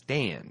couldn't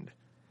stand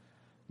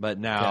But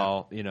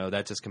now,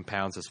 that just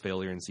compounds his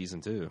failure in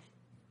season 2.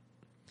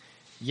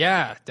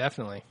 Yeah,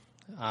 definitely.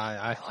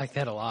 I like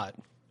that a lot.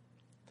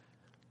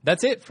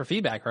 That's it for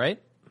feedback,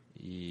 right?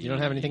 You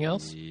don't have anything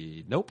else?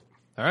 Nope.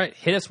 All right,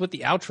 hit us with the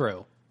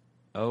outro.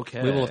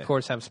 Okay. We will, of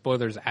course, have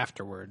spoilers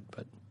afterward,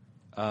 but...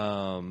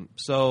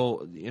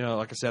 So,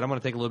 like I said, I'm going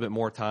to take a little bit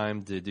more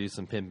time to do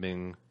some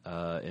pimping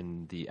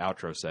in the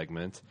outro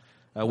segment.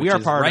 We are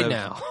part right of...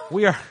 now.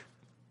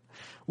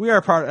 We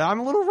are part of... I'm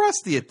a little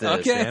rusty at this,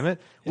 Okay. damn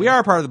it. We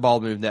are part of the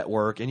Bald Move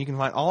Network, and you can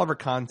find all of our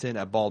content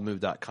at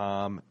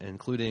baldmove.com,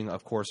 including,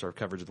 of course, our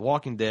coverage of The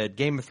Walking Dead,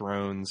 Game of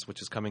Thrones,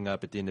 which is coming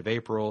up at the end of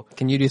April.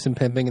 Can you do some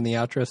pimping in the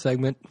outro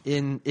segment?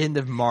 In end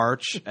of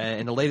March,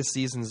 and the latest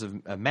seasons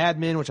of Mad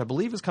Men, which I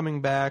believe is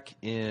coming back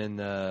in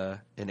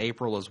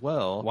April as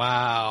well.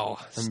 Wow.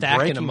 And Stacking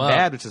Breaking them up.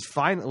 Bad, which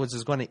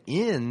is going to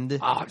end.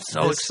 Oh, I'm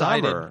so this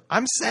excited. Summer.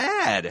 I'm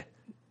sad.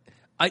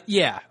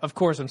 Yeah, of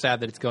course I'm sad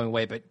that it's going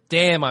away, but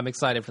damn, I'm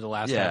excited for the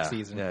last half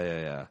season.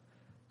 Yeah.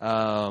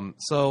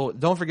 So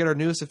don't forget our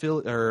newest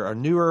affiliate, or our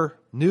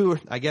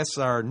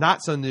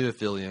not so new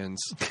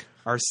affiliates,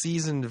 our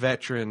seasoned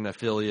veteran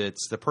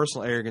affiliates, the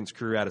Personal Arrogance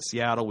crew out of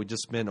Seattle. We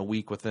just spent a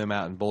week with them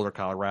out in Boulder,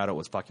 Colorado. It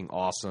was fucking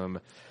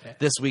awesome.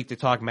 This week they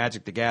talk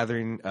Magic the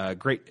Gathering,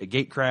 Great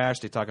Gate Crash.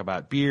 They talk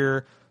about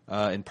beer.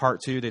 In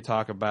part 2, they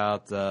talk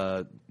about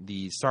the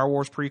Star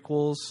Wars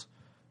prequels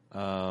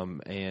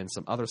and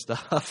some other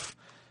stuff.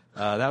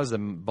 That was the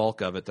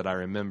bulk of it that I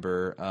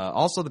remember.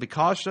 Also, the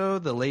Because Show,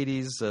 the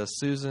ladies,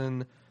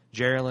 Susan,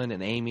 Geraldine,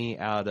 and Amy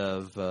out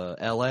of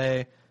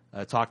L.A.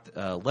 Talked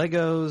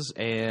Legos,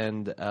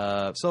 and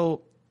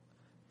so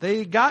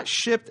they got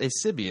shipped a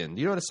Sybian.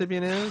 Do you know what a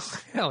Sybian is?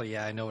 Hell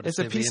yeah, I know what It's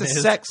a Sybian piece of is.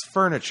 sex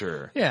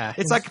furniture. Yeah.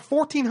 It's like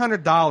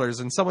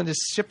 $1,400, and someone just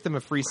shipped them a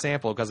free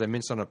sample because I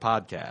mentioned on a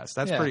podcast.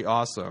 That's Yeah. pretty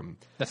awesome.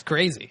 That's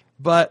crazy.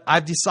 But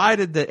I've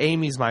decided that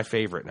Amy's my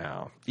favorite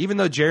now. Even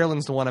though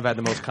Geraldine's the one I've had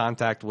the most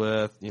contact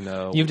with,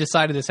 You've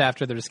decided this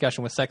after the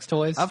discussion with sex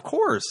toys? Of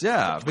course,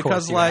 yeah.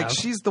 Because, you have.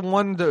 she's the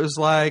one that was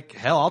like,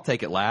 hell, I'll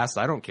take it last.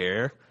 I don't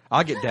care.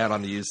 I'll get down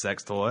on the used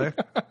sex toy.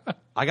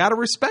 I got to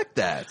respect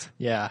that.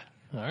 Yeah.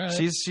 All right.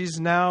 She's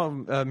now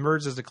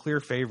emerged as a clear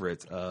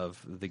favorite of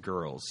the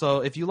girls. So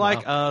if you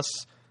like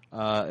us,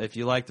 if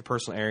you like the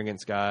Personal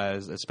Arrogance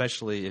guys,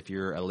 especially if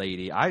you're a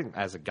lady, I,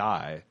 as a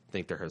guy,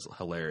 think they're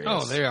hilarious.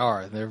 Oh, they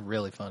are. They're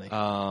really funny.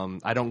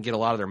 I don't get a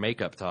lot of their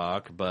makeup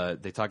talk,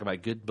 but they talk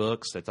about good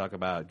books. They talk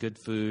about good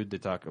food. They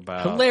talk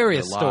about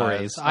Hilarious their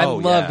stories. lives. I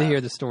love to yeah. hear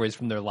the stories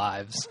from their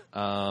lives.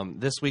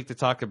 This week they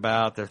talk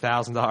about their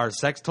 $1,000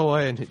 sex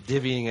toy and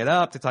divvying it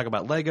up. They talk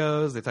about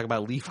Legos. They talk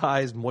about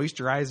Levi's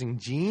moisturizing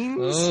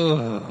jeans.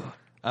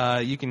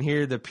 Ugh. You can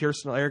hear the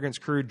Personal Arrogance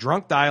crew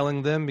drunk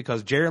dialing them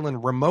because Geraldine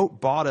remote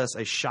bought us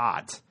a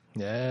shot.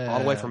 Yeah. All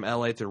the way from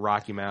L.A. to the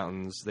Rocky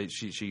Mountains.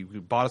 She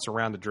bought us a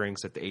round of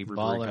drinks at the Avery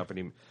Brewing Baller.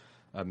 Company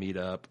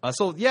meetup.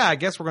 So, yeah, I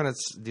guess we're going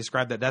to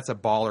describe that. That's a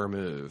baller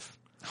move.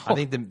 I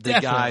think the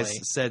guys definitely.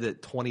 said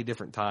it 20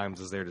 different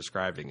times as they're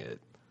describing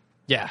it.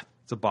 Yeah.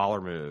 It's a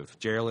baller move.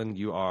 Geraldine,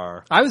 you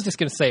are I was just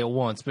going to say it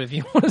once, but if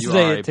you want to you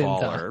say are it a 10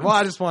 baller. times. Well,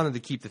 I just wanted to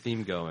keep the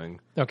theme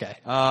going. Okay.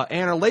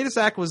 And our latest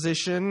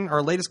acquisition,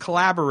 our latest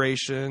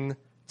collaboration,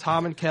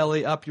 Tom and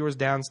Kelly, Up Yours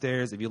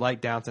Downstairs. If you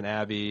like Downton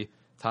Abbey,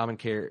 Tom and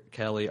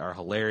Kelly are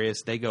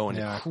hilarious. They go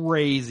into Yeah.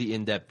 crazy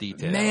in-depth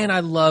detail. Man,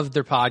 I love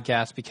their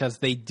podcast because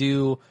they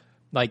do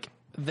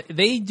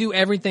they do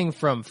everything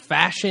from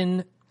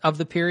fashion of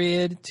the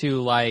period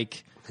to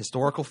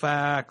historical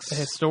facts.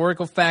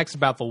 historical facts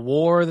about the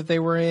war that they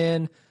were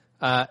in,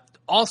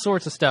 all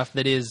sorts of stuff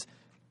that is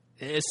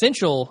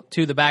essential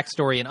to the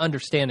backstory and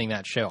understanding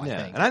that show. I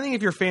think. And I think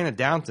if you're a fan of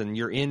Downton,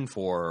 you're in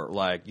for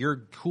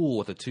you're cool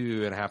with a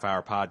 2.5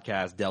 hour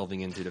podcast delving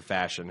into the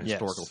fashion,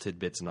 historical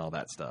tidbits, and all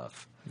that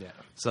stuff. Yeah.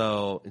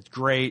 So it's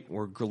great.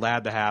 We're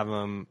glad to have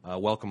them.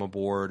 Welcome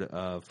aboard.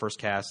 First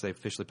cast they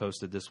officially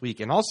posted this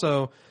week, and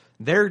also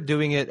they're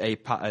doing it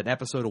an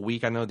episode a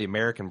week. I know the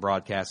American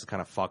broadcast is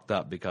kind of fucked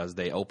up because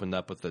they opened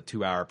up with a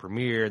 2-hour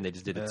premiere and they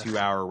just did a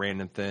 2-hour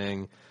random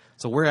thing.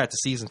 So we're at the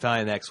season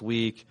finale next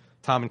week.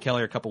 Tom and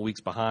Kelly are a couple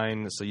weeks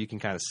behind, so you can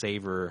kind of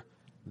savor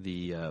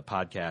the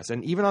podcast.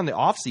 And even on the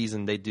off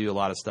season, they do a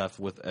lot of stuff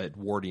with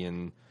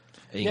Edwardian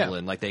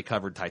England. Like they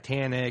covered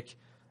Titanic.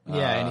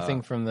 Yeah,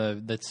 anything from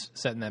that's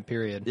set in that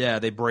period. Yeah,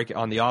 they break it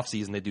on the off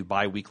season. They do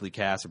bi-weekly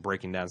casts of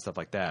breaking down stuff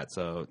like that.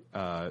 So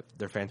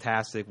they're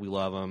fantastic. We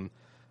love them.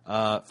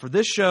 For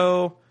this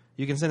show,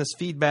 you can send us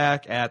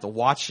feedback at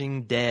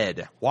Watching Dead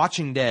at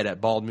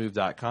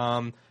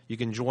baldmove.com. You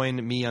can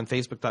join me on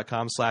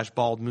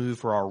facebook.com/baldmove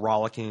for our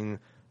rollicking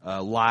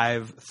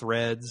live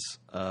threads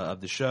of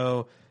the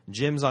show.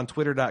 Jim's on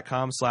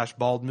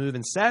twitter.com/baldmove.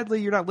 And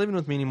sadly, you're not living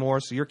with me anymore,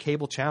 so you're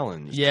cable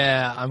challenged.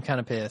 Yeah, I'm kind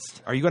of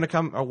pissed. Are you going to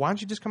come? Or why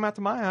don't you just come out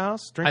to my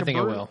house? Drink I a think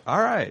I brew? will.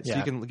 All right. So Yeah.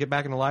 you can get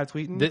back into live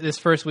tweeting? This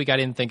first week, I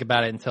didn't think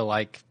about it until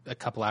a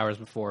couple hours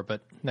before,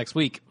 but next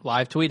week,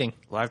 live tweeting.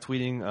 Live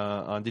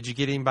tweeting. Did you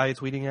get anybody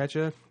tweeting at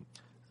you?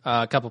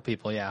 A couple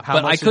people, yeah. How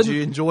but much I couldn't. did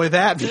you enjoy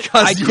that?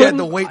 Because you had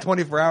to wait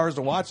 24 hours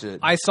to watch it.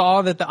 I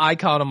saw that the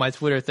icon on my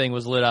Twitter thing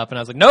was lit up, and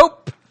I was like,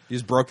 nope. You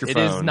just broke your It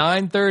phone. is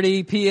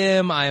 9:30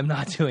 p.m. I am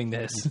not doing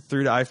this.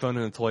 Threw the iPhone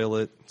in the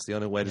toilet. It's the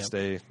only way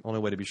to only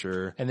way to be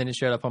sure. And then it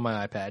showed up on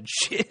my iPad.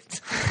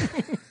 Shit.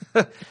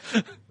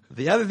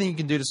 The other thing you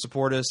can do to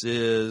support us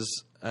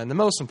is, and the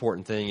most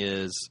important thing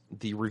is,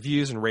 the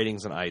reviews and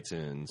ratings on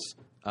iTunes.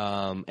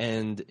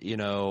 And, you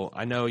know,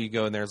 I know you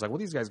go in there, it's like, well,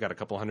 these guys got a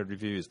couple hundred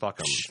reviews. Fuck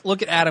them.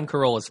 Look at Adam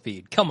Carolla's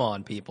feed. Come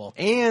on, people.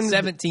 And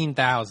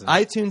 17,000.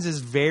 iTunes is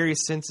very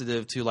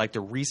sensitive to, like,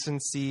 the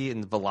recency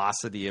and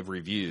velocity of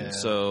reviews. Yeah.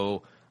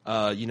 So,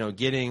 you know,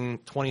 getting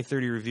 20,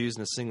 30 reviews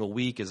in a single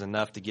week is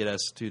enough to get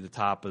us to the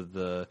top of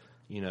the,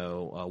 you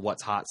know,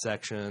 what's hot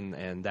section,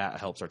 and that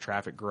helps our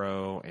traffic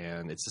grow.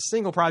 And it's the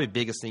single, probably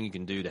biggest thing you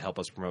can do to help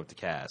us promote the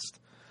cast.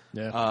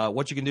 Yeah.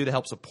 What you can do to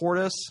help support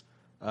us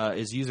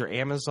is use our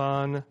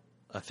Amazon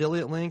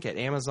affiliate link at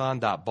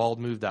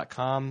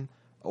amazon.baldmove.com,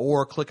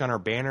 or click on our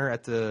banner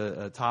at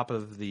the top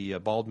of the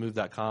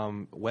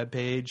baldmove.com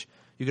webpage.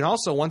 You can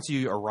also, once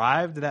you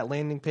arrive to that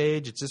landing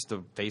page, it's just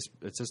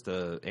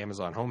a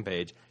Amazon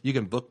homepage. You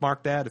can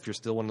bookmark that if you're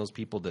still one of those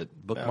people that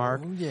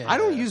bookmark. Oh, yeah. I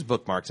don't use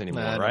bookmarks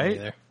anymore, Nah, I don't right?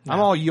 either. I'm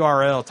No. all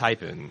URL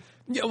typing.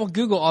 Yeah, well,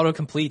 Google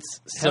autocompletes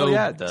Hell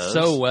yeah, it does.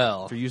 so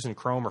well. If you're using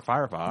Chrome or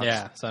Firefox.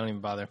 Yeah, so I don't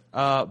even bother.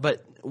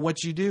 But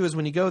what you do is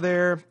when you go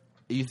there,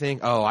 you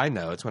think, oh, I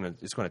know, it's going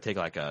to take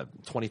like a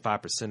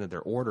 25% of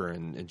their order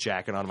and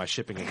jack it onto my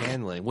shipping and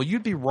handling. Well,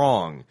 you'd be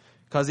wrong,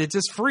 because it's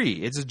just free.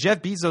 It's just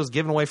Jeff Bezos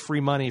giving away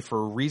free money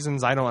for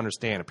reasons I don't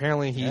understand.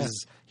 Apparently,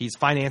 he's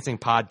financing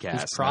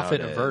podcasts. He's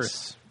profit nowadays.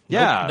 averse.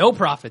 Yeah. No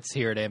profits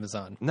here at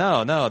Amazon.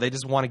 No, they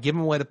just want to give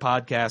them away to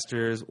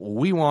podcasters.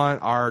 We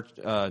want our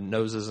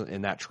noses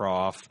in that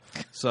trough.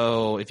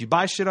 So if you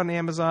buy shit on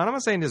Amazon, I'm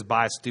not saying just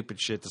buy stupid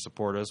shit to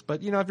support us,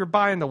 but, you know, if you're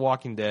buying the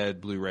Walking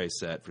Dead Blu-ray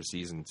set for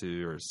Season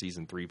 2 or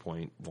Season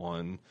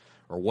 3.1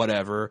 or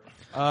whatever,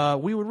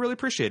 we would really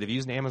appreciate it if you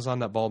use an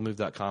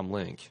Amazon.baldmove.com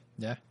link.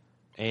 Yeah.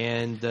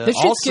 And This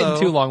shit's getting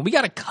too long. We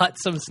got to cut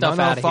some stuff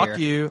out of fuck here.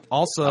 you.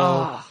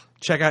 Also,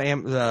 check out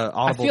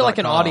Audible.com. I feel like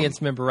an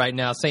audience member right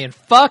now saying,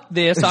 fuck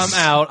this, I'm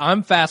out,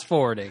 I'm fast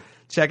forwarding.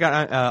 Check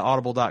out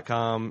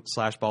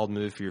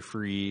audible.com/baldmove for your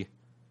free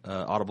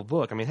Audible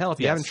book. I mean, hell, if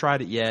you haven't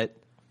tried it yet,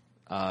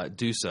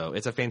 do so.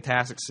 It's a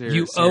fantastic series.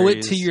 You owe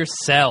it to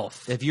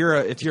yourself. If you're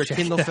a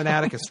Kindle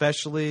fanatic,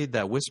 especially,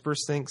 that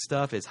WhisperSync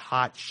stuff is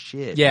hot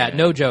shit. Yeah, man.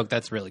 no joke.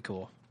 That's really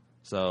cool.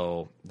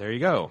 So there you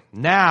go.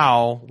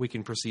 Now we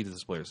can proceed to the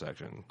spoiler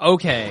section.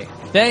 Okay.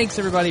 Thanks,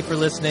 everybody, for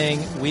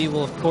listening. We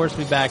will, of course,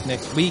 be back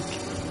next week.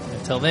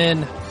 Until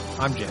then,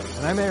 I'm Jim.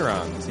 And I'm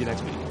Aaron. See you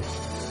next week.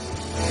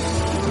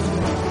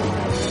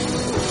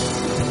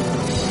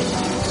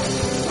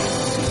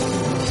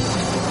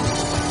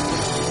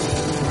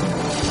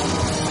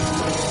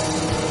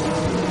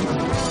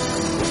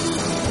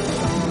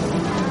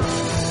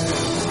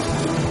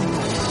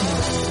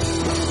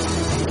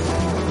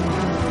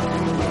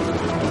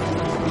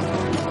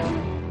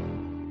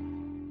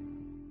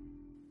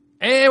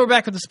 And we're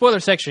back with the spoiler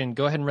section.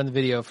 Go ahead and run the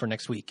video for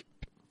next week.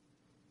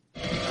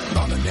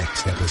 On the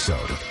next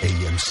episode of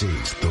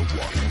AMC's The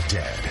Walking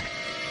Dead.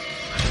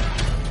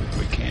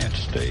 We can't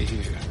stay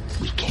here.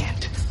 We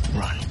can't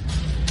run.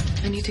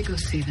 I need to go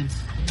see them.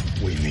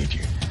 We need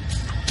you.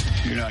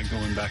 You're not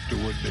going back to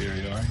Woodbury, are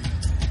you?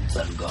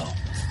 Let them go.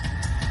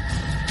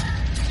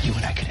 You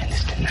and I could end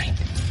this tonight.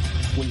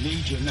 We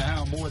need you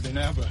now more than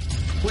ever.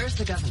 Where's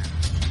the governor?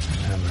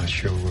 I'm not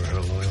sure where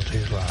her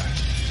loyalties lie.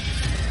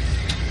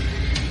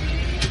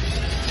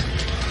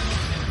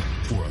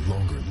 For a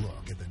longer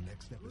look at the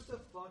next episode.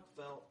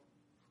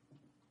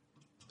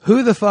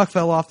 Who the fuck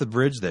fell off the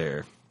bridge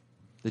there?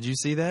 Did you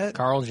see that?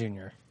 Carl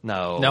Jr.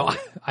 No. No,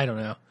 I don't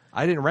know.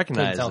 I didn't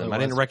recognize tell who him. it I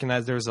didn't was.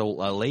 recognize there was a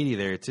lady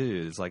there,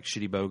 too. It's like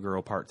Shitty Bow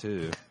Girl Part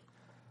 2.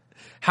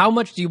 How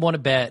much do you want to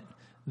bet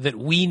that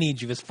We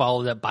Need You is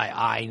followed up by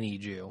I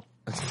Need You?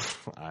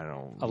 I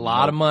don't A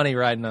lot of money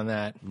riding on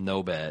that.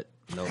 No bet.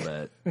 No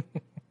bet.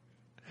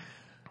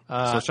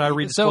 So should I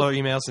read the so- spoiler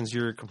email since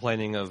you're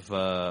complaining of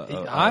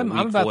I'm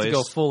weak about voice? to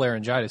go full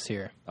laryngitis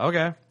here.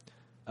 Okay.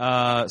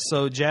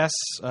 So Jess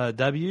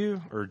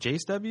W. or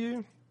Jace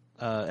W.,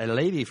 a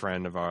lady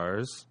friend of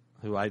ours,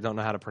 who I don't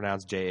know how to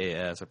pronounce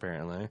JAS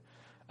apparently,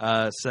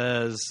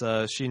 says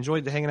she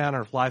enjoyed hanging out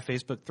on our live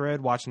Facebook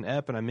thread, watching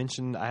Ep, and I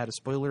mentioned I had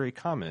a spoilery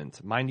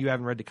comment. Mind you, I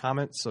haven't read the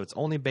comments, so it's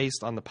only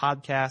based on the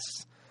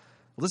podcasts.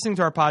 Listening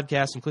to our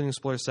podcast, including the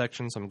spoiler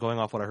section, so I'm going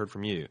off what I heard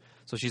from you.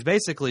 So she's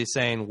basically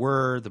saying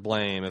we're the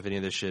blame if any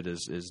of this shit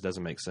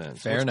doesn't make sense.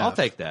 Fair Which enough. I'll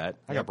take that.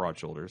 I got broad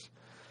shoulders.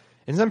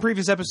 In some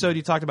previous episode,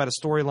 you talked about a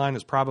storyline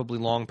that's probably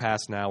long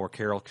past now where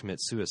Carol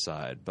commits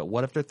suicide. But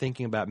what if they're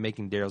thinking about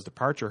making Daryl's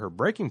departure her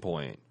breaking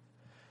point?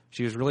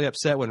 She was really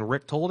upset when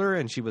Rick told her,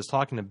 and she was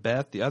talking to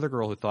Beth, the other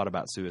girl who thought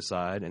about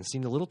suicide, and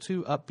seemed a little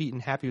too upbeat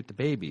and happy with the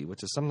baby,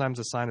 which is sometimes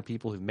a sign of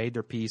people who've made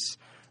their peace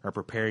or are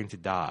preparing to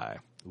die.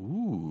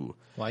 Ooh.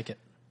 Like it.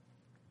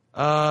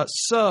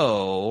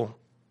 So,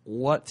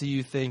 what do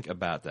you think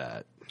about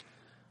that?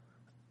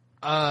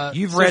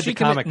 You've So read she the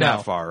comic no,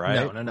 that far,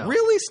 right? No.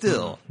 Really?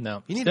 Still?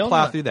 No. You need Still to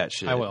plow not. through that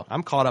shit. I will.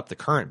 I'm caught up to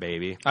current,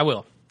 baby. I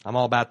will. I'm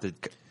all about the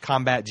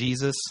combat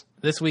Jesus.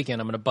 This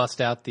weekend, I'm going to bust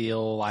out the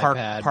old iPad.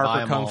 buy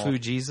Parker 'em Kung all. Fu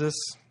Jesus.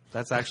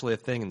 That's actually a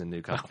thing in the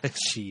new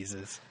comics.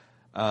 Jesus.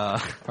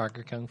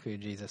 Parker Kung Fu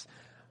Jesus.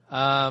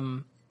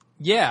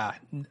 Yeah.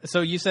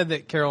 So you said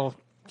that Carol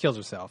kills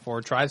herself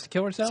or tries to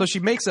kill herself? So she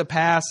makes a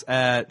pass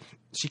at.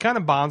 She kind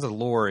of bonds with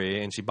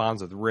Lori and she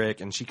bonds with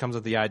Rick, and she comes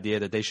with the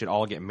idea that they should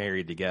all get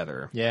married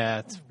together. Yeah,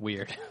 it's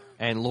weird.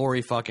 And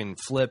Lori fucking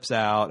flips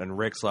out, and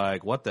Rick's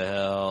like, what the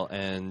hell?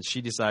 And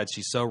she decides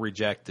she's so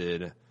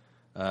rejected.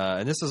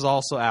 And this is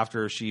also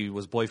after she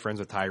was boyfriends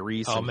with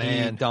Tyrese, Oh, and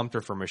man. he dumped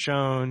her for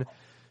Michonne.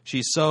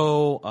 She's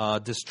so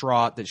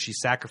distraught that she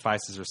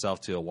sacrifices herself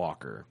to a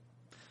walker.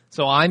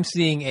 So I'm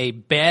seeing a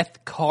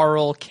Beth,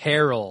 Carl,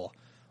 Carol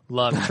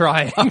love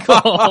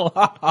triangle.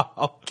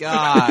 Oh,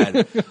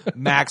 God.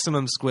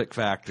 Maximum squick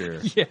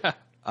factor. Yeah.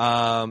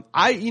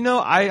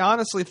 I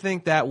honestly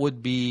think that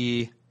would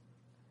be.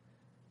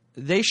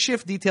 They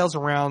shift details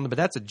around, but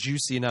that's a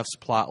juicy enough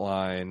plot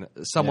line.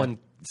 Someone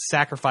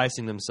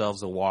sacrificing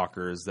themselves to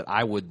walkers that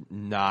I would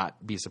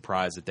not be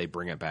surprised if they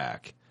bring it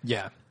back.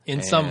 Yeah.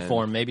 In some And-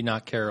 form. Maybe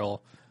not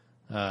Carol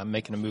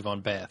making a move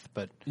on Beth,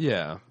 but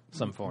Yeah,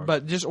 some form.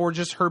 but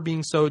just her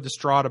being so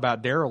distraught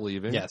about Daryl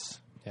leaving. yes.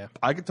 Yeah.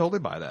 I could totally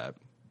buy that.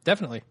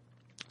 Definitely.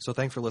 So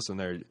thanks for listening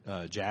there,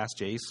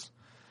 Jace.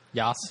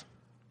 Yas.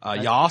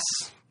 Yas.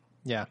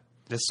 Yeah.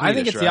 That's I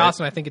think Swedish, it's right? Yas,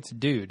 and I think it's a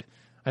dude.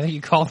 I think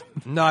you called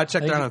him. No, I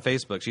checked her out on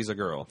Facebook. She's a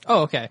girl.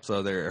 Oh, okay.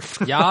 So there.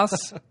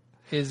 Yas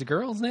is a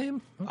girl's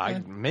name?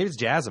 Okay. Maybe it's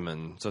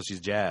Jasmine, so she's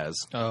Jazz.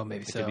 Oh,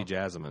 maybe It so. could be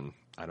Jasmine.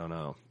 I don't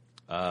know.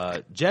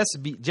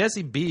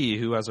 Jesse B,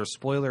 who has our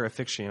spoiler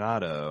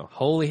aficionado,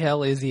 Holy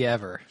hell is he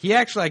ever. he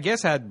actually, I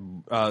guess, had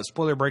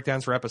spoiler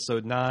breakdowns for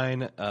episode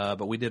 9,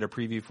 but we did a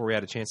preview before we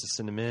had a chance to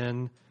send him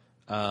in.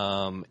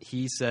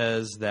 He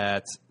says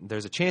that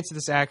there's a chance that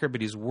it's accurate,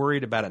 but he's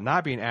worried about it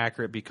not being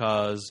accurate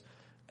because,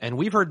 and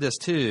we've heard this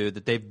too,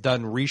 that they've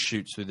done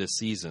reshoots through this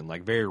season,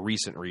 like very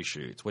recent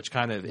reshoots, which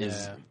kind of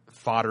is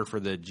fodder for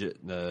the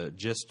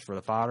gist for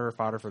the fodder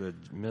for the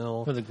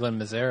mill. For the Glenn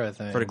Mazzara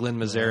thing. For the Glenn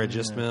Mazzara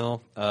Jizz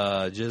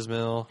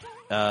Mill,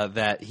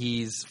 that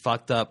he's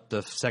fucked up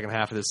the second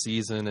half of the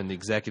season, and the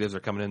executives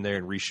are coming in there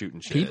and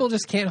reshooting shit. People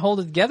just can't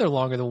hold it together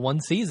longer than one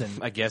season.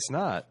 I guess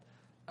not.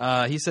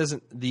 He says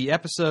the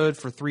episode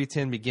for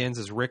 310 begins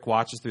as Rick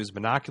watches through his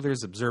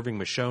binoculars, observing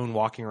Michonne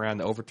walking around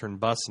the overturned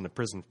bus in the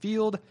prison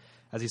field.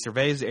 As he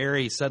surveys the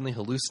area, he suddenly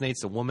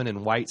hallucinates a woman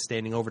in white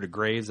standing over the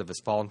graves of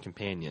his fallen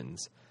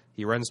companions.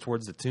 He runs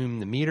towards the tomb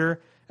to meet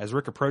her. As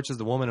Rick approaches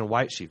the woman in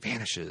white, she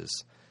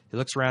vanishes. He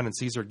looks around and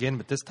sees her again,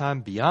 but this time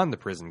beyond the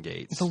prison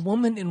gates. The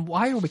woman in...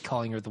 Why are we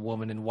calling her the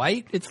woman in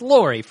white? It's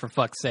Lori, for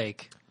fuck's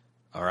sake.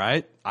 All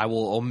right, I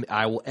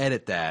will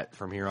edit that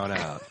from here on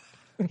out.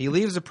 He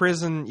leaves the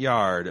prison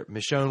yard.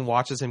 Michonne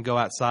watches him go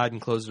outside and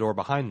close the door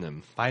behind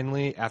them.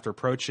 Finally, after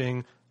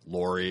approaching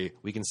Lori,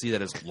 we can see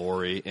that it's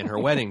Lori in her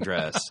wedding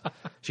dress.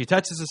 She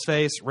touches his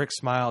face. Rick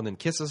smiles and then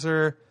kisses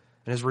her,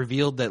 and is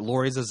revealed that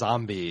Lori's a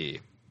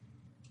zombie.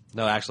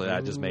 No, actually,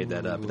 I just made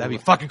that up. But that'd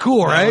be fucking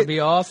cool, That right? would be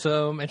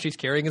awesome. And she's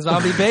carrying a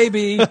zombie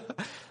baby.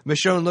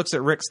 Michonne looks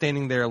at Rick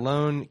standing there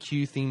alone.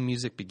 Cue theme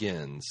music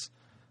begins.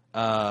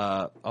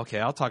 Okay,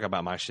 I'll talk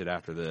about my shit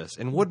after this.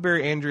 In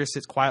Woodbury, Andrea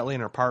sits quietly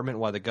in her apartment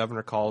while the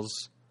governor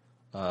calls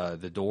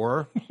the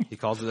door. He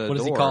calls it a door. What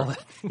does he call it?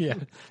 Yeah.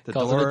 The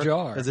calls door it a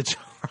jar. is a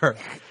jar.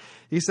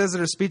 He says that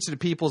her speech to the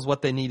people is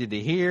what they needed to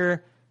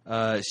hear.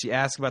 She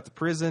asks about the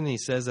prison. He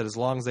says that as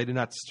long as they do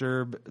not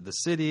disturb the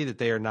city, that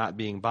they are not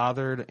being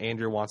bothered.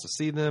 Andrea wants to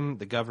see them.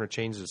 The governor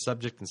changes the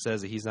subject and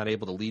says that he's not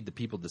able to lead the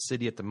people of the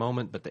city at the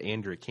moment, but that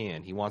Andrea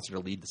can. He wants her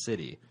to lead the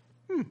city.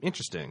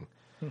 Interesting.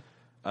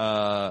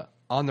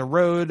 On the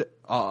road,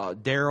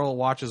 Daryl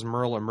watches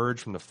Merle emerge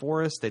from the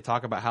forest. They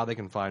talk about how they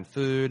can find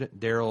food.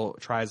 Daryl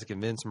tries to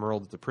convince Merle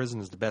that the prison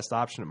is the best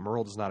option, but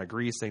Merle does not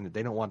agree, saying that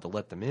they don't want to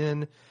let them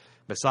in.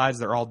 Besides,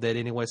 they're all dead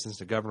anyway since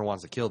the governor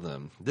wants to kill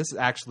them. This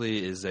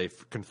actually is a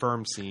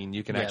confirmed scene.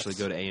 You can actually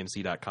go to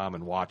AMC.com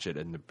and watch it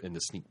in the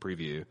sneak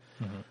preview.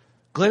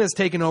 Glenn has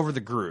taken over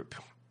the group.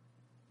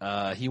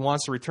 He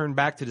wants to return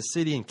back to the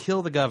city and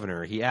kill the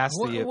governor. He asks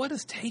What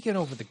does taking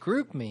over the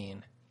group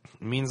mean?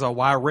 means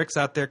while Rick's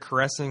out there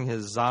caressing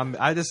his zombie,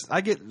 I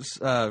get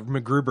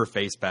MacGruber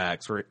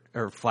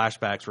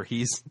flashbacks where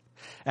he's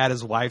at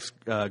his wife's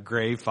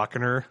grave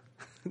fucking her.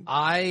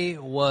 I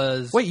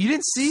was... Wait, you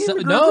didn't see so,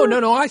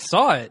 MacGruber? No, I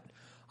saw it.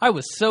 I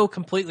was so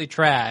completely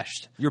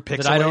trashed You're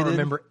that I don't pixelated?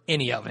 remember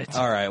any of it.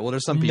 All right, well,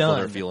 there's some people that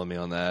are None. feeling me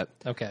on that.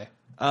 Okay.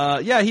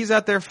 Yeah, he's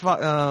out there,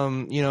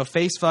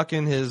 face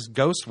fucking his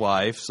ghost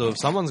wife. So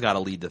someone's got to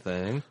lead the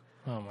thing.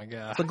 Oh, my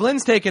God. So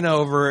Glenn's taken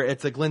over.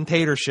 It's a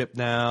Glenn-tatorship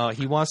now.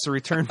 He wants to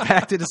return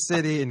back to the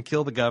city and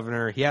kill the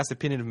governor. He asks the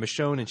opinion of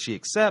Michonne, and she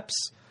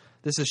accepts.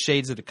 This is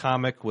shades of the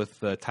comic with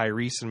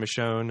Tyrese and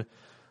Michonne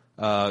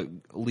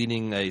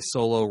leading a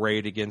solo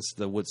raid against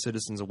the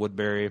citizens of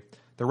Woodbury.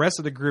 The rest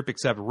of the group,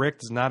 except Rick,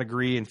 does not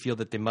agree and feel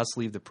that they must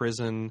leave the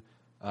prison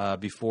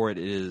before it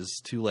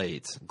is too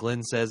late.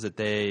 Glenn says that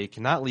they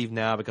cannot leave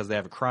now because they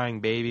have a crying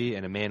baby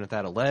and a man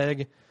without a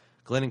leg.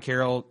 Glenn and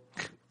Carol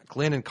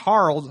Glenn and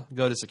Carl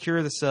go to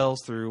secure the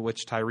cells through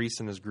which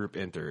Tyrese and his group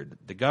entered.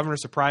 The governor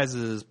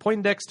surprises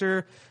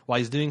Poindexter while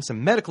he's doing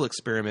some medical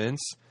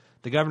experiments.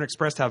 The governor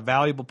expressed how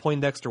valuable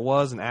Poindexter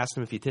was and asked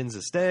him if he intends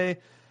to stay.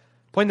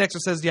 Poindexter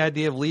says the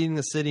idea of leaving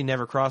the city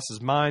never crossed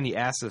his mind. He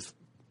asks if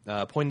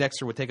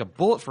Poindexter would take a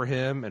bullet for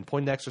him, and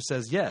Poindexter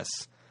says yes.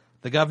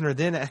 The governor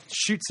then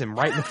shoots him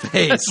right in the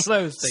face,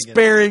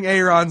 sparing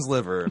Aaron's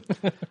liver.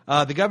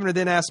 The governor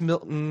then asks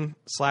Milton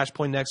 /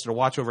 Poindexter to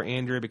watch over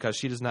Andrea because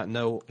he does not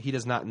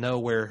know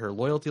where her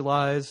loyalty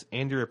lies.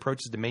 Andrea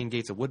approaches the main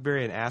gates of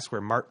Woodbury and asks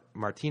where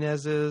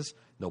Martinez is.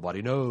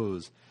 Nobody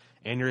knows.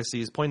 Andrea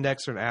sees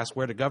Poindexter and asks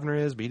where the governor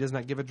is, but he does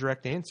not give a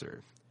direct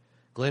answer.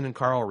 Glenn and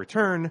Carl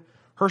return.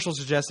 Herschel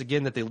suggests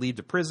again that they leave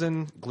the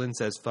prison. Glenn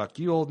says, "Fuck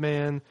you, old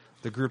man."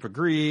 The group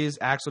agrees.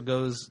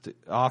 Axel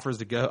offers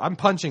to go. I'm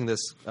punching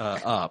this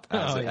up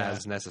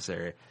as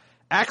necessary.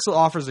 Axel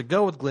offers to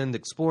go with Glenn to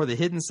explore the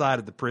hidden side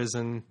of the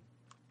prison,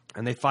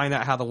 and they find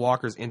out how the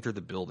walkers entered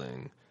the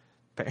building.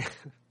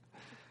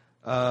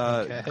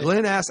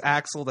 Glenn asks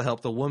Axel to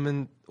help the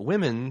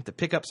women to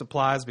pick up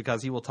supplies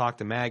because he will talk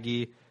to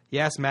Maggie. He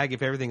asks Maggie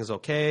if everything is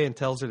okay and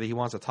tells her that he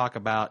wants to talk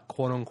about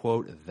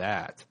quote-unquote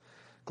that.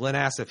 Glenn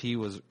asks if he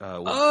was...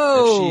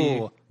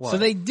 so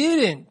they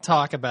didn't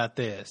talk about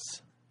this.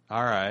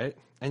 All right.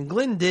 And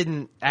Glenn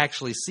didn't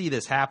actually see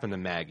this happen to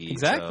Maggie.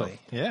 Exactly,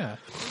 so. Yeah.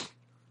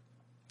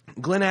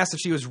 Glenn asks if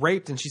she was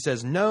raped, and she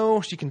says no.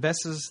 She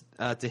confesses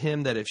to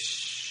him that if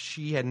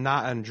she had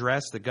not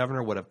undressed, the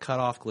governor would have cut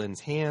off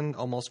Glenn's hand,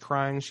 almost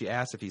crying. She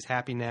asks if he's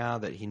happy now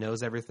that he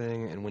knows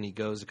everything, and when he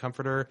goes to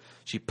comfort her,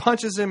 she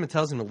punches him and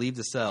tells him to leave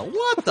the cell.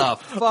 What the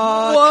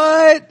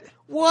fuck?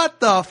 What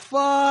the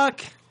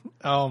fuck?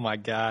 Oh, my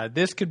God.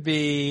 This could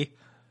be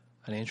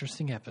an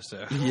interesting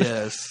episode.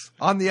 Yes.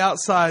 On the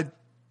outside,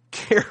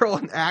 Carol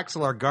and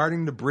Axel are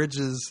guarding the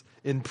bridges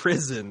in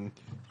prison.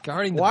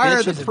 Guarding the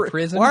bridges in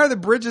prison? Why are the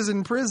bridges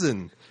in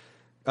prison?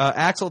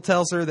 Axel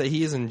tells her that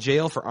he is in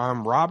jail for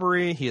armed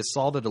robbery. He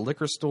assaulted a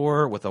liquor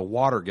store with a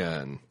water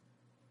gun.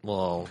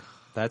 Well,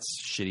 that's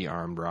shitty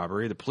armed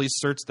robbery. The police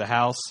searched the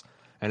house,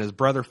 and his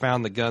brother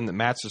found the gun that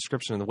matched the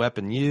description of the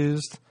weapon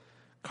used.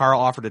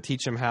 Carol offered to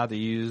teach him how to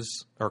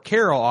use a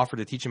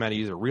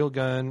real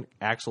gun.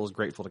 Axel is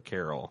grateful to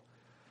Carol.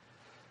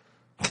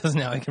 Because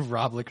now he can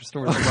rob liquor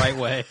stores the right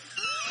way.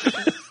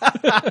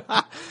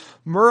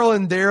 Merle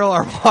and Daryl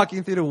are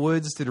walking through the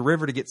woods to the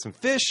river to get some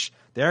fish.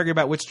 They argue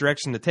about which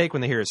direction to take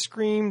when they hear a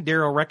scream.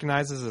 Daryl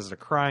recognizes it as a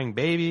crying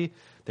baby.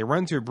 They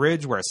run to a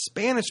bridge where a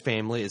Spanish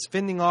family is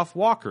fending off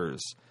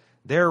walkers.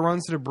 Daryl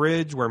runs to the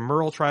bridge where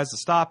Merle tries to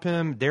stop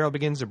him. Daryl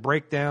begins to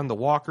break down the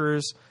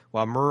walkers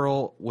while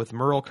Merle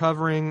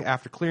covering.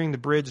 After clearing the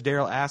bridge,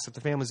 Daryl asks if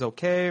the family's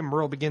okay.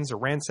 Merle begins to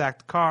ransack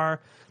the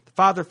car. The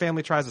father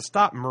family tries to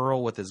stop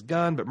Merle with his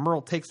gun, but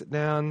Merle takes him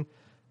down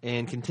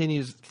and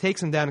continues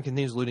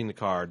looting the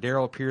car.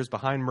 Daryl appears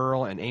behind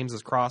Merle and aims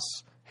his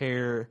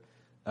crossbow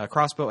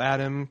at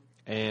him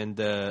and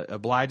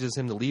obliges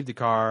him to leave the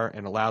car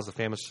and allows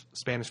the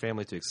Spanish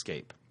family to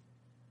escape.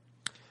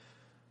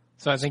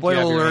 So I think Spoiler you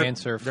have your alert,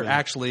 answer. They're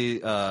actually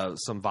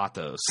some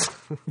vatos.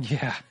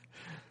 Yeah,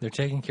 they're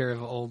taking care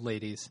of old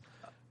ladies.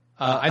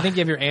 I think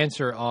you have your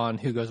answer on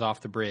who goes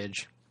off the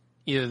bridge.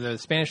 Either the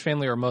Spanish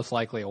family or most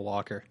likely a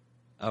walker.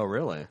 Oh,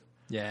 really?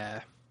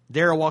 Yeah.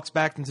 Daryl walks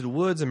back into the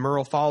woods, and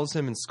Merle follows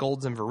him and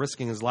scolds him for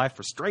risking his life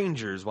for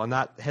strangers while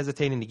not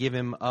hesitating to give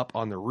him up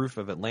on the roof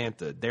of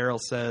Atlanta. Daryl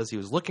says he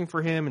was looking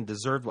for him and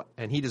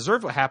he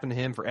deserved what happened to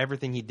him for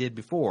everything he did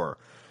before.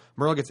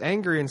 Merle gets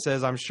angry and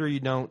says, "I'm sure you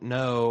don't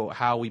know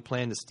how we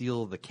plan to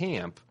steal the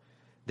camp."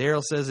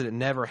 Daryl says that it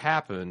never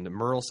happened.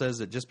 Merle says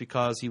that just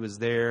because he was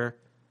not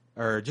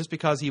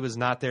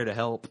there to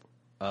help,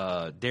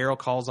 Daryl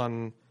calls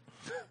on...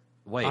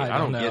 Wait, I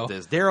don't get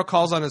this. Daryl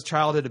calls on his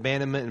childhood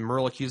abandonment, and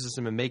Merle accuses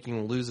him of making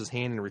him lose his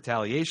hand in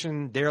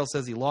retaliation. Daryl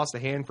says he lost a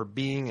hand for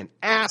being an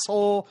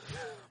asshole.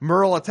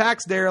 Merle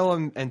attacks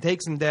Daryl and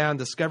takes him down,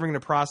 discovering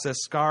the process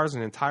scars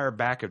an entire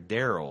back of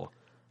Daryl.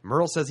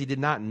 Merle says he did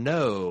not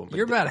know.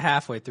 You're about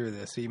halfway through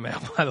this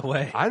email, by the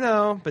way. I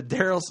know, but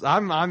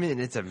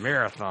it's a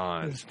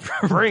marathon.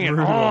 Bring it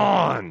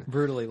on.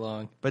 Brutally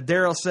long. But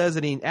Daryl says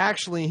that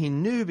he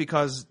knew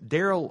because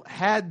Daryl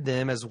had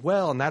them as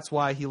well, and that's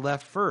why he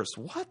left first.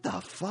 What the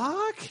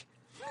fuck?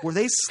 Were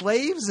they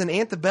slaves in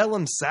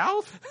antebellum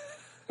South?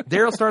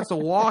 Daryl starts to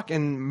walk,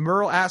 and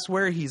Merle asks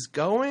where he's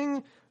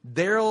going.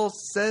 Daryl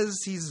says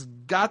he's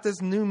got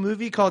this new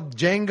movie called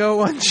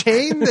Django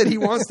Unchained that he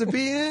wants to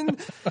be in.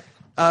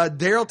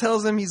 Daryl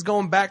tells him he's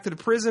going back to the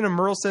prison, and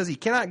Merle says he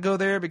cannot go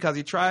there because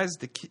he tried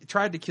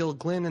to kill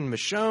Glenn and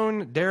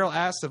Michonne. Daryl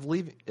asks if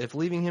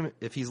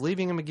he's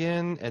leaving him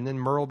again, and then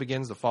Merle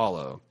begins to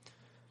follow.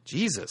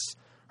 Jesus.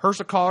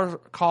 Herschel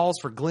calls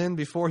for Glenn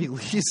before he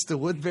leaves to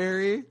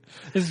Woodbury.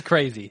 This is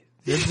crazy.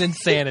 This is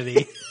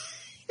insanity.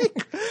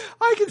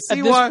 I can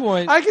see why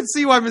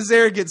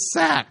Mazzara gets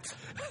sacked.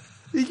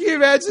 Can you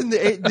imagine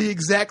the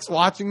execs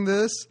watching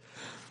this?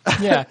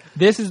 Yeah,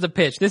 this is the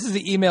pitch. This is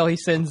the email he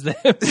sends them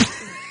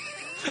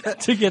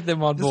to get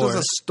them on board. This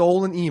was a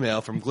stolen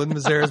email from Glenn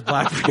Mazzara's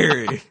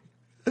BlackBerry.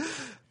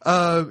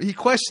 He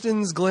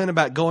questions Glenn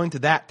about going to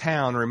that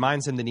town and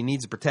reminds him that he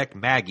needs to protect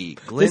Maggie.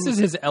 This is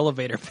his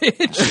elevator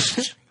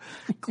pitch.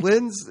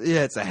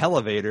 It's a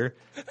elevator.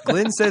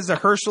 Glenn says that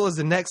Herschel is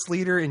the next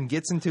leader and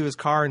gets into his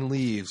car and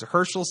leaves.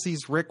 Herschel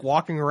sees Rick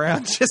walking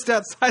around just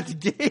outside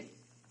the gates.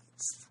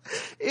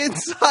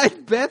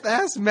 Inside, Beth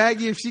asks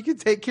Maggie if she can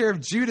take care of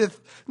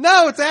Judith.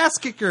 No, it's Ass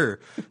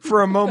Kicker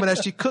for a moment as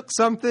she cooks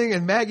something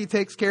and Maggie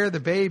takes care of the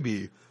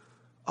baby.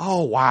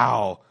 Oh,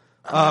 wow.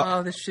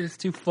 This shit is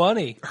too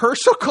funny.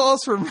 Herschel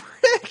calls for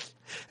Rick,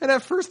 and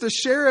at first the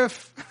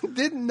sheriff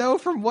didn't know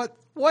from what.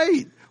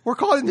 Wait, we're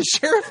calling the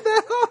sheriff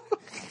now?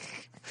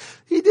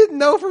 He didn't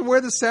know from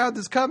where the sound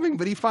is coming,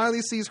 but he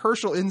finally sees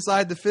Herschel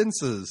inside the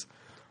fences.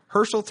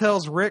 Herschel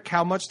tells Rick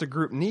how much the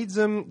group needs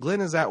him. Glenn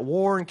is at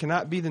war and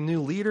cannot be the new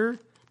leader.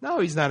 No,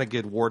 he's not a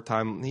good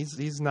wartime.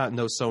 He's not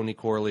no Sonny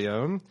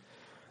Corleone.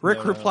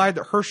 Rick replied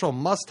that Herschel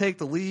must take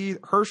the lead.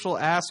 Herschel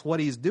asks what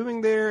he's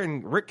doing there,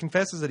 and Rick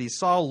confesses that he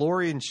saw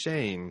Lori and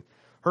Shane.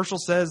 Herschel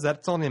says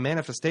that's only a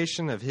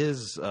manifestation of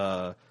his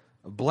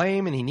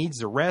blame, and he needs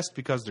to rest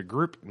because the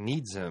group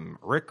needs him.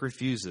 Rick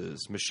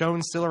refuses.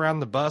 Michonne's still around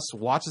the bus,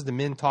 watches the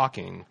men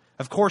talking.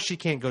 Of course she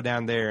can't go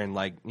down there and,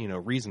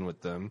 reason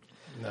with them.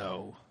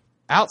 No.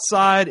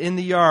 Outside in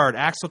the yard,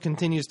 Axel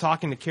continues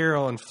talking to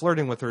Carol and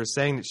flirting with her,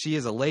 saying that she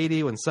is a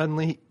lady when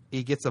suddenly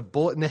he gets a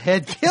bullet in the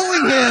head,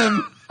 killing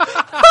him.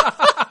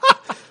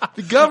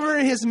 The governor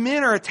and his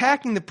men are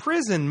attacking the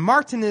prison.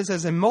 Martinez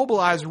has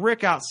immobilized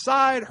Rick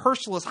outside.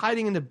 Herschel is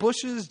hiding in the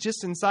bushes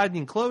just inside the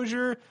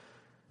enclosure.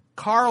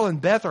 Carl and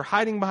Beth are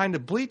hiding behind the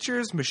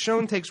bleachers.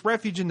 Michonne takes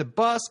refuge in the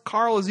bus.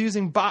 Carl is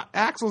using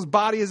Axel's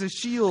body as a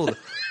shield.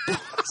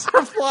 Bullets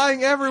are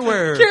flying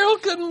everywhere. Carol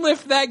couldn't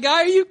lift that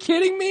guy. Are you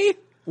kidding me?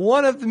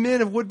 One of the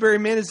men of Woodbury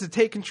manages to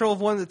take control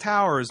of one of the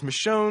towers.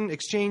 Michonne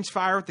exchanged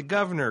fire with the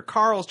governor.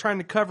 Carl is trying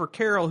to cover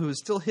Carol, who is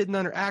still hidden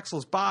under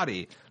Axel's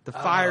body. The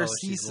fire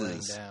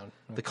ceases. Okay.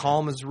 The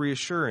calm is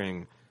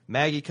reassuring.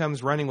 Maggie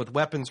comes running with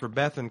weapons for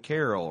Beth and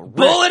Carol.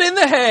 Bullet in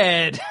the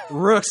head!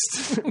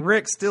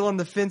 Rick, still on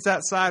the fence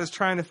outside, is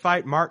trying to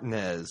fight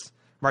Martinez.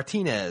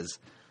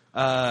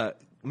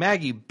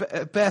 Maggie,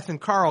 Beth, and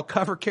Carl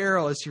cover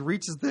Carol as she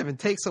reaches them and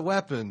takes a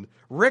weapon.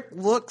 Rick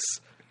looks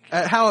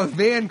at how a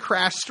van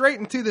crashed straight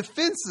into the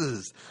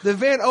fences. The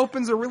van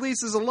opens and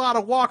releases a lot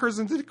of walkers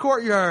into the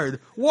courtyard.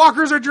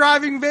 Walkers are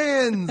driving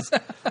vans.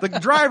 The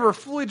driver,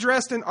 fully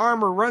dressed in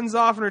armor, runs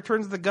off and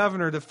returns to the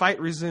governor. The fight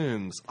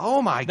resumes.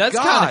 Oh my God.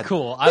 That's kind of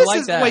cool. I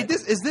like that. Wait,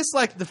 is this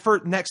like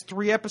the next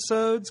 3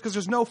 episodes? Because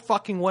there's no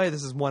fucking way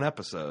this is one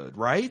episode,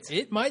 right?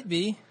 It might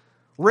be.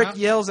 Rick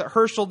yells at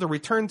Herschel to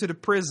return to the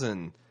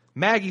prison.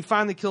 Maggie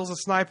finally kills a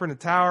sniper in the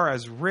tower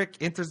as Rick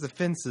enters the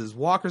fences.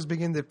 Walkers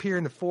begin to appear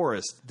in the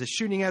forest. The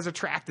shooting has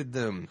attracted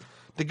them.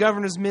 The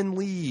governor's men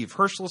leave.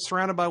 Herschel is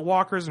surrounded by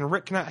walkers, and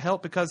Rick cannot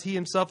help because he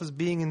himself is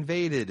being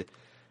invaded.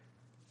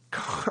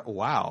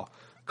 Wow.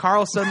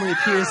 Carl suddenly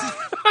appears.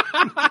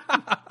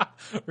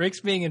 Rick's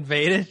being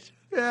invaded?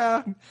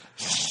 Yeah.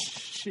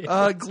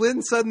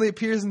 Glenn suddenly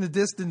appears in the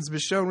distance.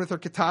 Michonne with her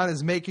katana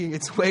is making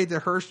her way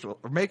to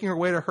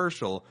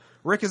Herschel.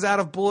 Rick is out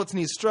of bullets and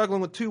he's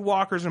struggling with 2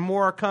 walkers and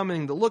more are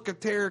coming. The look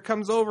of terror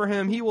comes over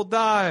him. He will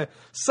die.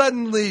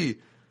 Suddenly,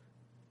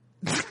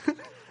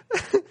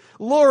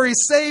 Lori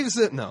saves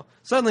it. No.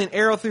 Suddenly, an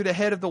arrow through the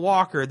head of the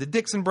walker. The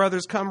Dixon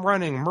brothers come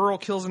running. Merle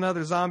kills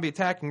another zombie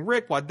attacking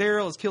Rick while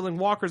Daryl is killing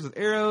walkers with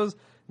arrows.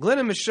 Glenn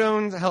and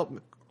Michonne help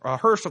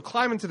Herschel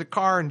climb into the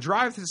car and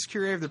drive to the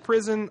security of the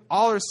prison.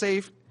 All are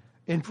safe.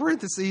 In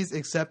parentheses,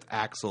 except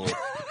Axel.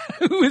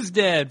 Who is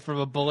dead from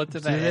a bullet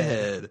to the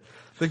head.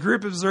 The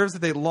group observes that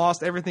they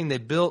lost everything they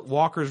built.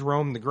 Walkers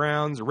roam the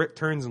grounds. Rick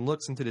turns and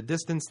looks into the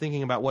distance,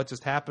 thinking about what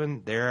just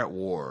happened. They're at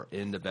war.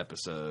 End of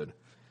episode.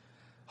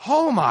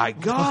 Oh my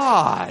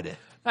God.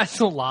 That's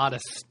a lot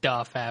of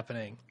stuff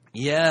happening.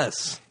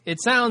 Yes.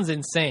 It sounds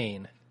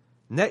insane.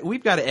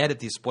 We've got to edit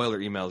these spoiler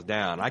emails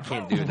down. I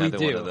can't do another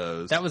one of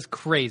those. That was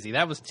crazy.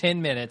 That was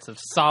 10 minutes of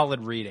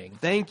solid reading.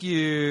 Thank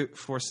you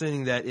for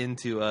sending that in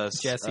to us,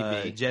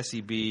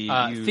 Jesse B.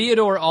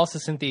 Theodore also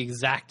sent the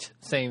exact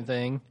same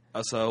thing.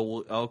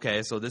 So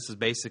this is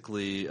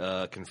basically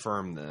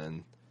confirmed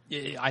then.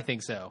 Yeah, I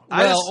think so.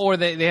 Or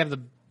they have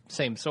the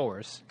same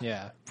source.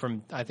 Yeah,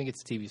 from I think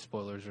it's TV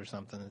Spoilers or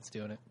something that's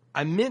doing it.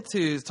 I meant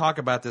to talk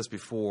about this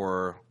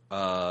before.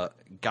 God,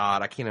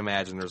 I can't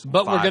imagine there's.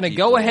 But we're going to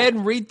go ahead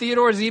and read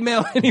Theodore's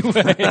email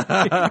anyway.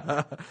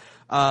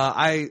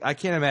 I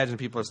can't imagine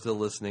people are still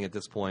listening at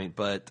this point,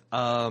 but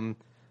I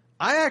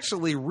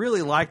actually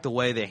really like the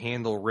way they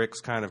handle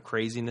Rick's kind of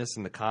craziness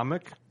in the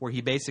comic, where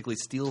he basically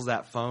steals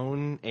that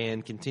phone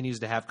and continues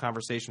to have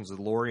conversations with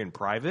Lori in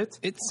private.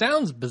 It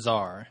sounds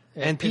bizarre,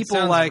 and people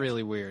sounds like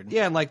really weird.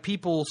 Yeah, and like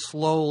people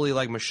slowly,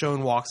 like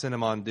Michonne walks in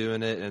him on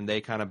doing it, and they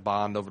kind of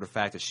bond over the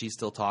fact that she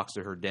still talks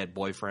to her dead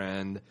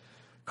boyfriend.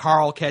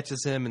 Carl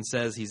catches him and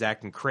says he's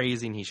acting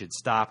crazy and he should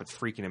stop. It's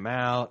freaking him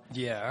out.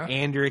 Yeah.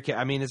 Andrew,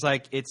 I mean, it's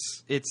like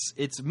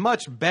it's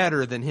much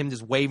better than him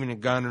just waving a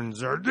gun and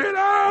saying, "Get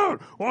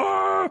out!"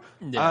 Ah!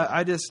 Yeah.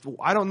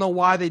 I don't know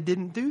why they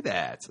didn't do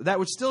that. That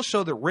would still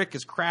show that Rick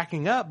is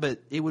cracking up, but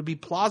it would be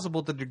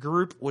plausible that the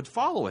group would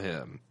follow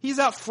him. He's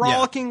out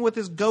frolicking with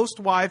his ghost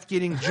wife,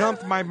 getting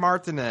jumped by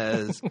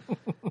Martinez.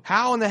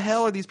 How in the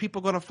hell are these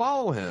people going to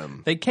follow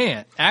him? They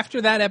can't.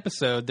 After that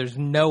episode, there's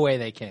no way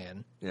they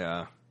can.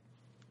 Yeah.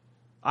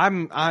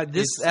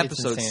 This It's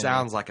episode insanity.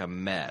 sounds like a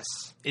mess.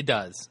 It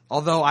does.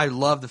 Although I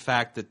love the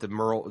fact that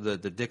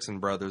the Dixon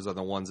brothers are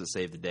the ones that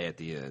save the day at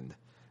the end,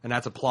 and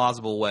that's a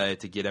plausible way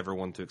to get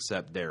everyone to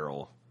accept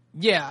Daryl.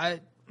 Yeah.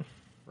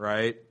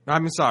 Right?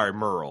 I'm sorry,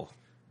 Merle.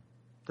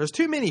 There's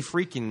too many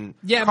freaking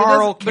Yeah, but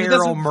Carl, but it Carol,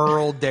 doesn't-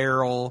 Merle,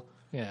 Daryl.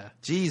 Yeah.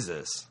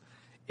 Jesus.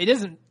 It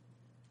isn't.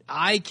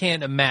 I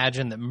can't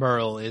imagine that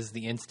Merle is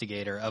the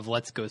instigator of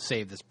let's go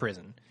save this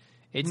prison.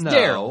 It's No.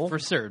 Daryl for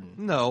certain.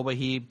 No, but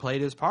he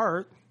played his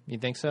part. You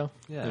think so?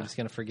 Yeah. They're just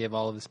going to forgive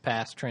all of his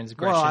past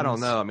transgressions. Well, I don't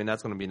know. I mean,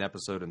 that's going to be an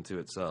episode unto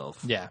itself.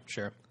 Yeah,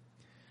 sure.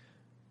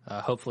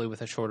 Hopefully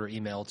with a shorter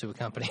email to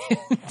accompany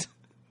it.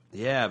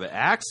 Yeah, but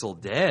Axel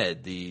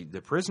dead. The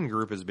prison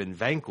group has been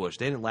vanquished.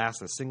 They didn't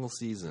last a single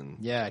season.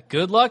 Yeah,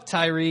 good luck,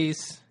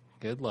 Tyrese.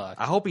 Good luck.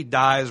 I hope he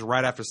dies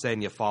right after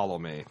saying, "You follow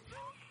me."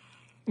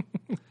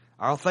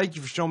 I'll thank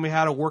you for showing me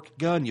how to work a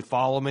gun. You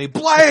follow me.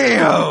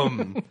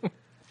 Blam!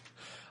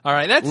 All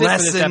right, that's it for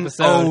this Lesson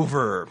episode.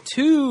 over.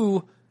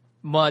 Too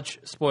much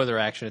spoiler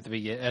action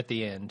at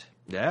the end.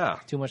 Yeah.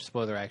 Too much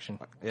spoiler action.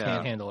 Yeah.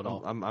 Can't handle it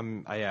all.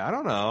 Yeah, I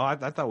don't know. I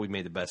thought we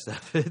made the best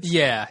of it.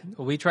 Yeah,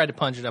 we tried to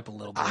punch it up a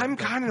little bit. I'm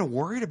but- kind of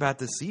worried about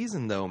this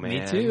season, though,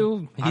 man.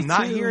 too. Me I'm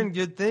not too. hearing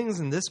good things,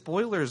 and this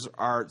spoilers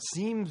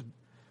seems.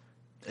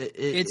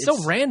 It's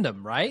so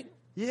random, right?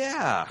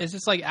 Yeah. It's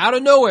just like out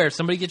of nowhere,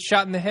 somebody gets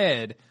shot in the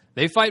head.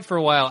 They fight for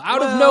a while.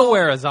 Out of Well,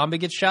 nowhere, a zombie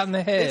gets shot in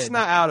the head. It's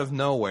not out of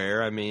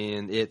nowhere. I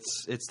mean,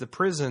 it's the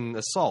prison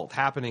assault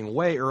happening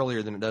way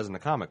earlier than it does in the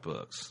comic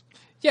books.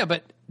 Yeah,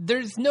 but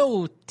there's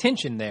no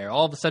tension there.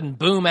 All of a sudden,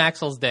 boom,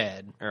 Axel's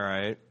dead. All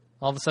right.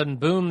 All of a sudden,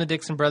 boom, the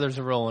Dixon brothers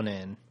are rolling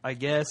in. I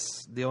guess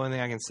the only thing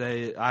I can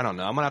say, I don't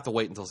know. I'm gonna have to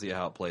wait until see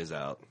how it plays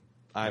out.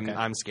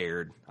 I'm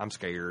scared. I'm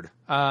scared.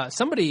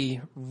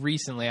 Somebody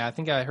recently, I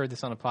think I heard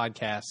this on a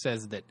podcast,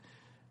 says that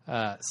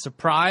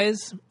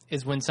surprise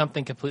is when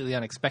something completely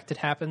unexpected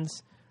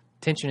happens.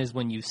 Tension is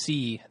when you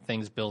see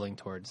things building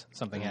towards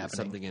something happening.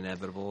 Something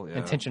inevitable. Yeah.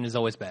 And tension is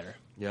always better.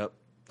 Yep.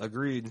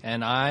 Agreed.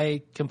 And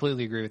I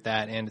completely agree with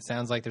that. And it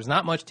sounds like there's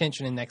not much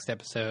tension in next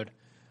episode.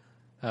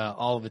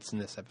 All of it's in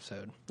this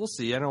episode. We'll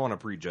see. I don't want to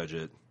prejudge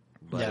it,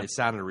 but Yeah. it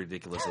sounded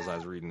ridiculous as I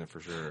was reading it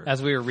for sure.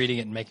 As we were reading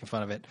it and making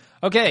fun of it.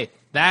 Okay,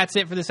 that's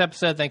it for this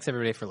episode. Thanks,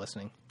 everybody, for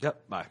listening.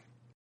 Yep. Bye.